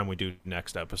bitch. time we do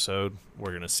next episode,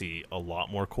 we're gonna see a lot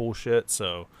more cool shit.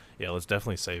 So yeah, let's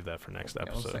definitely save that for next Yeah,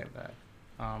 we'll episode. save that.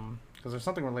 Because there's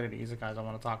something related to isekais I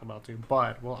want to talk about too.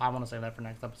 But I want to save that for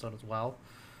next episode as well.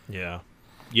 Yeah,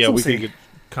 So we see. could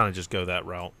kind of just go that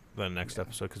route then next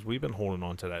episode because we've been holding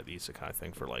on to that isekai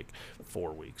thing for like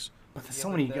 4 weeks. But there's Yeah, so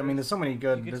but many. I mean, there's so many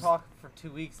good. You could there's- talk for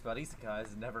 2 weeks about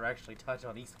isekais and never actually touch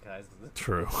on isekais.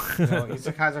 True.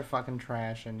 isekais are fucking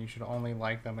trash, and you should only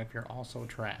like them if you're also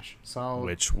trash. So,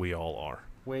 Which we all are.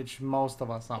 which most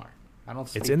of us are. I don't.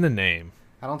 Speak, It's in the name.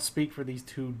 I don't speak for these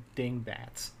two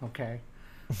dingbats. Okay.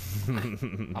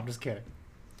 I'm just kidding.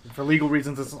 For legal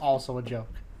reasons, this is also a joke.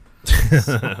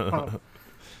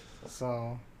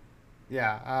 So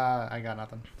yeah, I got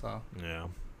nothing. So, Yeah.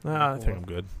 I think I'm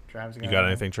good. Travis, You got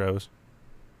anything, Travis?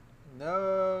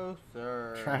 No,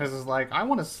 sir. Travis is like, I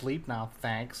want to sleep now,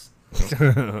 thanks.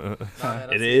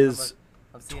 It is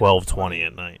 12:20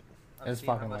 at night. It's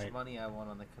how fucking much late. money I won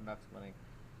on the Canucks winning.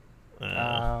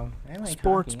 LA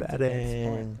Sports hockey,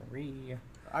 betting. sport three.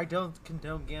 I don't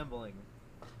condone gambling.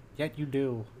 Yet you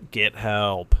do. Get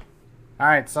help. All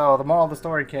right, so the moral of the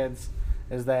story, kids,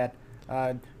 is that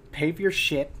pay for your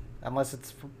shit, unless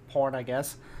it's for porn, I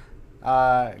guess.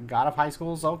 God of High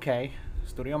School is okay.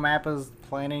 Studio Map is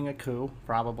planning a coup,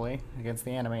 probably, against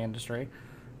the anime industry.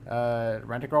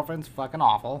 Rent a Girlfriend's fucking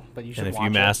awful, but you should And if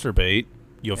watch you it. masterbate,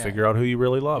 you'll Yeah. figure out who you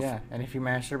really love. Yeah, and if you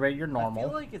masturbate, you're normal. I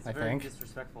feel like it's I very think.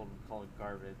 disrespectful to call it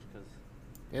garbage because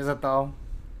Is it though?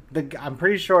 I'm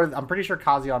pretty sure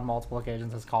Kazi on multiple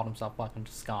occasions has called himself fucking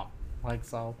scum. Like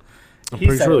so. I'm he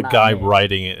pretty said sure it, the not guy me.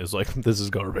 writing it is like, this is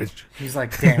garbage. He's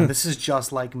like, damn, this is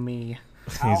just like me.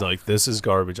 He's like, this is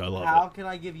garbage. I love how it. can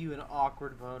I give you an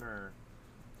awkward boner?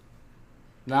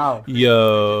 No.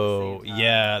 Yo, At the same time.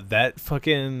 yeah, that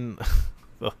fucking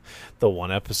the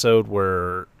one episode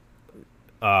where,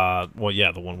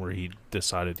 the one where he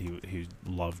decided he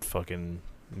loved fucking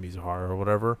Mizuhara or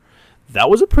whatever. That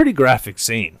was a pretty graphic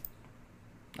scene.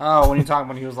 Oh, when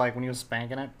he was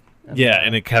spanking it. Yeah,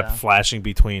 and it kept flashing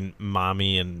between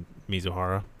Mami and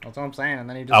Mizuhara. That's what I'm saying. And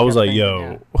then he just. I was kept like,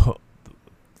 thinking, yo,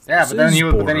 Yeah, this but then is he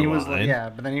was like,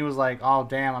 borderline. but then he was like, oh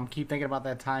damn, I'm keep thinking about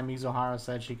that time Mizuhara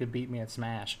said she could beat me at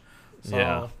Smash. So,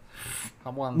 Yeah. I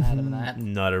wasn't mad at that.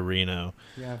 Nutterino.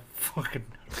 Yeah, fucking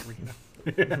arena.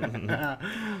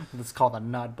 It's called a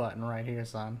nut button right here,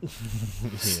 son.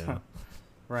 Yeah.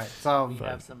 Right. So. We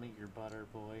have some of your butter,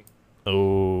 boy.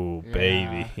 Oh, Yeah,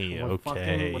 baby. with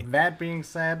Okay. with that being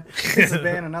said, this has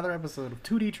been another episode of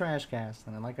 2D Trashcast.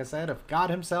 And like I said, if God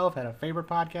himself had a favorite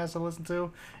podcast to listen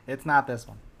to, it's not this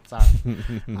one. Sorry.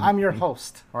 I'm your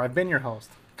host, or I've been your host,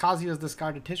 Kazuya's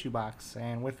Discarded Tissue Box.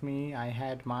 And with me, I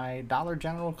had my Dollar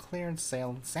General clearance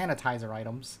sale sanitizer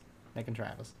items, Nick and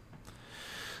Travis.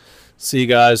 See you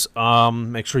guys.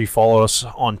 Make sure you follow us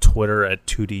on Twitter at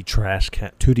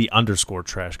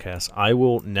 2D_Trashcast. I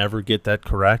will never get that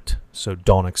correct, so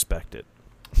don't expect it.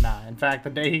 Nah, in fact,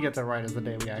 the day he gets it right is the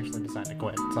day we actually decide to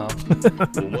quit. So,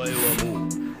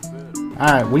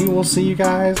 alright, we will see you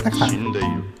guys next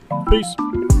time. Peace.